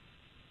that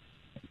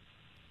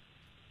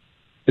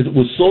it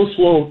was so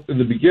slow in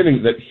the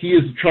beginning that he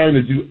is trying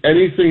to do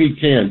anything he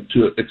can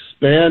to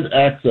expand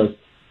access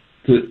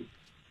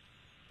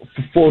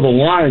for the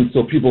line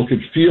so people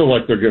could feel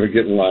like they're going to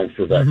get in line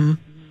for vaccines.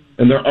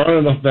 And there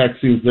aren't enough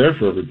vaccines there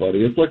for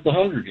everybody. It's like the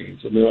Hunger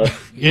Games. I mean, I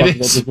talked about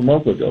this a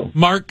month ago.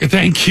 Mark,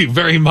 thank you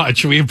very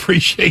much. We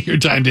appreciate your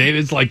time today.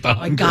 It's like the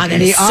Hunger Games.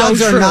 And the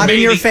odds are not in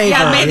your favor.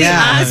 Yeah, maybe the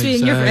odds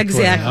in your favor.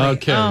 Exactly.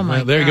 Okay. Oh,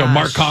 my there you go.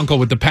 Mark Konkol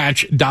with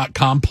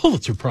thepatch.com,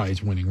 Pulitzer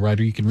Prize-winning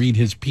writer. You can read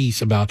his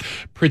piece about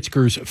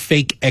Pritzker's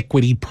fake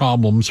equity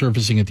problem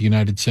surfacing at the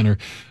United Center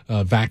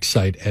vac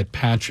site at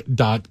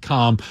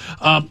patch.com.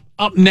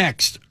 Up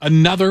next,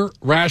 another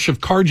rash of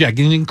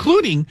carjacking,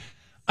 including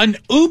an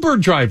Uber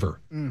driver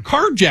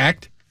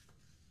carjacked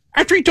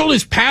after he told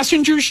his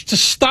passengers to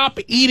stop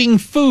eating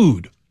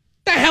food.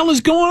 What the hell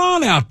is going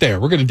on out there?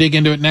 We're going to dig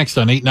into it next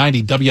on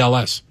 890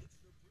 WLS.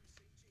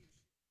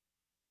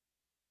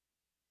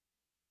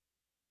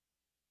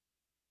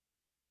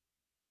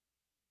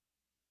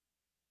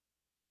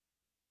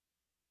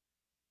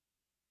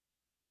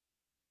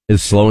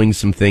 Is slowing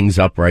some things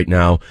up right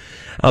now.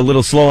 A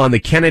little slow on the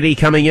Kennedy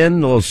coming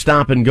in, a little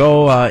stop and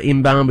go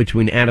inbound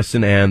between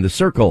Addison and the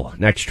Circle.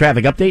 Next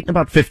traffic update in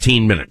about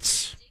 15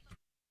 minutes.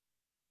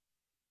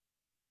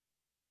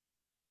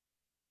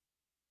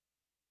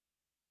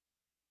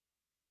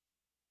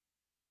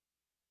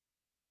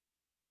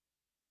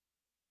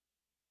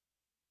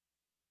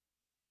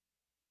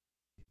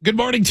 Good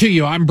morning to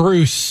you. I'm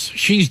Bruce.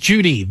 She's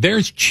Judy.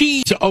 There's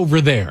cheese over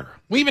there.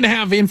 We even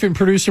have infant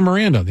producer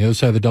Miranda on the other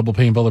side of the double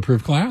pane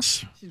bulletproof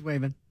glass. She's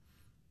waving.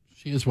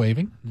 She is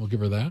waving. We'll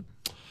give her that.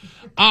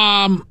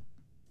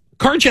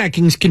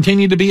 Carjackings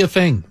continue to be a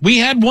thing. We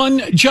had one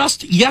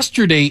just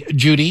yesterday,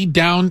 Judy,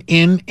 down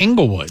in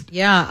Englewood.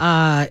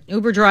 Yeah,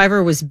 Uber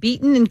driver was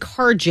beaten and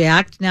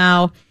carjacked.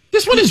 Now,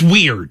 this one is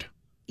weird.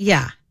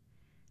 Yeah.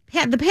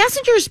 The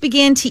passengers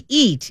began to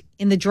eat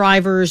in the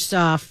driver's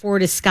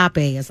Ford Escape,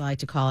 as I like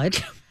to call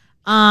it.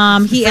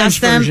 He asked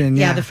them,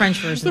 the French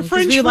version.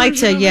 We like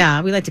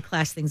to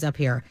class things up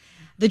here.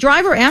 The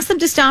driver asked them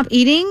to stop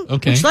eating,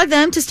 which led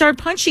them to start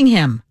punching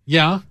him.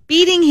 Yeah.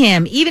 Beating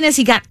him. Even as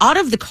he got out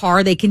of the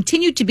car, they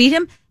continued to beat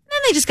him. And then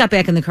they just got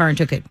back in the car and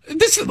took it.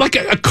 This is like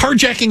a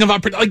carjacking of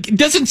it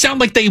doesn't sound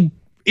like they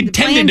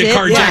intended to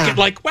carjack it.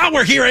 Like, well,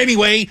 we're here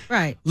anyway.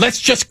 Right. Let's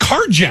just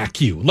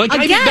carjack you. Like,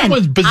 again, that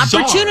was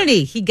bizarre.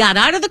 Opportunity. He got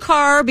out of the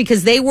car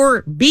because they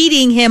were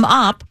beating him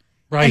up.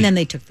 Right. And then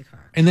they took the car.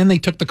 And then they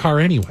took the car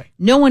anyway.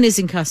 No one is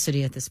in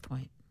custody at this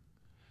point.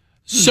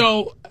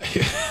 So,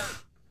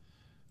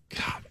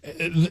 God,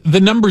 the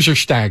numbers are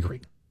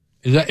staggering.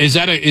 Is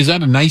that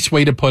a nice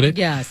way to put it?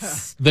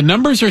 Yes. The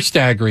numbers are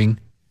staggering.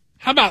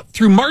 How about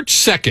through March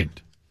 2nd,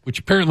 which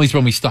apparently is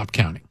when we stopped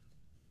counting,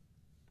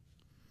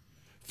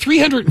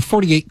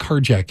 348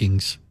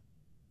 carjackings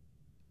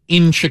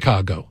in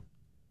Chicago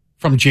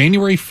from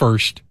January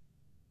 1st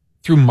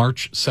through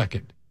March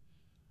 2nd.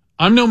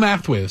 I'm no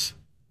math whiz,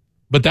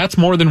 but that's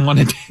more than one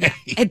a day.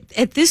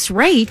 At this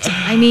rate,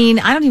 I mean,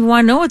 I don't even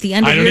want to know what the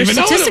end of your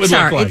statistics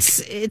are. Like.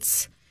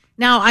 It's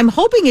Now, I'm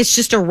hoping it's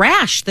just a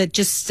rash that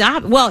just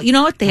stopped. Well, you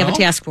know what? They have a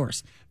task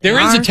force. There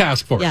is a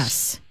task force.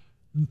 Yes.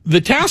 The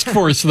task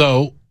force,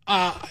 though,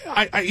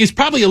 is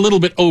probably a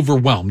little bit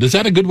overwhelmed. Is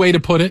that a good way to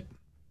put it?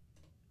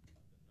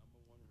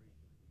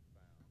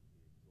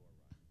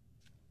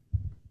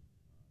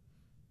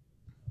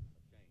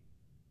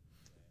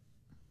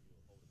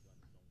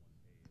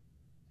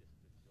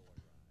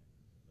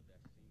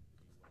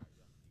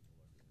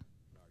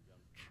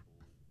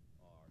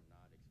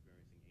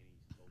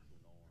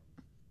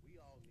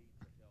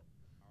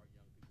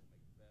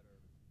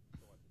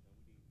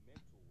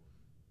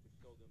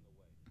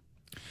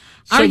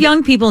 Our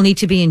young people need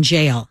to be in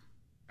jail.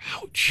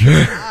 Ouch.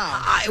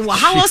 Well,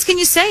 how else can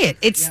you say it?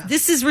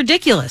 This is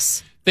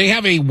ridiculous. They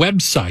have a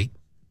website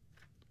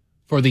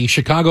for the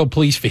Chicago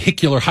Police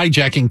Vehicular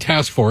Hijacking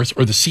Task Force,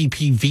 or the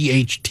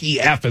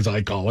CPVHTF, as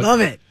I call it.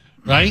 Love it.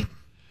 Right?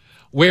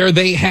 Where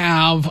they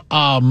have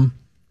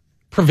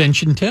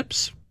prevention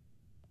tips,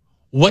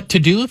 what to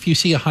do if you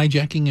see a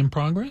hijacking in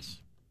progress.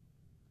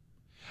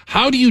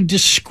 How do you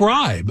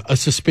describe a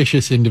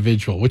suspicious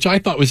individual? Which I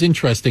thought was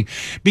interesting,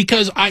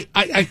 because I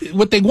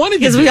what they wanted to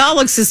do. Because we all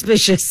look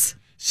suspicious.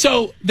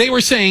 So they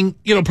were saying,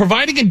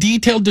 providing a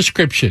detailed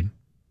description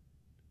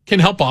can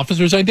help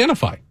officers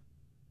identify.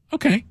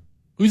 Okay,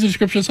 who's the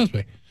description of the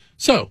suspect?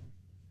 So,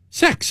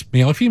 sex,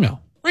 male or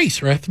female,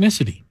 race or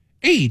ethnicity,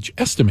 age,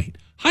 estimate,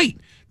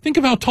 height. Think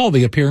of how tall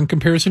they appear in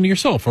comparison to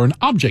yourself or an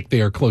object they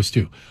are close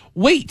to.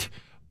 Weight,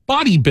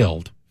 body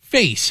build,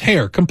 face,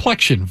 hair,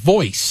 complexion,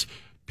 voice,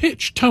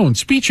 pitch, tone,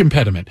 speech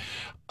impediment,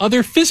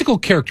 other physical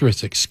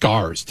characteristics,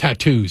 scars,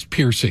 tattoos,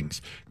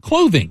 piercings,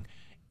 clothing,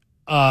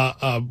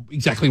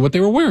 exactly what they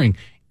were wearing,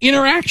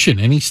 interaction,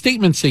 any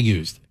statements they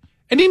used,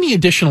 and any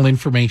additional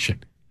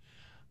information.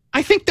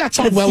 I think that's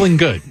all well and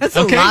good. That's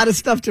a lot of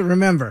stuff to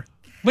remember.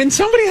 When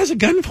somebody has a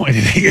gun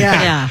pointed at your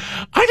head, Yeah.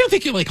 I don't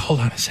think you're like, hold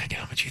on a second,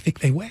 how much do you think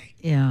they weigh?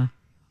 Yeah.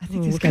 I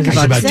think this Guy's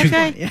guy's about about two-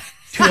 two.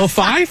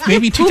 205,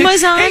 maybe 210.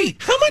 Pumas on? Hey,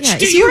 how much Yeah,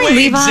 do is he you wearing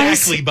weigh Levi's?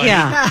 exactly, buddy?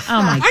 Yeah.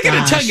 Oh my I gotta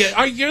gosh. tell you,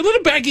 are you a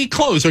little baggy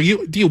clothes? Do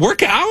you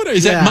work out, or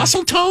is that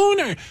muscle tone,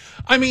 or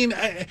and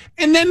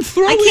then into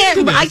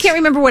this. I can't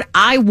remember what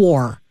I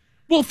wore.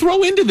 Well,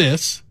 throw into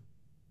this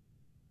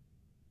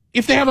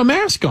if they have a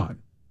mask on,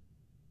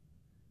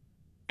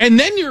 and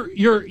then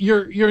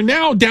you're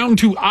now down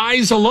to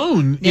eyes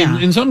alone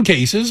in some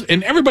cases,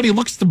 and everybody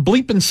looks the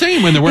bleeping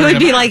same when they're It wearing. would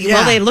be a like, mask.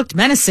 well, they looked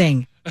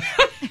menacing.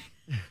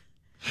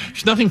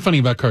 There's nothing funny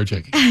about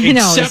carjacking. No,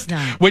 it's except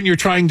not. when you're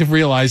trying to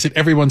realize that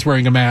everyone's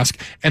wearing a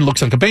mask and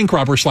looks like a bank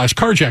robber /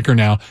 carjacker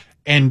now,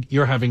 and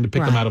you're having to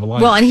pick them out of a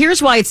line. Well, and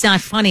here's why it's not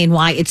funny and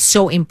why it's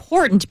so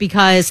important,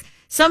 because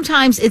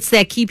sometimes it's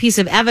that key piece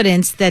of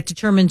evidence that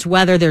determines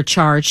whether they're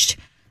charged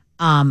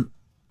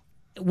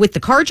with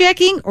the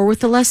carjacking or with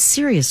the less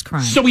serious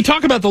crime. So we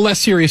talk about the less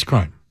serious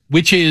crime,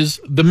 which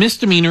is the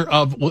misdemeanor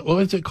of, what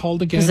is it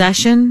called again?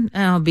 Possession,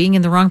 being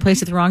in the wrong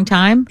place at the wrong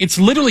time. It's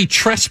literally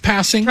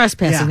trespassing.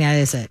 Trespassing, that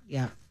is it,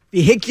 yeah.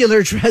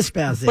 Vehicular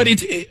trespassing. But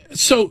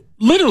so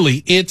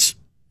literally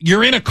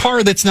you're in a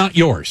car that's not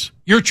yours.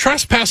 You're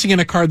trespassing in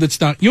a car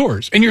that's not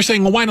yours. And you're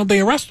saying, well, why don't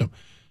they arrest him?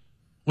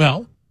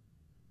 Well,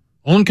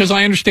 only because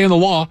I understand the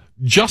law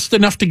just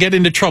enough to get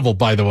into trouble,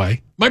 by the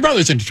way. My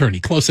brother's an attorney,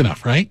 close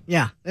enough, right?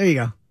 Yeah, there you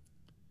go.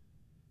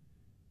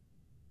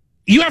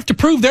 You have to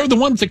prove they're the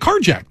ones that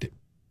carjacked it.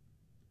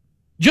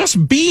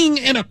 Just being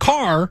in a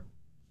car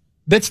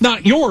that's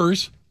not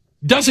yours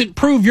doesn't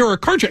prove you're a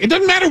carjacker. It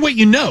doesn't matter what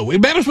you know.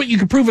 It matters what you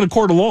can prove in a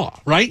court of law,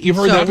 right? You've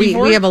heard that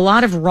before? We have a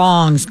lot of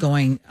wrongs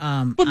going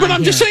But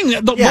I'm just saying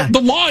that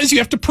the law is you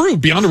have to prove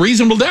beyond a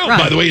reasonable doubt,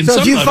 by the way. In so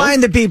some if you level.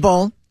 find the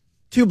people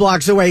 2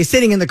 blocks away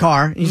sitting in the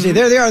car, and you say,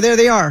 there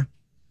they are.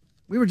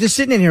 We were just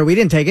sitting in here. We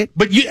didn't take it.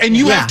 But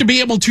you have to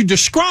be able to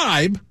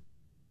describe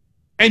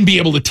and be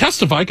able to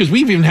testify, because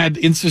we've even had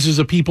instances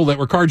of people that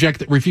were carjacked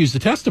that refused to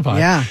testify.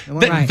 Yeah.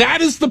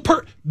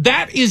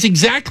 That is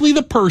exactly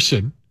the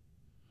person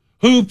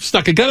who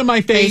stuck a gun in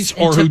my face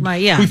or who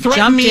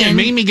threatened me and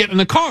made me get in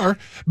the car,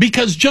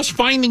 because just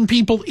finding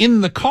people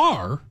in the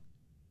car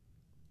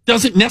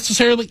doesn't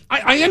necessarily,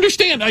 I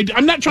understand,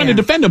 I'm not trying to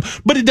defend them,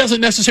 but it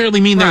doesn't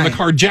necessarily mean they're the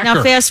carjacker.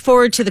 Now, fast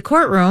forward to the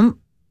courtroom.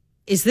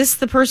 Is this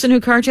the person who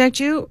carjacked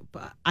you?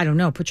 I don't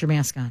know. Put your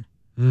mask on.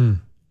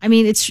 I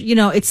mean,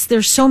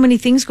 there's so many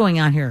things going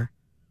on here.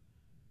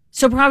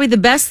 So probably the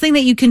best thing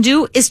that you can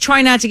do is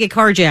try not to get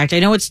carjacked. I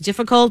know it's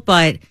difficult,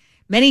 but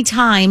many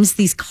times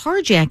these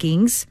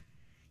carjackings,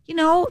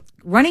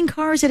 running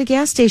cars at a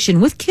gas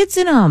station with kids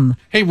in them.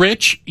 Hey,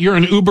 Rich, you're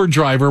an Uber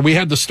driver. We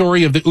had the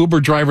story of the Uber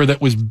driver that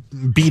was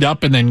beat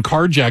up and then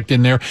carjacked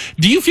in there.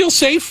 Do you feel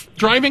safe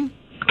driving?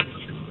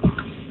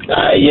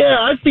 Yeah,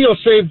 I feel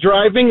safe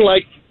driving.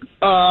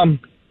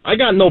 I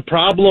got no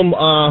problem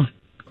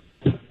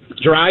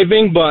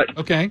driving, but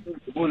okay.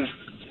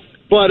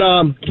 But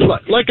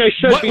like I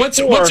said before,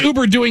 what's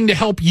Uber doing to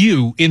help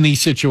you in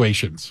these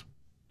situations?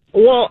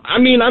 Well, I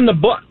mean, on the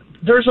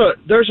there's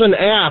an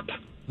app.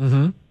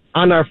 Mm-hmm.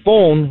 on our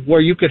phone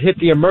where you could hit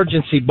the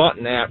emergency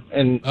button app,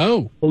 and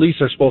police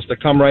are supposed to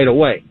come right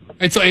away.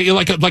 It's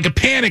like a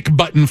panic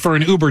button for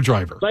an Uber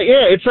driver.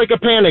 It's like a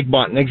panic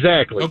button,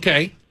 exactly.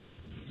 Okay.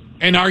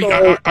 And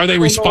are they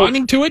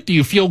responding to it? Do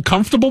you feel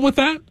comfortable with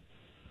that?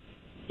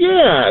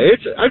 Yeah,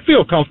 I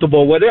feel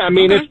comfortable with it. I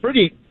mean, it's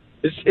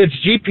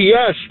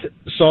GPSed,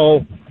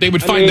 so they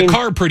would find the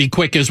car pretty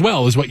quick as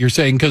well, is what you're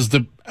saying, because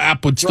the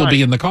app would still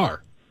be in the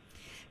car.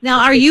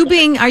 Now, are you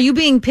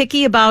being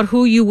picky about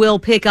who you will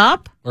pick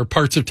up or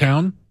parts of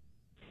town?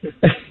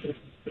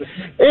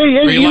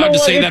 Are you allowed to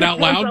say that out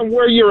loud? On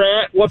where you're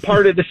at, what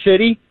part of the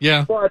city?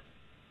 Yeah, but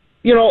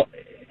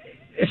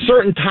at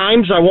certain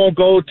times I won't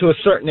go to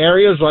certain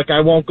areas. Like I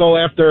won't go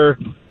after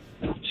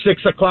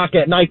 6 o'clock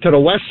at night to the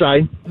west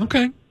side.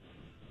 Okay,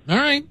 all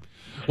right.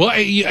 Well,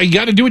 you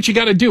got to do what you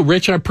got to do,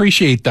 Rich. I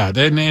appreciate that,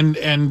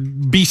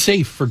 and be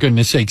safe, for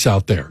goodness sakes,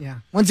 out there. Yeah.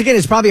 Once again,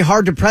 it's probably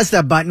hard to press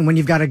that button when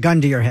you've got a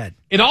gun to your head.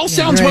 It all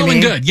sounds well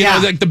and good. You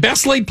know, like the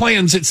best laid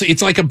plans.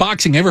 It's like a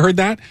boxing. Ever heard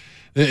that?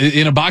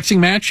 In a boxing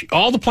match,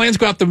 all the plans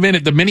go out the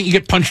minute you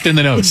get punched in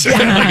the nose. Wait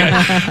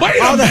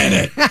a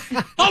minute.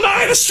 Hold on, I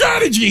had a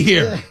strategy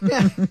here.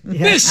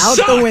 This out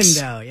sucks. The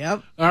window,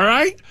 yep. All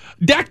right.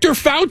 Dr.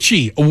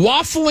 Fauci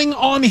waffling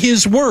on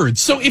his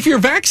words. So if you're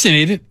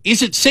vaccinated,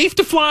 is it safe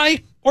to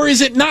fly or is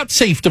it not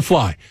safe to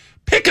fly?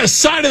 Pick a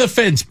side of the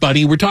fence,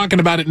 buddy. We're talking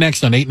about it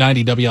next on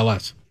 890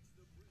 WLS.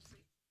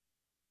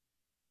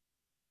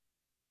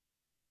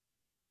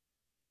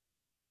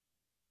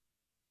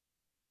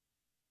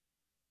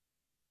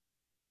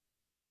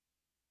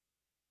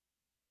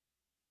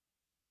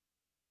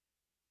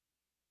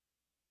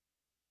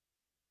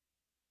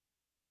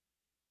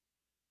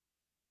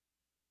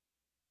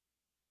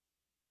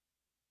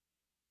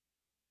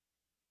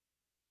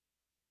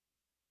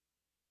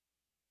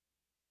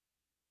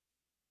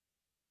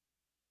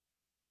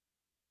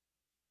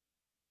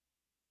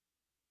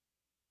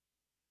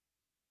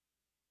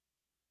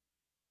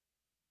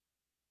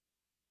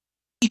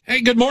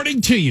 Hey, good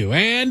morning to you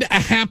and a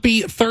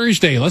happy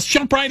Thursday. Let's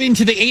jump right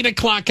into the 8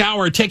 o'clock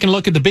hour, taking a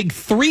look at the big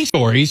three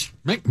stories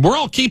we're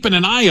all keeping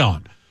an eye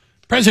on.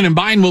 President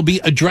Biden will be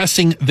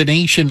addressing the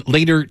nation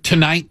later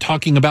tonight,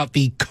 talking about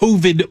the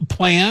COVID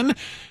plan.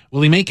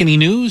 Will he make any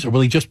news or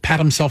will he just pat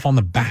himself on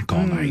the back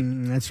all night?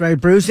 That's right,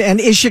 Bruce. And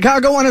is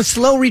Chicago on a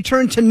slow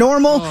return to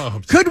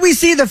normal? Could we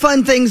see the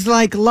fun things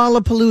like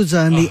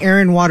Lollapalooza and the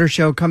Aaron Waters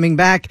Show coming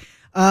back?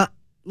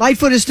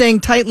 Lightfoot is staying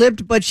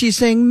tight-lipped, but she's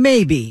saying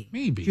maybe.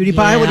 Judy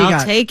Pye, what do you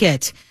got? I'll take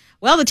it.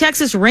 Well, the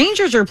Texas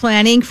Rangers are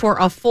planning for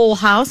a full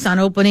house on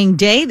opening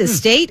day. The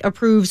state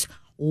approves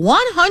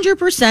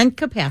 100%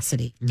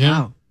 capacity.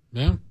 Yeah.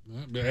 Wow.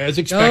 Yeah. As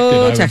expected,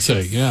 I would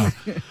say. Yeah.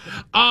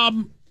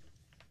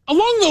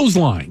 Along those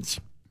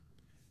lines,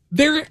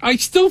 I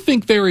still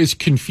think there is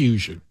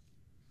confusion.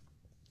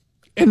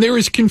 And there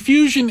is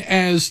confusion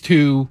as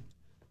to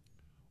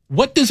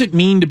what does it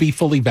mean to be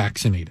fully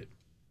vaccinated?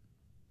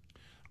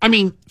 I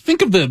mean,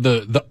 think of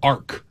the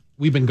arc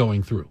we've been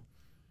going through.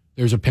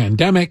 There's a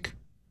pandemic.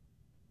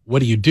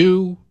 What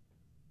do?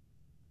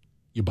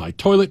 You buy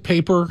toilet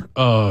paper.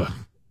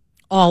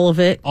 All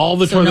of it. All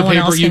the toilet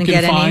paper you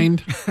can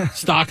find.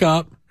 Stock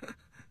up.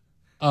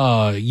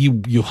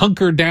 You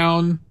hunker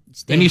down.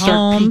 Then you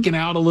start peeking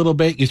out a little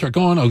bit. You start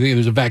going, okay,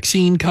 there's a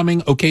vaccine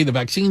coming. Okay, the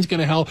vaccine's going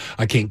to help.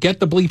 I can't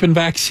get the bleeping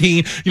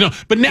vaccine,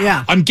 but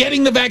now I'm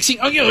getting the vaccine.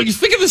 Oh, you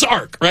think of this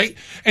arc, right?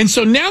 And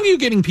so now you're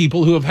getting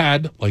people who have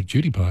had, like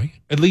Judy Pye,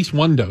 at least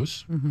one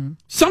dose. Mm-hmm.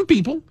 Some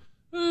people,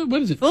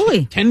 what is it?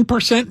 Fully.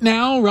 10%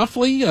 now,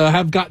 roughly,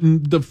 have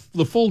gotten the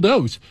full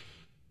dose.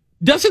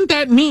 Doesn't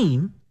that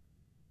mean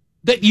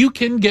that you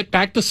can get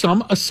back to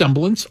some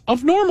semblance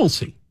of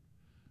normalcy?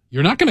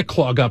 You're not going to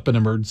clog up an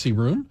emergency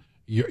room.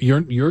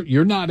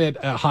 You're not at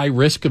a high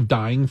risk of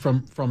dying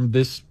from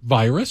this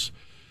virus.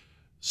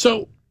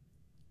 So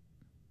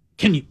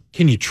can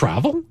you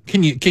travel?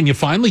 Can you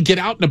finally get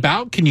out and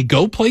about? Can you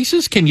go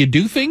places? Can you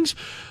do things?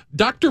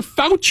 Dr.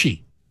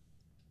 Fauci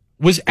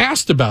was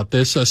asked about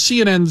this.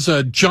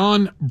 CNN's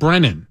John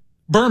Berman,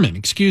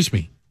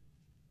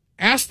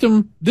 asked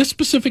him this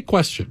specific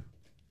question.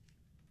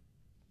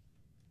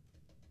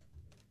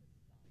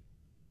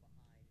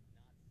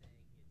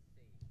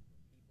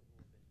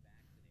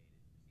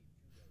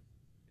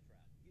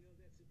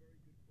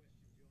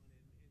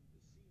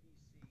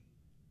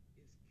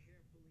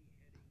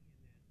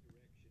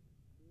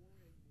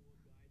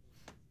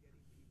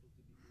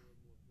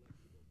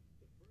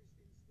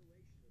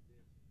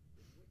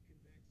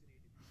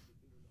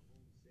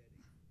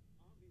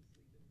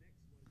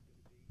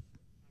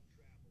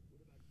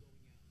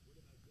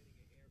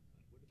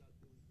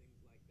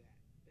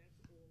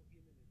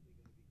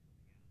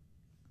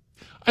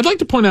 I'd like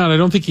to point out, I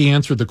don't think he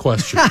answered the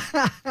question.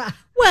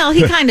 Well,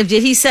 he kind of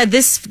did. He said,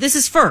 this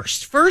is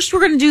first. First, we're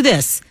going to do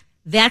this.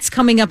 That's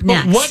coming up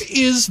next. But what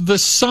is the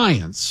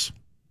science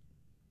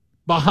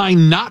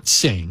behind not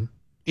saying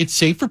it's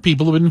safe for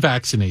people who have been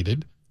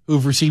vaccinated,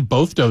 who've received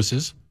both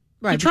doses,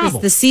 Right, to travel.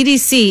 because the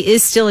CDC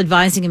is still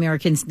advising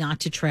Americans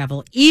not to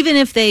travel, even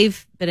if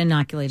they've been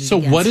inoculated. So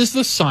what is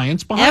the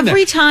science behind that?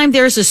 Every time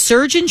there's a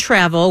surge in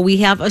travel, we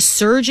have a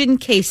surge in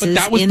cases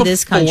in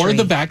this country. Before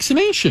the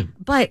vaccination.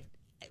 But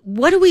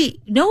what do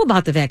we know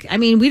about the vaccine? I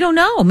mean, we don't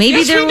know.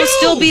 Maybe there will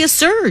still be a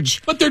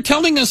surge. But they're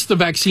telling us the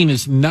vaccine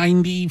is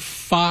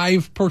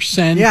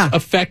 95%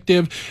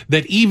 effective,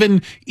 that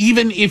even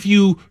if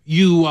you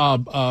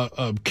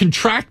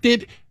contract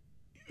it,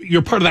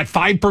 you're part of that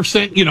 5%,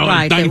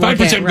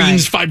 95%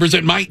 means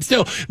 5% might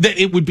still, that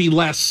it would be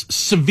less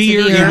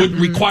severe. You wouldn't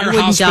require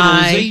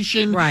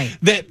hospitalization. Right.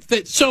 But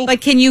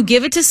can you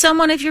give it to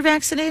someone if you're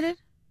vaccinated?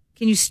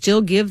 Can you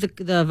still give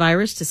the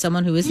virus to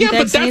someone who isn't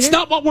vaccinated? Yeah, but that's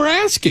not what we're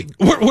asking.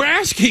 What we're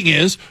asking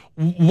is,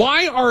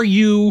 why are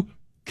you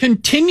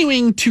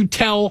continuing to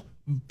tell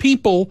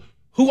people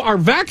who are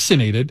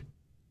vaccinated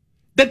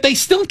that they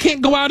still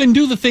can't go out and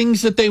do the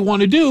things that they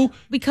want to do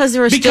because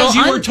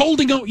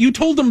you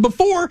told them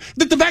before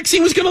that the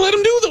vaccine was going to let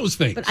them do those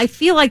things. But I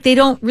feel like they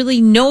don't really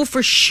know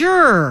for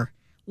sure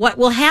what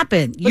will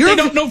happen. But they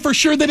don't know for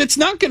sure that it's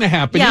not going to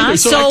happen either.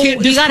 So I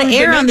can't you got to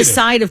err on the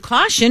side of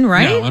caution,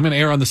 right? No, I'm going to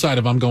err on the side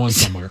of I'm going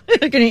somewhere.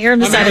 You're going to err on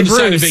the side of Bruce.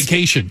 Side of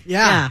vacation.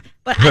 Yeah.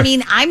 But I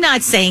mean, I'm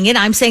not saying it.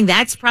 I'm saying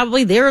that's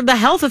probably the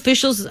health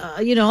officials,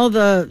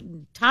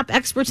 the top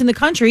experts in the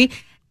country.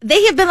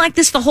 They have been like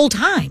this the whole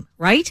time,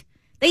 right?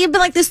 They have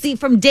been like this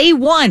from day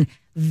one.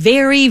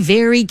 Very,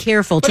 very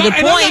careful.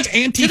 I'm not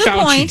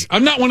anti-Fauci.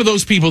 I'm not one of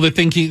those people that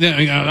think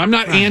I'm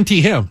not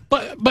anti him.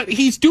 But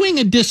he's doing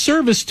a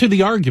disservice to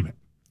the argument.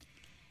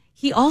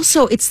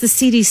 It's the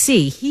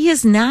CDC. He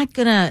is not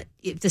going to,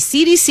 if the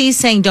CDC is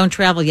saying don't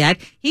travel yet,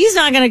 he's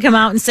not going to come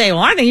out and say,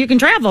 well, I think you can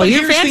travel.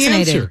 You're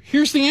vaccinated.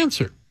 Here's the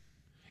answer.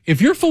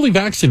 If you're fully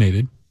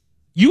vaccinated,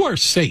 you are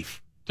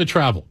safe to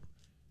travel.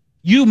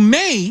 You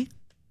may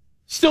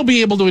still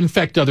be able to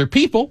infect other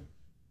people.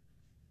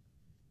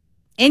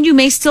 And you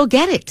may still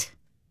get it.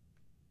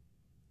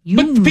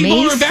 But the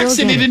people who are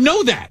vaccinated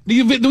know that.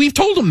 We've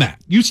told them that.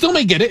 You still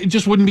may get it. It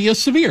just wouldn't be as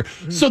severe.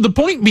 Mm-hmm. So the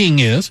point being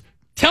is,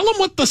 tell them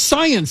what the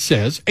science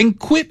says and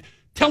quit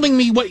telling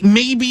me what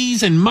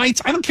maybes and mights.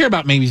 I don't care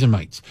about maybes and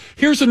mights.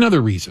 Here's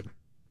another reason.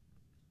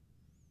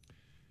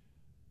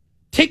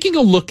 Taking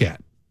a look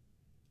at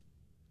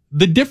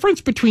the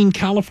difference between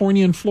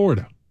California and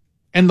Florida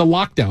and the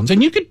lockdowns.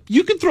 And you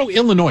could throw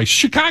Illinois,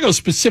 Chicago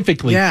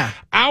specifically. Yeah.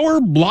 Our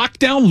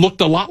lockdown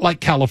looked a lot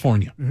like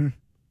California. Mm-hmm.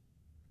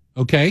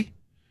 Okay?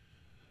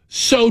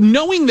 So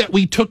knowing that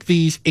we took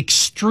these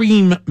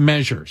extreme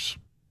measures,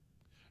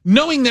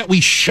 knowing that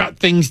we shut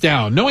things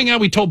down, knowing how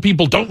we told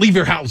people don't leave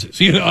your houses,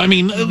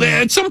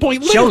 at some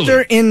point, literally.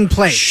 Shelter in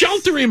place.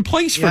 Shelter in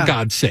place, for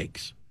God's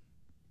sakes.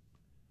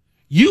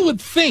 You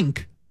would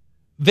think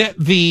that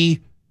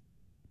the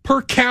per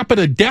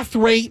capita death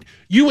rate,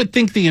 you would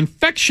think the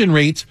infection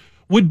rates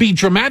would be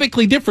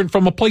dramatically different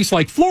from a place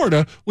like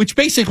Florida, which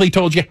basically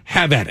told you,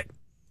 have at it.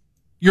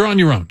 You're on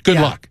your own. Good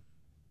luck.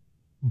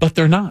 But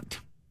they're not.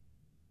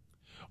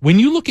 When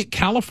you look at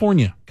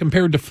California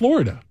compared to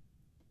Florida,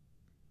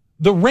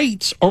 the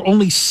rates are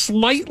only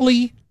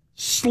slightly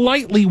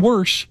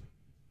worse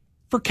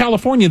for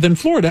California than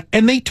Florida,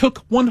 and they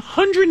took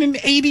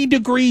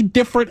 180-degree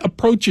different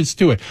approaches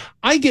to it.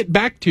 I get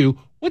back to,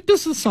 what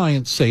does the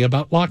science say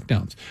about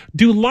lockdowns?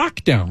 Do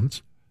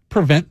lockdowns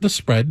prevent the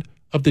spread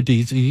of the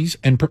disease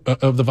and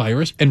of the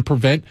virus and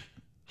prevent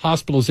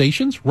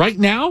hospitalizations? Right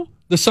now,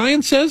 the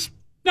science says,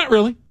 not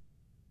really.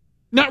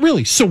 Not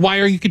really. So why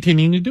are you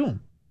continuing to do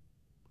them?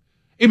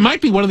 It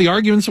might be one of the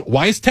arguments,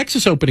 why is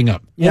Texas opening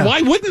up? Yeah. Well,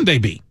 why wouldn't they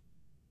be?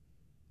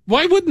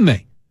 Why wouldn't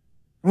they?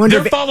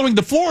 They're following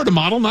the Florida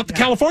model, not the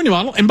California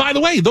model. And by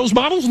the way, those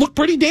models look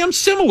pretty damn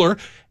similar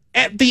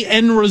at the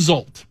end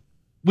result,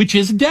 which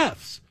is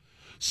deaths.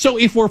 So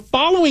if we're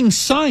following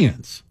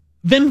science,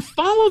 then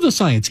follow the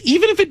science,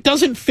 even if it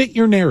doesn't fit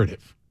your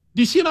narrative.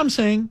 Do you see what I'm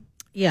saying?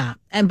 Yeah.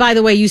 And by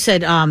the way, you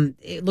said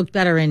it looked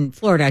better in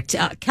Florida.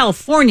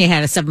 California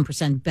had a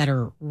 7%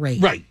 better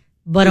rate. Right.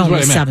 But only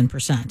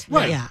 7%.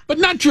 Right. Yeah. But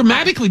not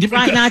dramatically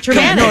different. Right, not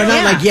dramatic. No,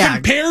 not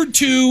compared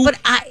to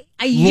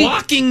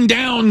locking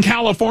down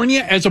California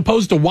as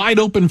opposed to wide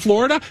open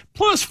Florida.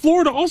 Plus,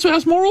 Florida also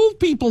has more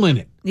old people in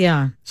it.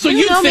 Yeah. So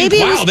you'd think,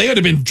 wow, they would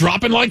have been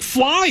dropping like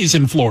flies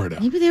in Florida.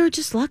 Maybe they were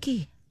just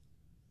lucky.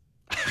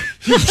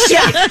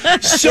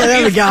 So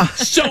there we go.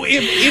 So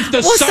if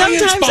the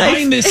science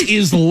behind this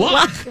is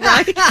luck,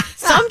 right?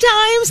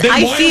 Sometimes then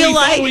I why feel are we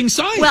like following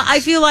science? Well, I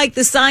feel like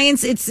the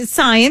science it's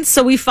science,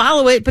 so we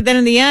follow it. But then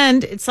in the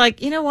end, it's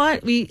like, you know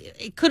what?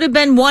 It could have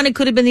been one, it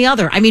could have been the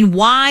other. I mean,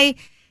 why?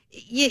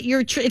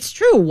 It's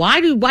true. Why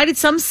did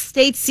some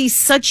states see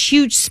such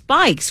huge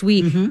spikes?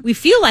 We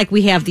feel like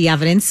we have the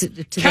evidence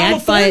to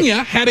California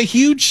that, had a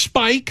huge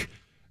spike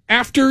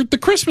after the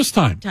Christmas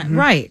time.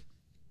 Right?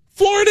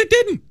 Florida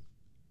didn't.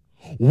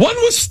 One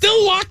was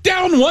still locked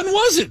down, one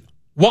wasn't.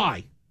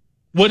 Why?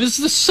 What does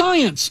the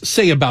science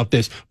say about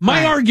this?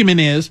 My argument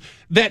is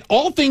that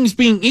all things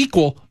being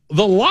equal,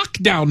 the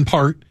lockdown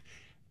part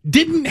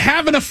didn't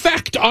have an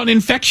effect on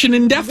infection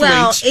and death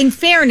Well, rates. in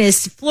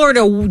fairness,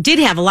 Florida did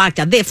have a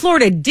lockdown.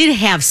 Florida did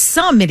have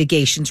some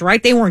mitigations,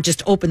 right? They weren't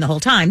just open the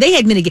whole time. They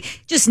had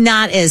just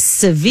not as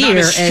severe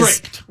Not as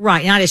strict.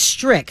 Right, not as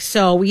strict.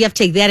 So we have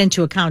to take that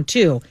into account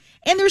too.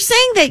 And they're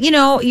saying that,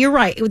 you're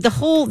right.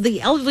 The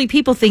elderly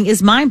people thing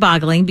is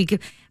mind-boggling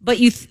but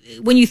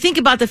when you think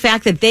about the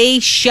fact that they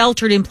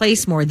sheltered in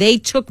place more, they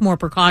took more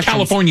precautions.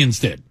 Californians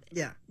did.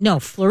 Yeah. No,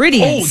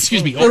 Floridians. Oh,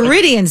 excuse me.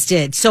 Floridians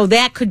did. So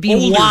that could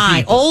be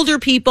why. Older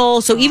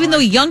people. So even though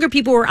younger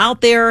people were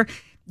out there,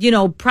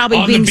 probably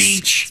On being the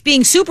beach,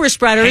 being super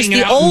spreaders, hanging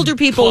the out in older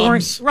people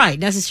clubs. weren't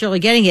necessarily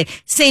getting it.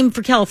 Same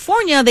for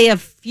California. They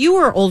have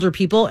fewer older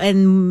people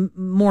and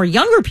more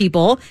younger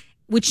people,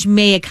 which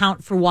may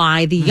account for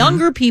why the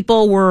younger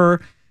people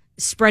were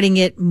spreading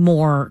it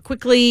more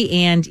quickly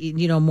and,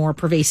 more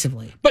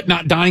pervasively. But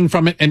not dying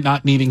from it and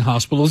not needing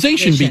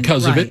hospitalization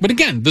because of right. it. But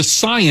again, the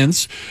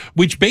science,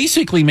 which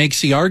basically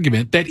makes the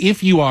argument that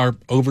if you are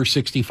over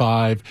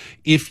 65,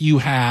 if you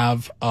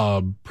have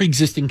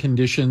pre-existing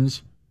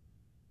conditions,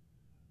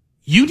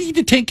 you need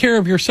to take care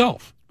of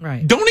yourself.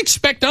 Right. Don't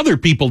expect other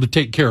people to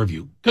take care of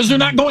you because they're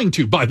not going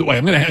to, by the way.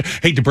 I'm going to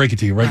hate to break it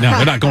to you right now.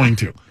 They're not going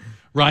to.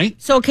 Right?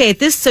 So,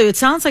 so it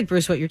sounds like,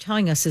 Bruce, what you're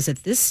telling us is at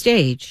this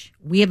stage,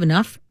 we have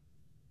enough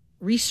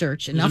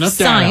research, enough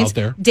science,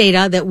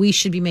 data that we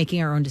should be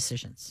making our own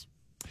decisions.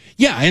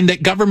 Yeah, and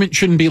that government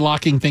shouldn't be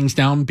locking things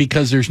down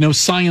because there's no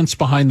science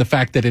behind the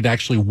fact that it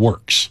actually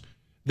works,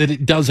 that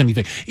it does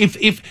anything. If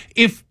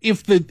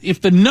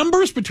the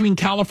numbers between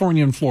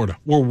California and Florida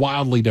were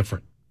wildly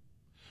different,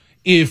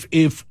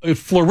 if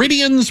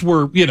Floridians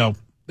were,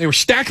 they were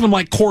stacking them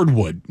like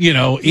cordwood,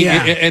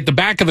 at the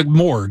back of the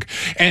morgue,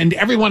 and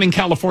everyone in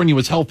California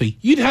was healthy,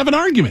 you'd have an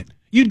argument.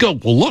 You'd go,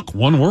 well, look,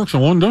 one works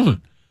and one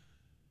doesn't.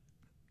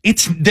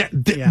 It's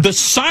the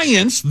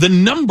science, the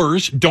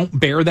numbers don't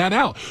bear that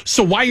out.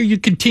 So why are you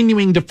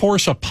continuing to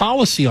force a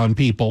policy on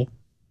people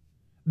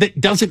that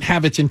doesn't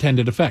have its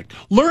intended effect?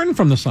 Learn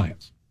from the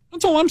science.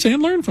 That's all I'm saying.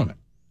 Learn from it.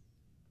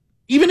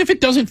 Even if it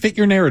doesn't fit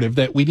your narrative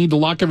that we need to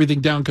lock everything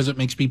down because it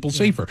makes people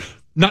safer.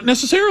 Not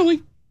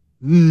necessarily.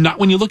 Not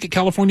when you look at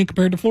California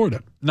compared to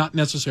Florida. Not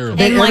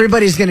necessarily. And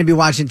everybody's going to be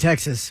watching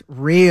Texas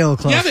real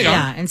close. Yeah, they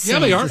are. Yeah,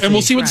 they are. And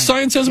we'll see what the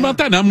science says about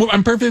that. And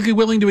I'm perfectly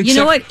willing to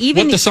accept what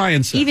the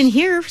science says. Even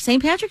here,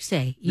 St. Patrick's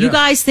Day. You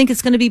guys think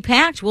it's going to be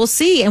packed. We'll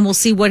see. And we'll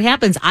see what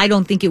happens. I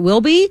don't think it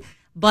will be.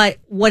 But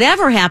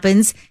whatever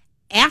happens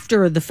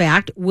after the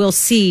fact, we'll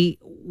see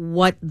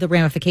what the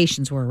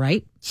ramifications were,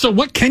 right? So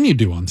what can you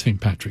do on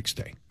St. Patrick's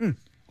Day?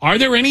 Are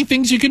there any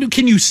things you can do?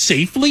 Can you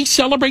safely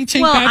celebrate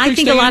St. Patrick's Day? Well, I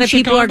think a lot of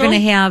people are going to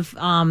have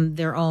have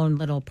their own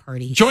little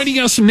parties. Joining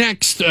us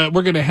next,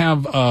 we're going to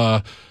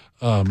have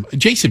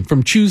Jason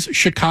from Choose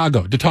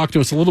Chicago to talk to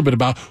us a little bit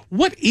about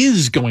what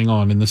is going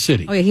on in the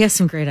city. Oh, yeah, he has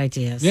some great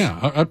ideas. Yeah,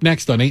 up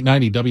next on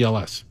 890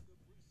 WLS.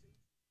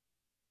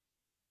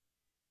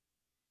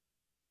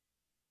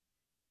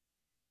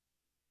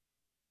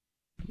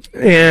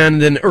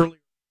 And then earlier.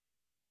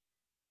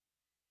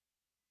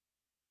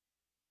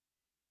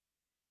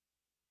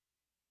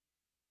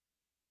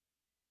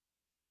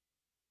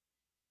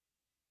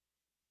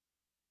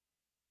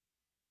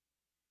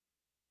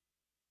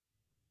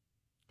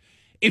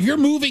 If you're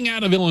moving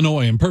out of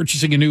Illinois and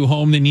purchasing a new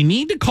home, then you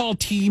need to call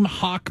Team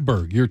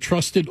Hochberg, your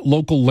trusted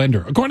local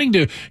lender. According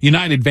to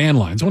United Van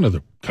Lines, one of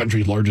the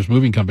country's largest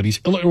moving companies,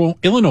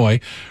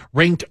 Illinois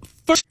ranked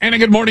first. And a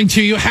good morning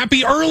to you.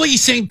 Happy early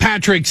St.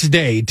 Patrick's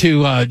Day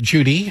to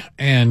Judy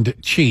and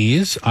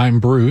Cheese. I'm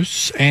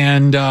Bruce.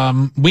 And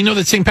we know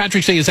that St.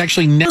 Patrick's Day is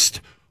actually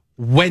next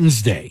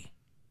Wednesday.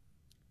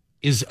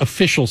 Is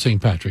official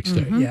St. Patrick's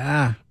Day.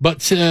 Yeah.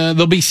 But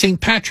there'll be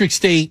St. Patrick's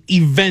Day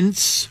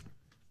events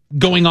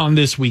going on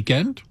this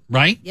weekend,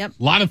 right? Yep.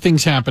 A lot of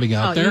things happening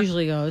out there. It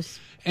usually goes.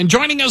 And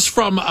joining us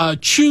from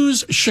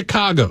Choose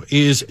Chicago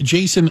is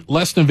Jason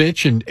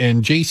Lesniewicz.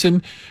 And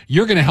Jason,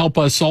 you're going to help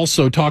us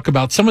also talk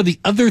about some of the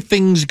other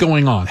things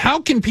going on. How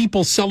can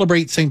people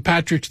celebrate St.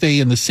 Patrick's Day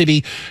in the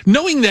city,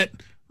 knowing that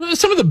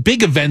some of the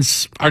big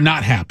events are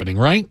not happening,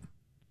 right?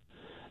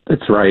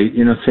 That's right.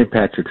 St.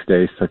 Patrick's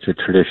Day is such a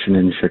tradition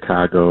in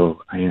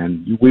Chicago,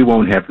 and we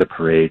won't have the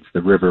parades.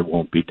 The river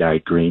won't be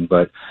dyed green,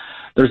 but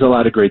there's a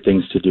lot of great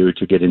things to do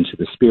to get into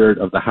the spirit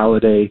of the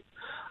holiday.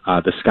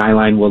 The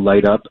skyline will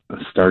light up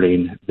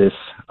starting this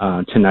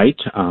tonight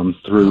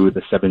through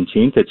the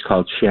 17th. It's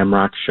called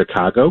Shamrock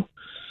Chicago.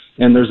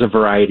 And there's a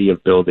variety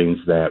of buildings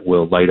that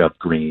will light up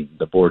green.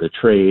 The Board of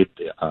Trade,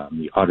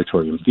 the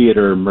Auditorium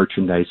Theater,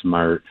 Merchandise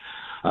Mart,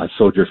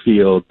 Soldier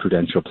Field,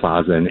 Prudential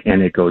Plaza,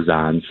 and it goes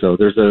on. So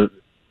there's a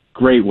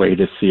great way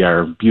to see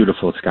our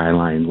beautiful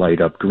skyline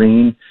light up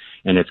green,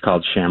 and it's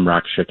called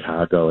Shamrock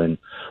Chicago. And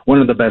one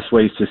of the best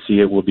ways to see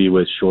it will be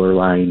with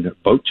Shoreline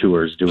Boat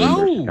Tours doing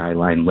their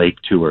Skyline Lake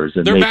Tours.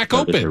 And they're back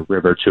open. Their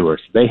river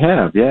tours. They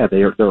have, yeah.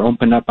 They're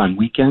open up on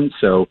weekends.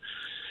 So,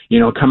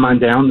 come on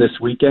down this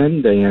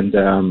weekend and,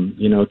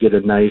 get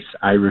a nice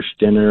Irish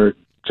dinner,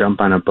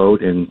 jump on a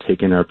boat, and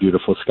take in our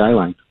beautiful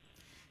skyline.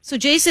 So,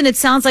 Jason, it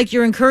sounds like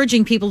you're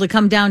encouraging people to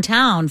come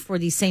downtown for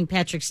the St.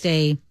 Patrick's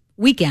Day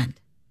weekend.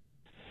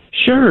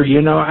 Sure.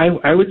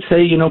 I would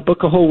say,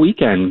 book a whole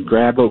weekend.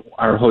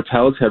 Our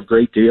hotels have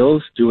great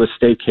deals. Do a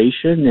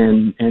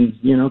staycation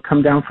and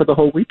come down for the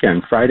whole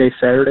weekend, Friday,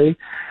 Saturday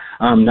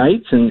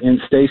nights, and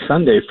stay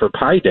Sunday for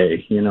Pie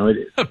Day.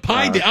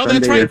 Pie Day. Oh,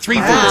 that's right.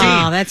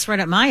 3:14. Oh, that's right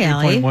up my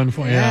alley.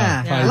 3.14.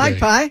 Yeah. I like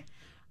pie.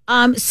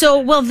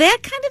 Well, that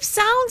kind of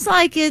sounds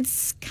like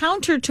it's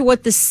counter to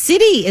what the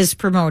city is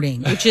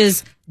promoting, which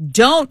is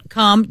don't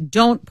come,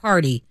 don't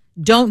party,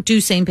 don't do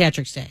St.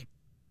 Patrick's Day.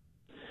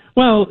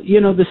 Well,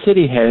 the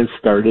city has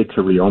started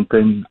to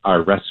reopen.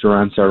 Our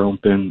restaurants are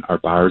open. Our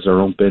bars are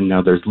open.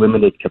 Now there's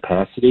limited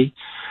capacity.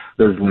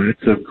 There's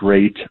lots of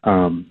great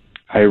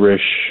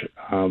Irish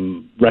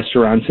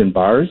restaurants and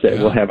bars that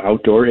will have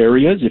outdoor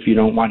areas if you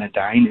don't want to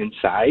dine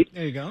inside.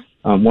 There you go.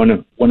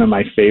 One of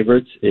my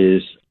favorites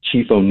is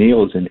Chief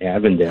O'Neill's in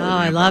Avondale. Oh,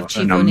 I love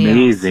Chief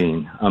O'Neill's.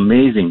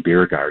 Amazing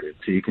beer garden.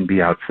 So you can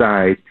be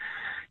outside.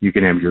 You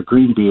can have your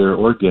green beer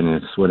or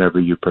Guinness, whatever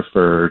you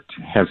prefer,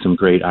 to have some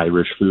great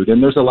Irish food.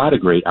 And there's a lot of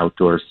great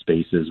outdoor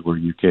spaces where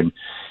you can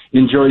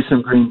enjoy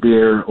some green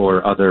beer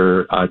or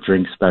other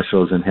drink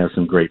specials and have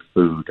some great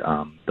food.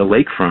 The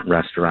Lakefront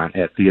restaurant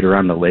at Theater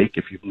on the Lake,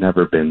 if you've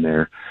never been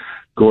there,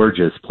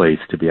 gorgeous place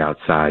to be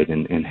outside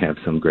and have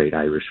some great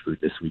Irish food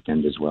this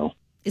weekend as well.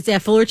 Is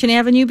that Fullerton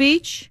Avenue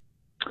Beach?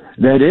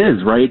 That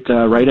is right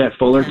at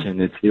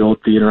Fullerton. It's the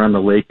old Theater on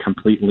the Lake,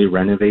 completely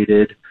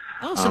renovated.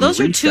 Oh, so those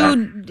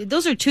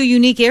are two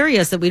unique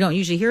areas that we don't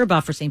usually hear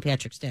about for St.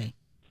 Patrick's Day.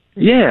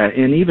 Yeah,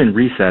 and even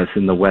Recess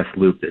in the West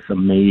Loop, this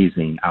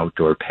amazing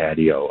outdoor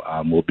patio,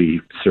 will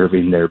be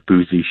serving their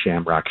boozy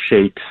Shamrock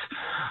shakes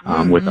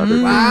with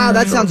other. Wow,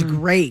 that sounds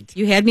great.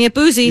 You had me at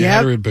boozy. You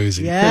had her at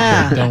boozy.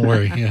 Yeah. Don't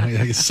worry.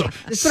 Yeah, just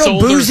throw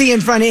boozy in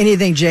front of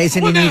anything,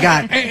 Jason, and you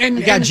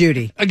got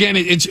Judy. Again,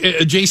 it's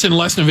Jason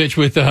Lesniewicz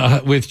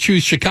with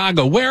Choose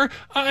Chicago, where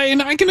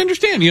and I can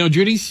understand.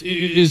 Judy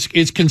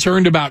is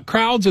concerned about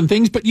crowds and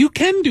things, but you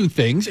can do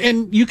things,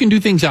 and you can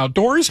do things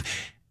outdoors.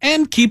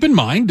 And keep in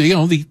mind,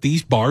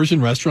 these bars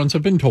and restaurants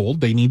have been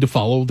told they need to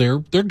follow their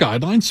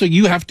guidelines. So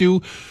you have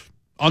to,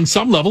 on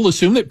some level,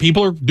 assume that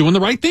people are doing the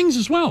right things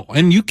as well.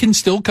 And you can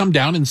still come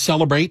down and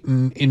celebrate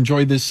and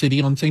enjoy this city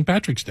on St.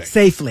 Patrick's Day.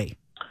 Safely.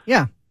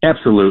 Yeah.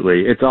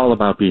 Absolutely. It's all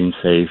about being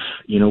safe.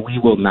 We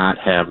will not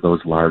have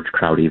those large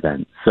crowd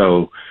events.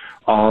 So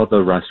all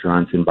the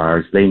restaurants and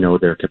bars, they know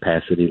their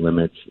capacity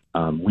limits.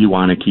 We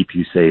want to keep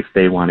you safe.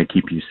 They want to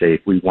keep you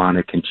safe. We want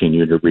to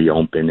continue to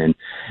reopen. And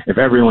if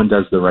everyone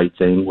does the right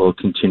thing, we'll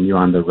continue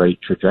on the right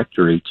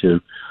trajectory to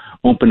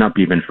open up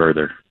even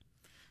further.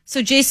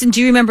 So, Jason,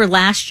 do you remember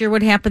last year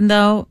what happened,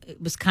 though?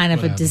 It was kind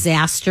of a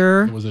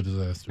disaster. It was a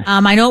disaster.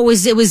 I know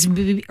it was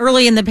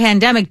early in the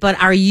pandemic,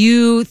 but are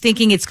you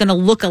thinking it's going to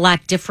look a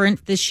lot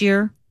different this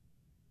year?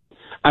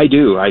 I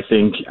do. I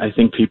think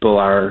people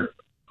are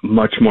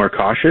much more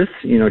cautious,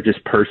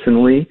 just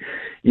personally.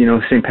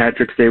 St.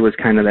 Patrick's Day was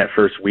kind of that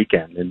first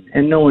weekend,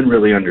 and no one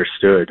really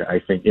understood. I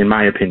think, in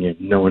my opinion,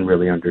 no one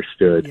really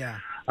understood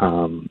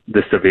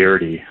the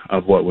severity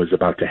of what was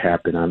about to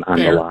happen on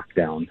the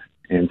lockdown.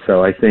 And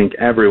so I think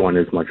everyone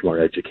is much more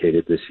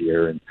educated this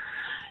year. And,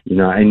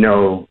 I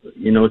know,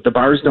 the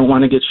bars don't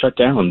want to get shut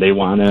down. They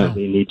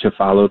need to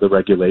follow the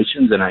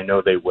regulations, and I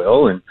know they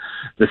will. And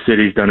the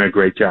city's done a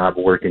great job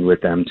working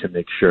with them to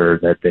make sure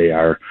that they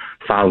are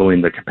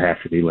following the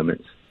capacity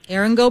limits.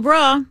 Aaron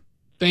Gobra.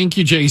 Thank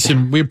you,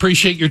 Jason. We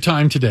appreciate your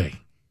time today.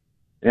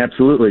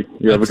 Absolutely.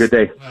 Have a good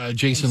day.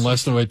 Jason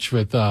Lesniewicz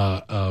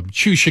with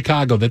Choose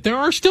Chicago, that there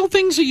are still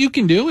things that you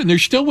can do, and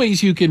there's still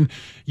ways you can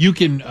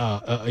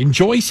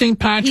enjoy St.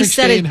 Patrick's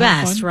Day. He said it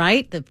best,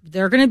 right?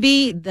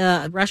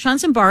 The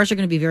restaurants and bars are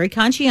going to be very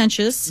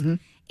conscientious,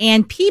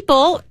 and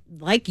people,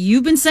 like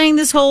you've been saying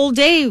this whole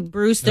day,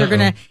 Bruce,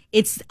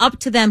 it's up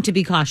to them to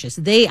be cautious.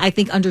 They, I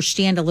think,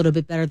 understand a little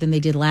bit better than they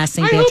did last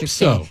St. Patrick's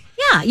Day. So.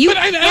 Yeah, you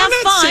have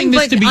fun,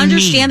 but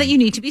understand that you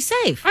need to be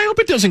safe. I hope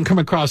it doesn't come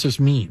across as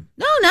mean.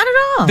 No, not at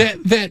all.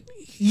 That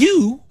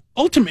you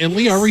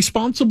ultimately are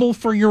responsible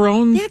for your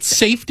own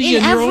safety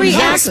and your own every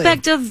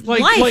aspect of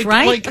life,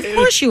 right? Of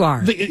course you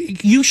are.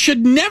 You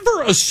should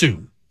never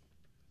assume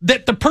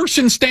that the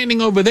person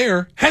standing over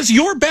there has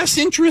your best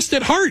interest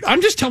at heart.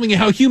 I'm just telling you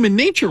how human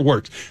nature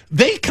works.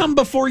 They come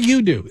before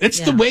you do. It's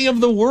the way of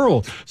the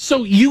world.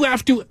 So you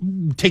have to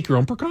take your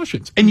own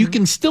precautions. And you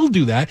can still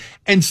do that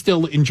and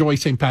still enjoy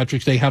St.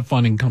 Patrick's Day, have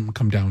fun, and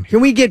come down here.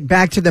 Can we get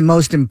back to the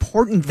most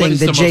important thing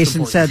that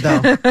Jason said,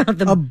 though?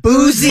 A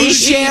boozy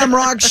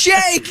Shamrock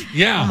Shake.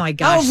 Yeah. Oh, my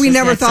gosh. Oh, we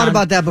never thought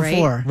about that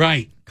before.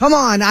 Right. Come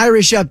on,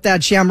 Irish up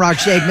that Shamrock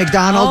Shake,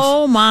 McDonald's.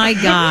 Oh, my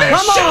gosh.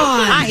 Come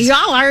on.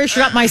 I'll Irish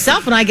up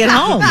myself when I get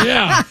home.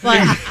 Yeah. But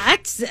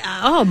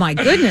oh, my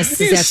goodness,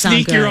 does that sound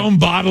sneak good. your own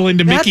bottle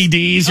into Mickey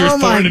D's or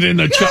throwing it in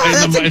the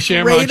Shamrock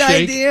Shake. Great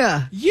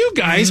idea. You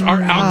guys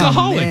are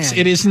alcoholics.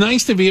 It is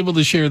nice to be able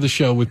to share the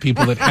show with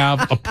people that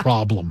have a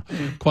problem,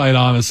 quite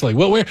honestly.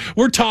 Well,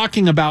 we're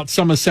talking about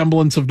some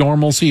semblance of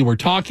normalcy. We're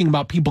talking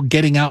about people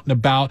getting out and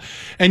about.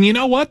 And you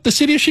know what? The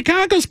city of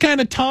Chicago's kind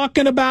of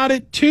talking about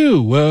it,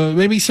 too.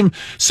 Maybe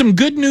some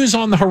good news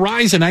on the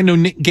horizon. I know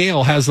Nick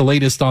Gale has the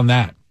latest on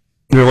that.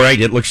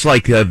 Right. It looks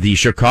like the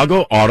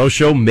Chicago Auto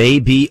Show may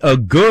be a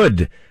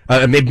go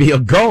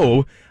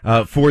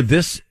for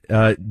this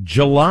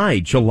July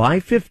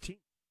 15th.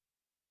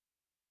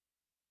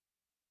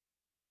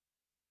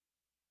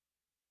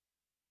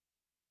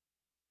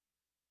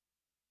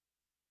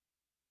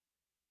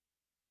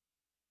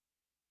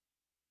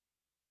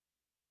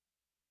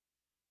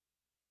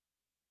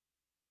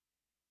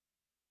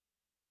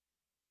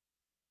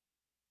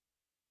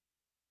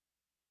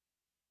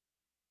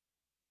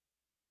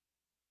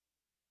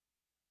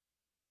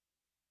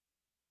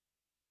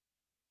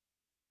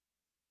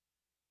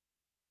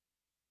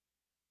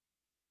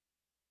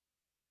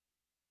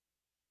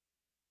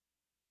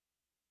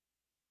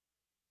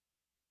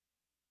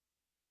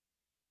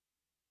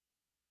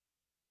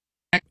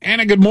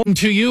 Anna, good morning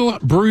to you.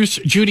 Bruce,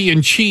 Judy,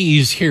 and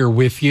Cheese here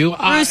with you.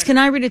 Bruce, can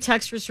I read a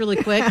text just really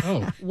quick?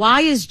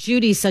 Why is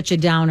Judy such a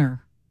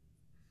downer?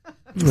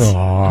 Am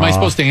I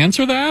supposed to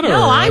answer that?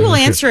 No, I will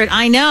answer it.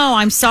 I know.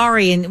 I'm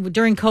sorry. And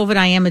during COVID,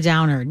 I am a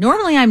downer.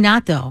 Normally, I'm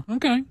not, though.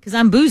 Okay. Because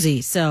I'm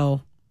boozy,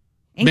 so...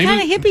 And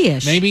kind of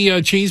hippie-ish. Maybe,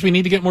 Cheese, we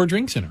need to get more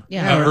drinks in her.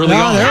 Yeah. Early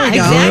on. There we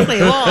go. Exactly.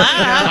 Well,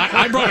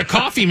 I brought a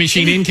coffee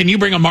machine in. Can you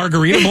bring a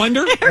margarita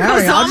blender?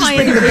 I'll just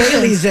bring the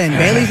Baileys in.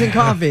 Baileys and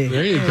coffee.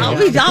 There you go.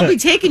 I'll be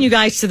taking you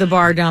guys to the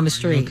bar down the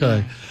street.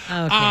 Okay.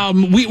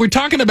 We're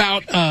talking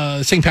about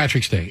St.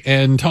 Patrick's Day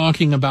and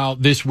talking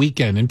about this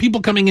weekend and people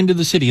coming into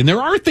the city. And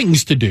there are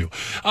things to do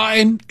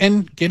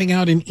and getting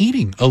out and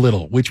eating a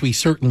little, which we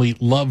certainly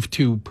love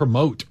to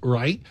promote,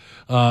 right?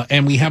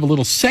 And we have a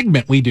little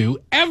segment we do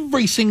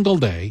every single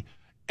day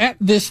at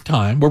this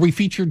time where we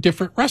feature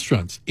different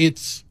restaurants.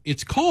 It's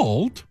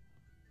called...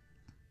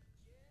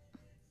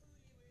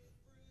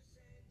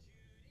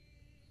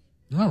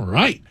 All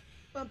right.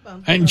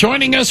 And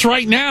joining us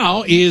right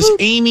now is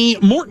Amy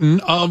Morton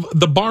of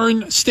the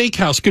Barn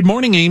Steakhouse. Good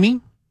morning, Amy.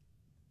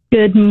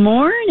 Good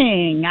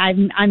morning.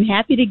 I'm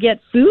happy to get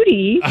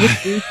foodie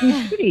with Bruce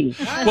and Judy.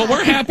 Well,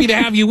 we're happy to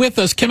have you with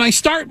us. Can I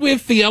start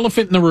with the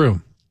elephant in the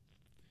room?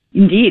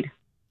 Indeed.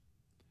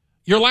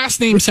 Your last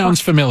name sounds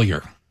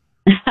familiar.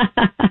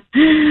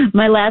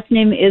 My last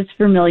name is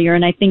familiar,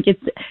 and I think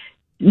it's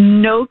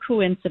no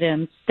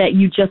coincidence that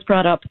you just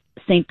brought up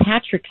St.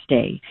 Patrick's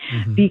Day,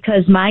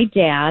 because my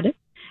dad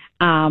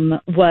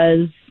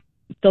was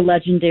the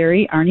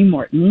legendary Arnie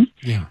Morton,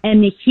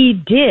 and he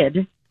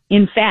did,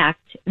 in fact,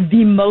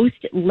 the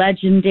most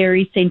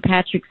legendary St.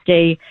 Patrick's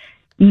Day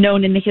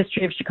known in the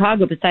history of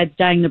Chicago, besides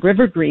dyeing the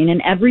river green.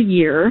 And every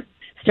year,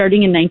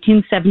 starting in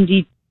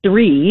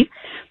 1973,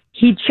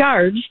 he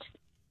charged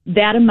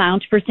that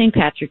amount for St.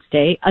 Patrick's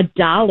Day,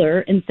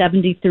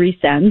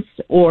 $1.73,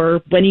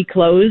 or when he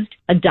closed,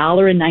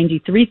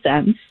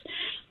 $1.93,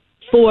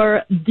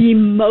 for the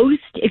most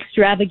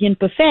extravagant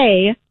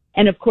buffet.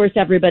 And of course,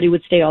 everybody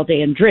would stay all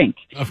day and drink.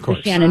 Of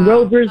course. The Shannon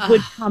Rovers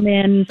would come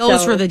in.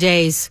 Those were the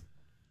days.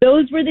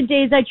 Those were the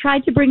days. I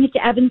tried to bring it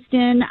to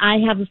Evanston. I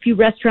have a few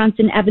restaurants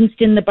in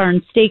Evanston, the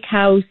Barn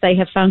Steakhouse. I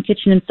have Found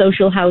Kitchen and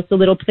Social House, a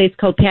little place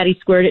called Patty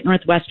Squared at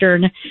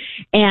Northwestern.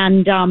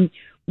 And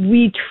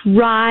we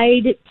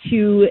tried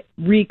to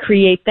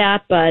recreate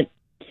that, but,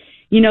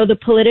 you know, the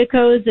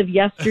politicos of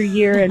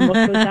yesteryear and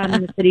what goes on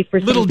in the city for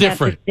Little St.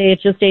 Patrick's Day,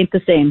 it just ain't the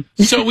same.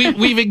 So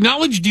we've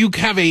acknowledged you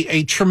have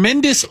a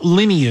tremendous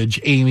lineage,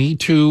 Amy,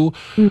 to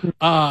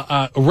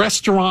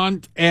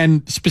restaurant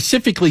and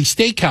specifically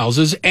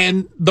steakhouses.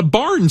 And the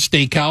Barn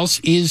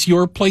Steakhouse is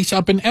your place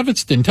up in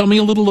Evanston. Tell me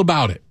a little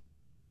about it.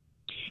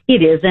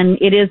 It is, and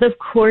it is, of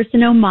course,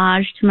 an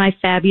homage to my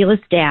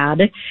fabulous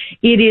dad.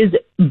 It is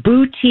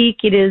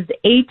boutique. It is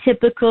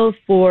atypical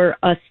for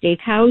a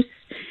steakhouse.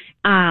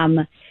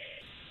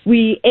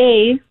 We,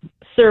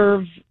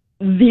 serve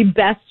the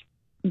best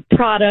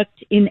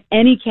product in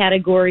any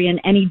category and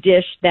any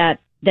dish that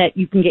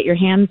you can get your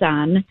hands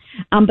on.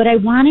 But I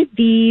wanted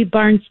the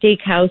Barn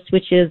Steakhouse,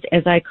 which is,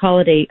 as I call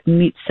it, a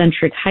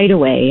meat-centric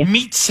hideaway.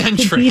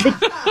 Meat-centric.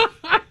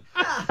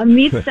 A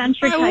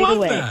meat-centric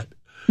hideaway. I love that.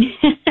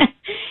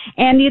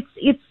 And it's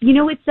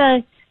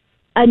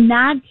a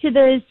nod to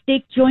the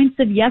steak joints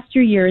of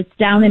yesteryear. It's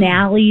down an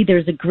alley.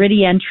 There's a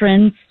gritty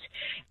entrance.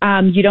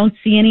 You don't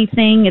see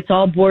anything. It's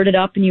all boarded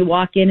up, and you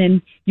walk in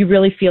and you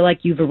really feel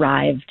like you've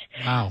arrived.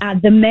 Wow.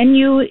 The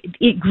menu,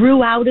 it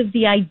grew out of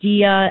the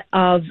idea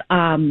of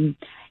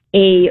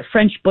a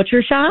French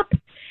butcher shop,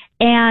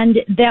 and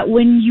that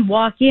when you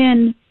walk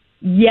in,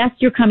 yes,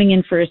 you're coming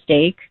in for a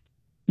steak,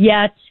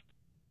 yet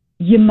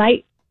you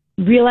might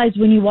realize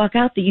when you walk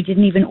out that you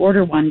didn't even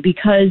order one,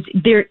 because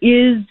there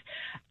is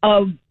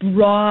a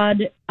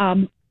broad,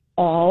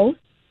 all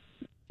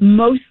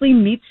mostly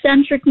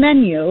meat-centric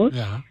menu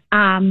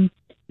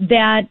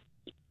that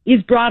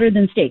is broader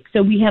than steak.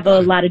 So we have a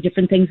lot of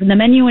different things in the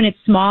menu, and it's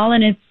small,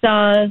 and it's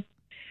a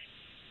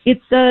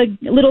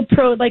little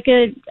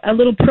a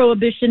little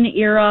Prohibition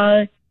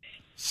era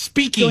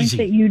speakeasy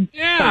that you'd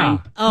find.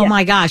 Oh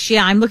my gosh.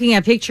 Yeah. I'm looking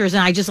at pictures,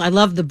 and I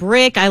love the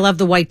brick. I love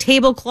the white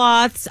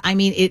tablecloths. I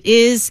mean, it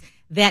is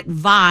that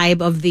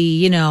vibe of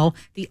the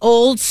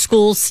old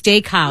school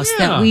steakhouse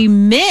that we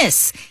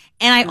miss.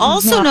 And I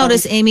also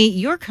notice, Amy,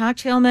 your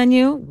cocktail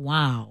menu,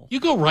 wow. You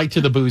go right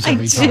to the booze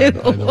every time,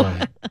 by the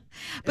way.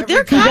 But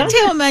their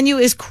cocktail menu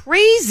is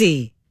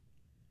crazy.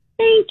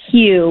 Thank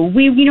you.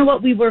 You know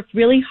what? We worked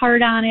really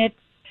hard on it.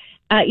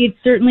 It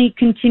certainly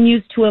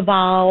continues to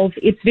evolve.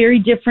 It's very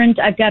different.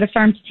 I've got a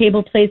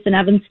farm-to-table place in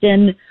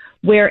Evanston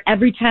where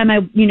every time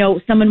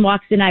someone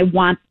walks in, I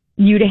want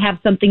you to have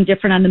something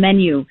different on the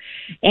menu.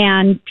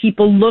 And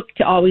people look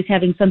to always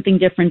having something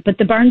different. But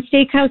the Barn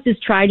Steakhouse is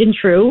tried and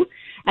true.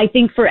 I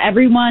think for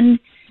everyone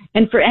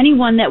and for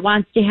anyone that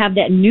wants to have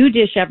that new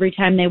dish every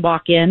time they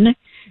walk in,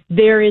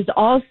 there is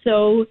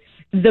also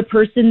the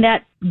person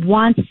that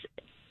wants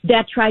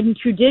that tried and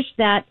true dish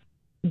that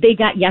they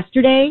got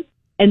yesterday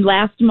and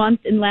last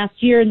month and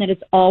last year, and that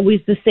it's always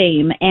the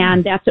same.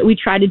 And that's what we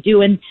try to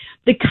do. And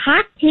the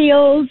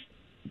cocktails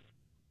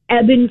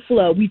ebb and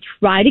flow. We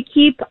try to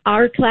keep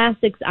our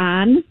classics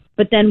on,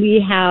 but then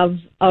we have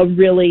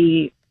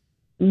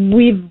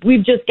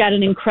we've just got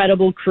an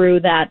incredible crew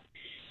that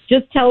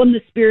just tell them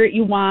the spirit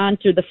you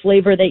want or the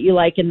flavor that you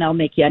like, and they'll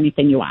make you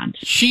anything you want.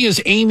 She is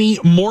Amy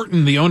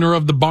Morton, the owner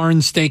of the Barn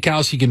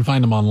Steakhouse. You can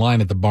find them online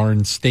at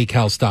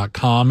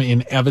thebarnsteakhouse.com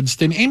in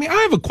Evanston. Amy, I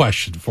have a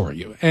question for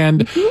you.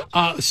 And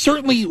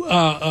certainly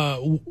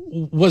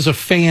was a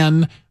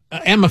fan,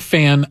 am a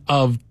fan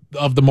of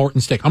the Morton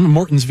steak. I'm a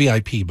Morton's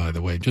VIP, by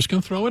the way. Just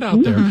going to throw it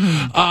out there.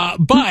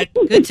 But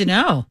good to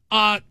know.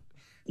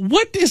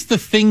 What is the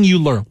thing you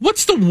learned?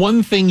 What's the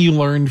one thing you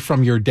learned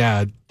from your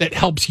dad that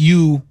helps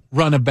you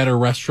run a better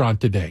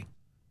restaurant today?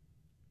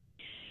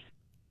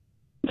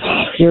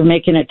 You're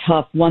making it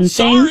tough. One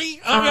thing.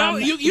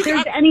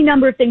 There's any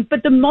number of things,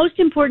 but the most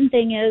important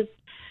thing is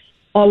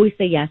always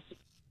say yes.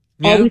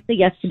 Yeah. Always say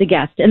yes to the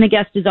guest, and the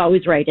guest is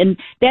always right. And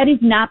that is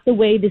not the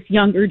way this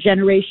younger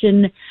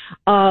generation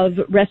of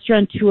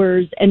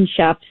restaurateurs and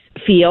chefs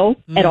feel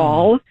at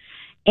all.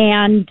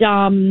 And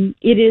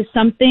it is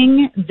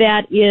something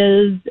that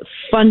is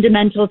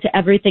fundamental to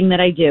everything that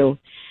I do.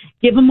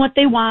 Give them what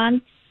they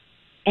want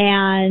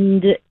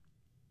and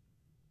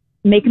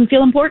make them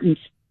feel important.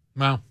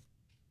 Wow.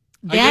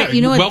 That,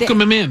 welcome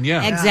them in.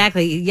 Yeah,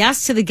 exactly.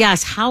 Yes to the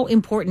guest. How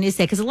important is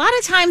that? Because a lot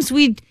of times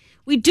we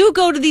do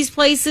go to these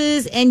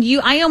places, and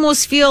I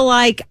almost feel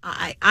like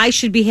I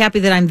should be happy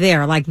that I'm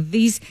there. Like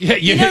these,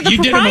 you did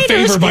them a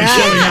favor by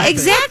showing up.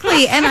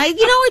 Exactly. And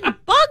it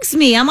bugs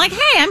me. I'm like,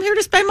 hey, I'm here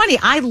to spend money.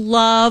 I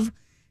love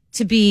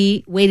to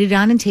be waited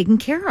on and taken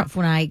care of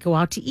when I go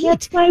out to eat.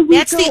 That's why we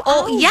go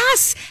out.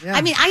 Yes. Yeah.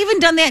 I mean, I haven't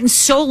done that in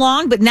so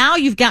long, but now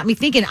you've got me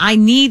thinking I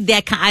need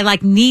that.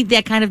 Need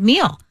that kind of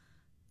meal.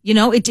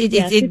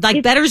 It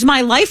betters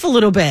my life a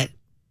little bit.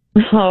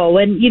 Oh,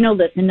 and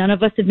listen, none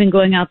of us have been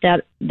going out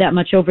that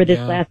much over this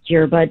last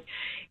year, but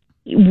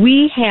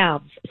we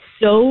have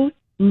so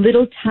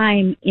little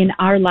time in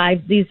our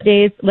lives these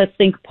days. Let's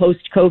think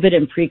post-COVID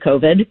and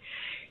pre-COVID.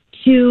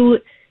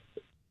 We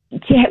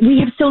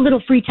have so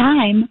little free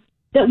time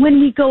that when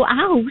we go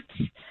out,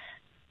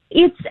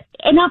 it's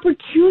an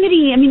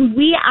opportunity. I mean,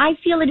 I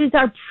feel it is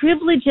our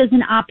privilege as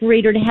an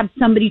operator to have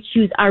somebody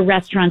choose our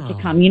restaurant to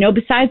come.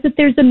 Besides that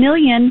there's a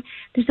million,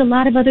 there's a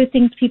lot of other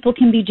things people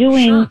can be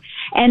doing. Sure.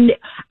 And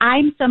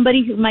I'm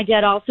somebody who my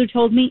dad also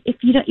told me, if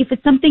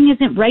something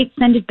isn't right,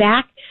 send it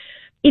back.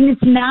 And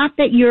it's not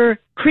that you're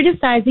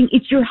criticizing,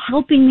 it's you're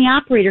helping the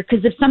operator.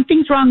 Because if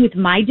something's wrong with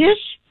my dish,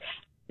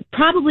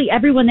 probably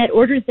everyone that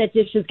orders that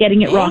dish is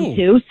getting it wrong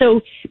too. So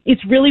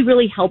it's really,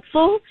 really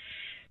helpful.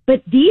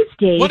 But these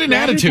days, what an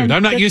attitude!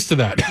 I'm not used to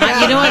that.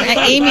 You know what,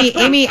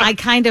 Amy? I'm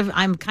kind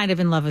of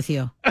in love with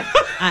you.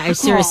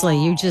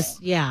 Seriously, you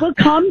just Well,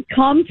 come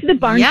to the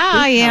Barn. Yeah,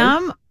 I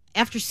am.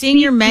 After seeing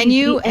your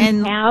menu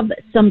and have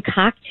some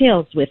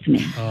cocktails with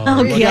me.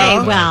 Okay,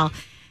 well.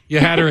 You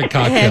had her at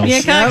cocktails.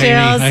 Yeah,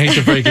 cocktails. Amy, I hate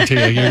to break it to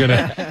you. You're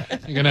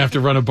gonna have to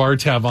run a bar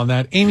tab on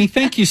that. Amy,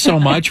 thank you so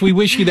much. We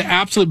wish you the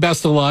absolute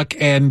best of luck,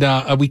 and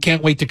we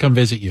can't wait to come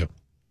visit you.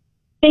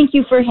 Thank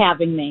you for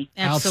having me.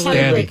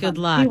 Absolutely. Good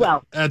luck. Be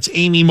well. That's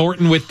Amy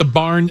Morton with the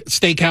Barn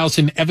Steakhouse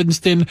in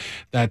Evanston.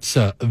 That's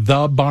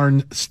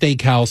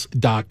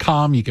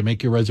thebarnsteakhouse.com. You can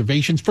make your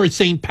reservations for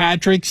St.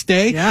 Patrick's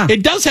Day. Yeah.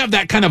 It does have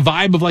that kind of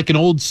vibe of like an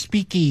old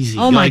speakeasy.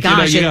 Oh, my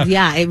gosh.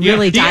 It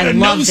really does. I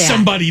love that.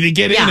 Somebody to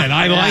get in it.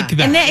 I like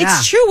that. And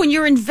it's true. When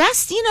you're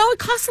investing, it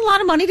costs a lot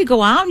of money to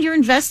go out, and you're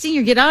investing.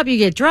 You get up, you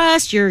get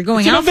dressed, you're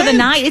going out for the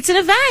night. It's an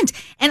event.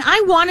 And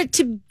I want it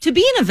to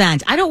be an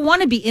event. I don't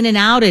want to be in and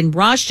out and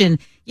rushed and,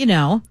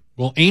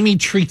 Well, Amy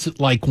treats it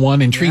like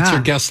one and treats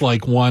her guests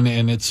like one,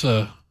 and it's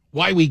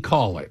why we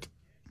call it.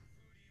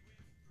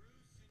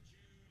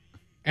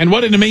 And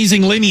what an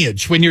amazing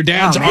lineage when your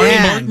dad's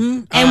Arnie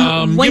Martin.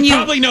 And when you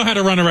probably know how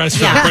to run a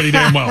restaurant pretty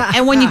damn well.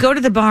 And when you go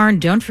to the barn,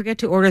 don't forget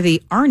to order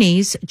the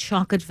Arnie's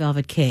chocolate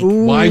velvet cake.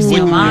 Ooh. Why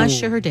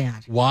wouldn't you? Her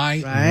dad.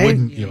 Why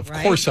wouldn't you? Of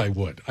course I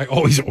would. I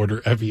always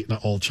order every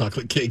all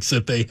chocolate cakes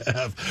that they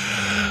have.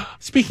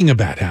 Speaking of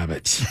bad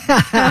habits,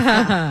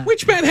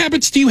 which bad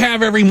habits do you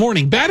have every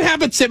morning? Bad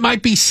habits that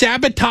might be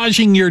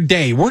sabotaging your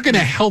day. We're going to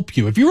help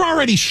you. If you're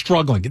already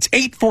struggling, it's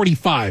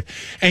 8:45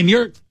 and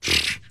you're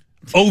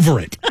over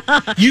it.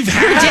 You've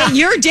had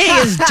Your day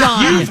is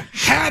done. You've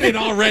had it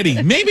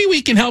already. Maybe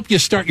we can help you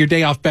start your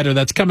day off better.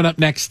 That's coming up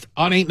next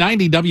on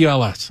 890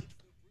 WLS.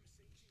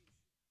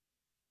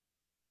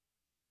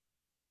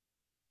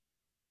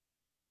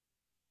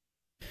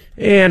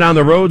 And on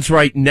the roads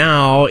right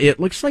now, it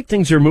looks like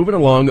things are moving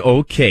along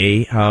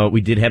okay. We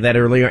did have that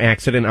earlier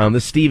accident on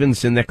the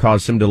Stevenson that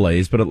caused some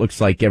delays, but it looks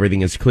like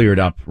everything is cleared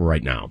up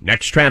right now.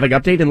 Next traffic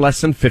update in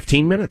less than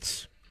 15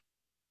 minutes.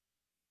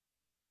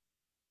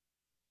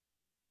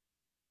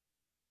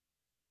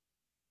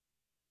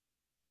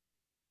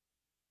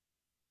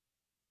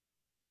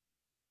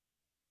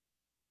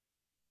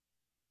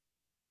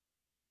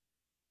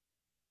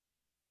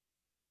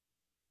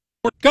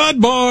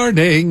 Good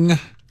morning.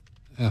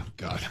 Oh,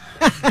 God.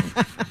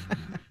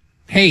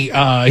 Hey,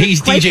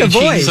 he's Quite DJ the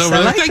voice. Cheese over I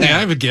there. like Thank you. that. I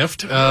have a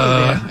gift.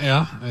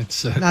 Yeah,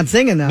 it's Not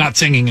singing, though. Not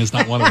singing is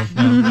not one of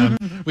them.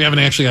 No. We haven't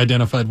actually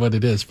identified what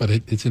it is, but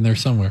it's in there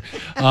somewhere.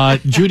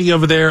 Judy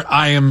over there.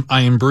 I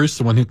am Bruce,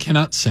 the one who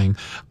cannot sing.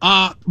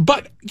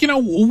 But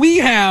we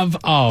have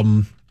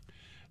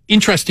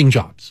interesting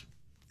jobs.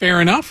 Fair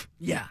enough.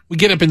 Yeah. We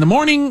get up in the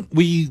morning.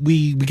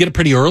 We get up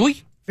pretty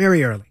early.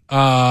 Very early.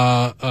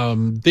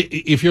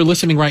 If you're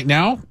listening right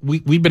now,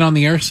 we've been on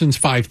the air since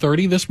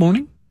 5:30 this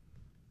morning.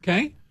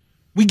 Okay.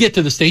 We get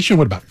to the station,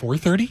 about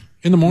 4:30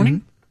 in the morning?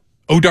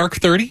 Mm-hmm. Oh, dark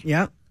 30?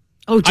 Yeah.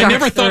 Oh, dark I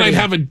never thought 30. I'd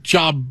have a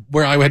job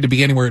where I had to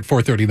be anywhere at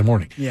 4:30 in the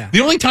morning. Yeah. The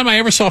only time I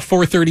ever saw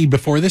 4:30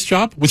 before this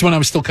job was when I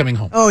was still coming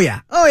home. Oh, yeah.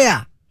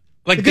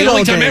 Like the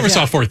only time I ever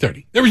saw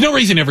 4:30. There was no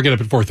reason to ever get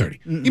up at 4:30.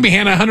 You'd be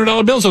handing out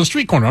 $100 bills on the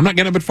street corner. I'm not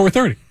getting up at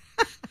 4:30.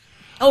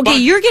 Okay,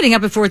 you're getting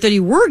up at 4:30.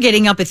 We're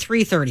getting up at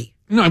 3:30.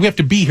 No, we have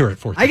to be here at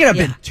 4:30. I get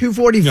up at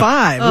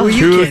 2:45. No. Who are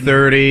you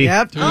 2:30.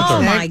 Yep.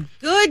 Oh, my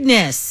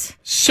goodness.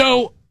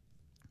 So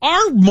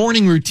our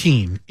morning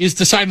routine is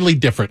decidedly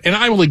different, and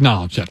I will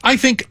acknowledge that. I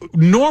think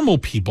normal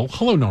people,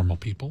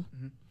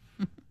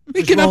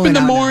 they get up in the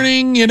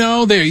morning,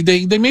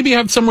 they maybe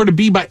have somewhere to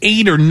be by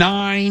 8 or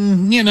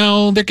 9,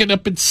 they're getting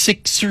up at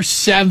 6 or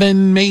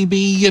 7,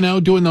 maybe,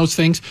 doing those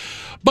things.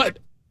 But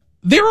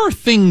there are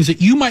things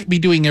that you might be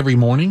doing every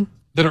morning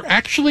that are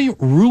actually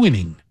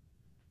ruining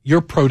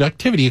your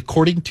productivity,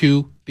 according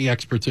to the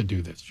experts that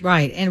do this.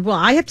 Right. And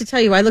I have to tell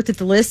you, I looked at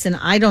the list and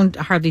I don't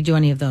hardly do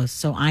any of those.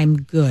 So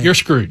I'm good. You're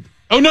screwed.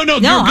 Oh, no, you're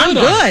good. I'm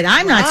good.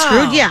 I'm not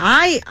screwed. Yeah.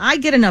 I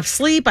get enough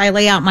sleep. I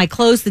lay out my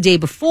clothes the day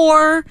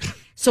before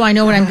so I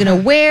know what I'm going to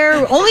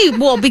wear.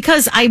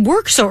 Because I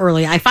work so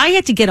early. If I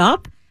had to get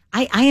up,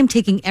 I am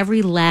taking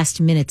every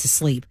last minute to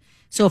sleep.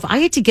 So if I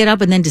had to get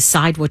up and then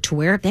decide what to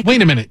wear.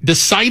 Wait a minute.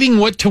 Deciding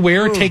what to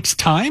wear takes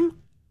time?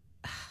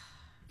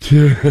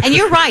 And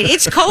you're right.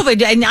 It's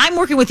COVID, and I'm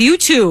working with you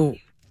two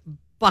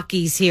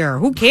Buckies here.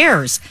 Who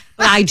cares?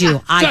 But I do.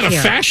 It's not a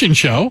fashion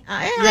show.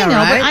 I know,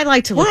 but I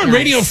like to look We're on nice.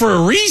 radio for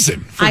a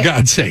reason, for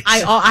God's sake.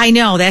 I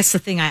know. That's the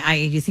thing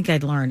you think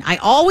I'd learn. I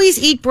always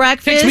eat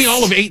breakfast. It takes me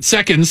all of 8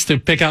 seconds to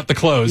pick out the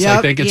clothes. Yep.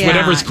 I think it's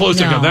whatever's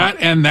closer. No. Go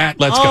that and that.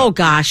 Let's go. Oh,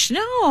 gosh.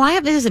 No,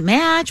 it doesn't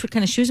match. What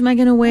kind of shoes am I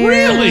going to wear?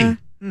 Really?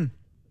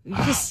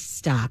 Just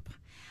stop.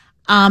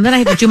 Then I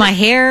have to do my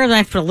hair. Then I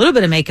have to put a little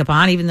bit of makeup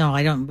on, even though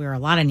I don't wear a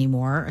lot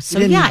anymore. So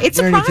it's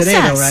a process.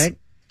 Today, though, right?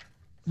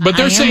 But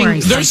they're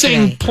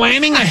saying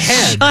planning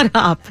ahead. Shut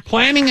up.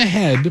 Planning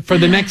ahead for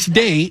the next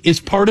day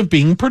is part of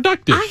being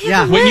productive. I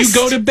have a When list.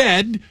 you go to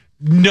bed,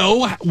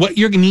 know what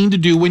you're going to need to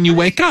do when you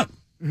wake up.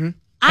 Mm-hmm.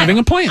 Having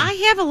a plan. I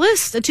have a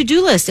list, a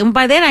to-do list, and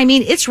by that I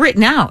mean it's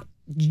written out.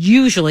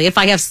 Usually, if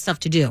I have stuff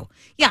to do.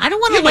 Yeah, I don't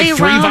want to lay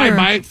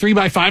around.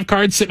 3x5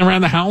 cards sitting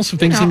around the house of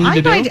things you need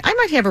to do. I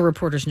might have a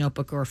reporter's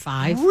notebook or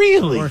 5.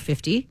 Really? Or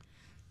 50.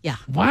 Yeah.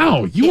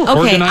 Wow, you are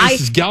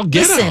organized as gal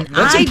get out.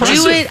 That's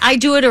impressive. I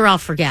do it or I'll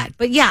forget.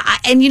 But yeah,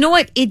 and you know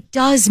what? It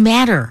does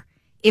matter.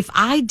 If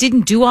I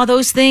didn't do all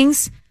those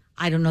things,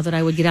 I don't know that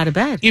I would get out of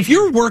bed. If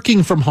you're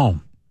working from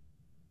home,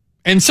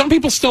 and some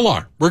people still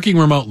are working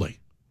remotely,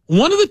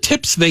 one of the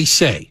tips they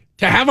say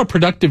to have a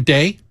productive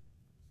day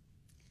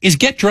is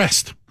get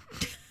dressed.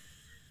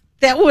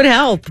 That would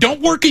help.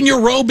 Don't work in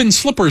your robe and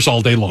slippers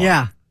all day long.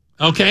 Yeah.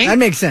 Okay? That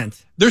makes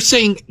sense. They're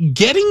saying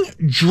getting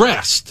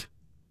dressed,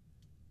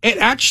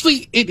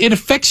 it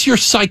affects your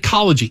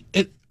psychology.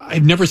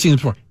 I've never seen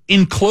this before.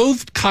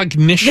 Enclothed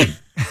cognition.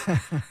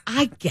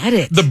 I get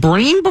it. The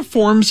brain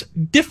performs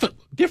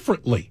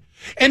differently.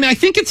 And I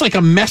think it's like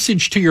a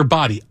message to your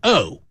body.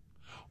 Oh,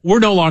 we're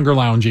no longer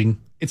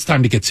lounging. It's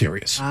time to get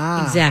serious.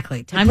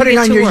 Exactly. Time put to it get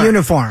on to your work.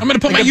 uniform. I'm going to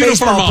put like my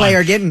uniform baseball on.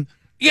 Player getting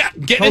get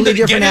totally in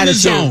different the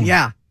attitude. zone.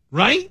 Yeah.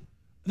 Right?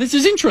 This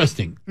is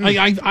interesting.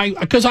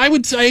 Because I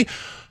would say,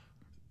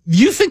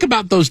 you think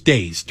about those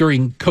days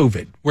during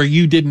COVID where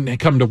you didn't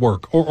come to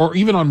work or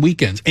even on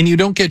weekends and you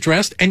don't get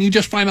dressed and you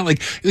just find out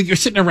like you're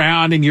sitting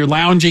around and you're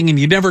lounging and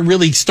you never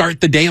really start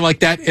the day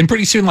like that. And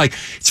pretty soon, like,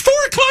 it's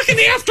 4:00 in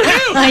the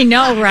afternoon. I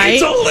know, right?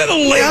 It's a little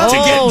late to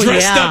get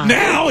dressed up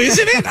now,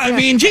 isn't it? I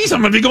mean, geez,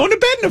 I'm going to be going to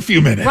bed in a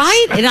few minutes.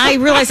 Right? And I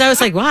realized, I was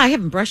like, wow, I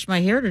haven't brushed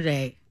my hair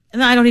today.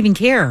 And I don't even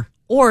care.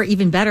 Or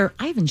even better,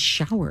 I haven't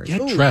showered.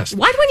 Get dressed.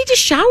 Why do I need to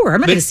shower?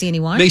 I'm not going to see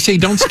anyone. They say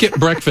don't skip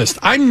breakfast.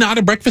 I'm not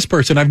a breakfast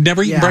person. I've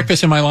never eaten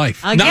breakfast in my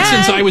life. Not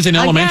since I was in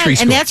elementary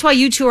school. And that's why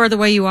you two are the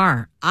way you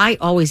are. I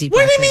always eat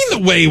breakfast. What do you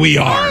mean the way we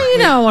are? Well, you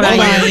know what I mean.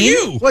 Where are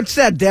you? What's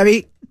that,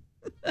 Debbie?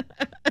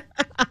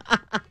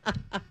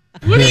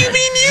 What do you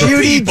mean you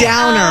Judy people?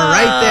 Downer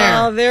right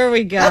there. Oh, there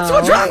we go. That's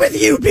what's wrong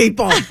with you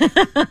people.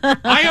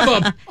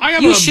 I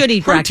have You a should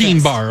eat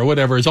protein breakfast. bar or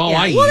whatever is all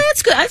I eat. Well,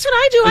 that's good. That's what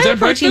I do. Is I that have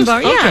a protein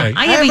bar. breakfast? Yeah. Okay.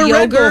 I have a a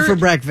Red Bull yogurt for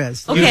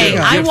breakfast. Okay, You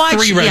I have watch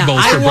 3 Red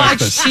Bulls for I watch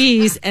breakfast.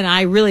 cheese, and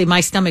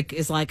my stomach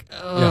is like,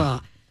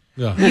 ugh.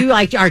 Yeah. You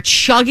like are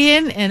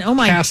chugging, and oh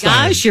my Cast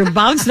gosh, you're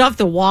bouncing off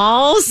the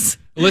walls.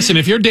 Listen,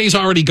 if your day's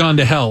already gone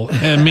to hell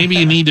and maybe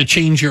you need to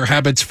change your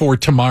habits for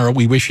tomorrow,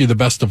 we wish you the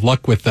best of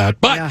luck with that.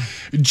 But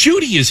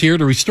Judy is here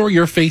to restore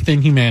your faith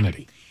in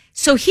humanity.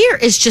 So here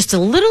is just a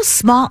little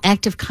small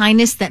act of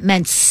kindness that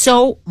meant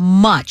so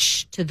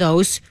much to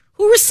those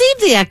who received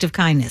the act of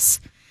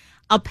kindness.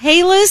 A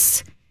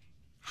Payless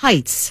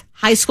Heights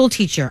high school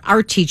teacher,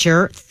 art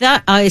teacher,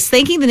 is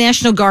thanking the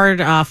National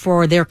Guard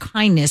for their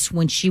kindness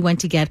when she went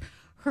to get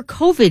her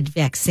COVID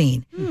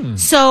vaccine.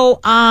 So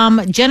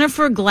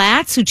Jennifer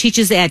Glatz, who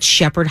teaches at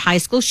Shepherd High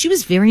School, she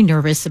was very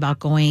nervous about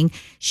going.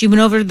 She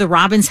went over to the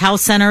Robbins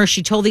Health Center.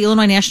 She told the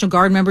Illinois National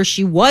Guard members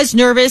she was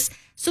nervous,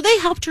 so they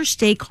helped her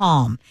stay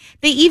calm.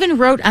 They even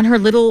wrote on her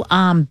little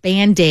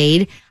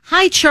Band-Aid,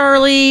 "Hi,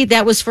 Charlie."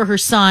 That was for her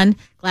son,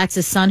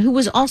 Glatz's son, who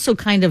was also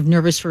kind of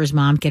nervous for his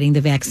mom getting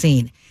the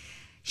vaccine.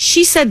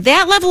 She said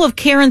that level of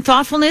care and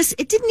thoughtfulness,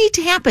 it didn't need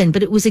to happen,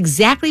 but it was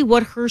exactly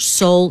what her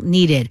soul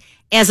needed.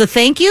 As a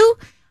thank you,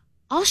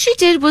 all she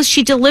did was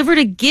she delivered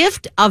a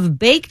gift of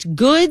baked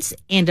goods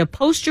and a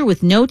poster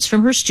with notes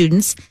from her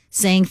students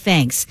saying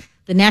thanks.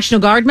 The National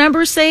Guard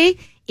members say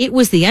it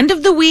was the end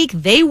of the week.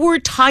 They were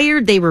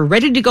tired. They were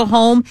ready to go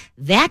home.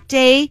 That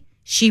day,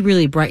 she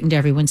really brightened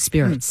everyone's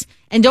spirits.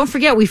 And don't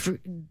forget,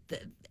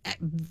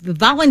 the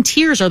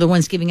volunteers are the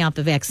ones giving out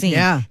the vaccine.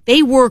 Yeah.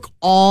 They work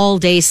all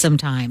day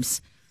sometimes.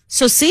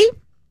 So see,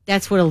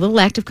 that's what a little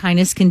act of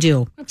kindness can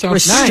do. sounds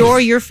Restore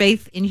nice. your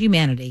faith in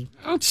humanity.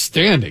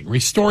 Outstanding.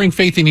 Restoring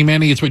faith in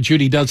humanity is what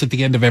Judy does at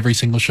the end of every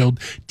single show.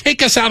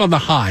 Take us out on the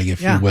high, if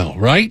you will,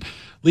 right?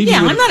 Leave you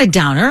Yeah, with- I'm not a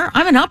downer.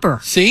 I'm an upper.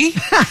 See?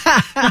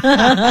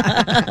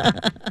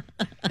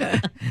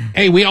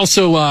 Hey, we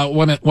also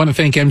want to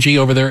thank MG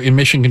over there in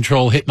Mission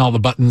Control, hitting all the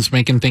buttons,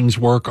 making things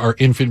work. Our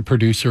infant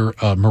producer,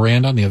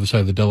 Miranda, on the other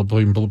side of the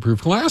Delaplane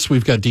Bulletproof Glass.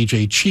 We've got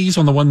DJ Cheese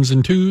on the 1s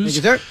and 2s. Thank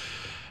you, sir.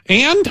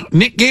 And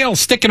Nick Gale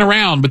sticking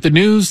around with the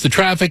news, the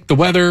traffic, the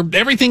weather,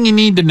 everything you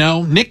need to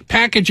know. Nick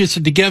packages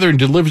it together and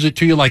delivers it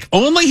to you like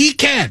only he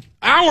can.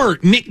 Our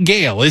Nick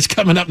Gale is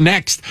coming up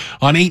next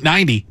on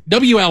 890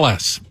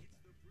 WLS.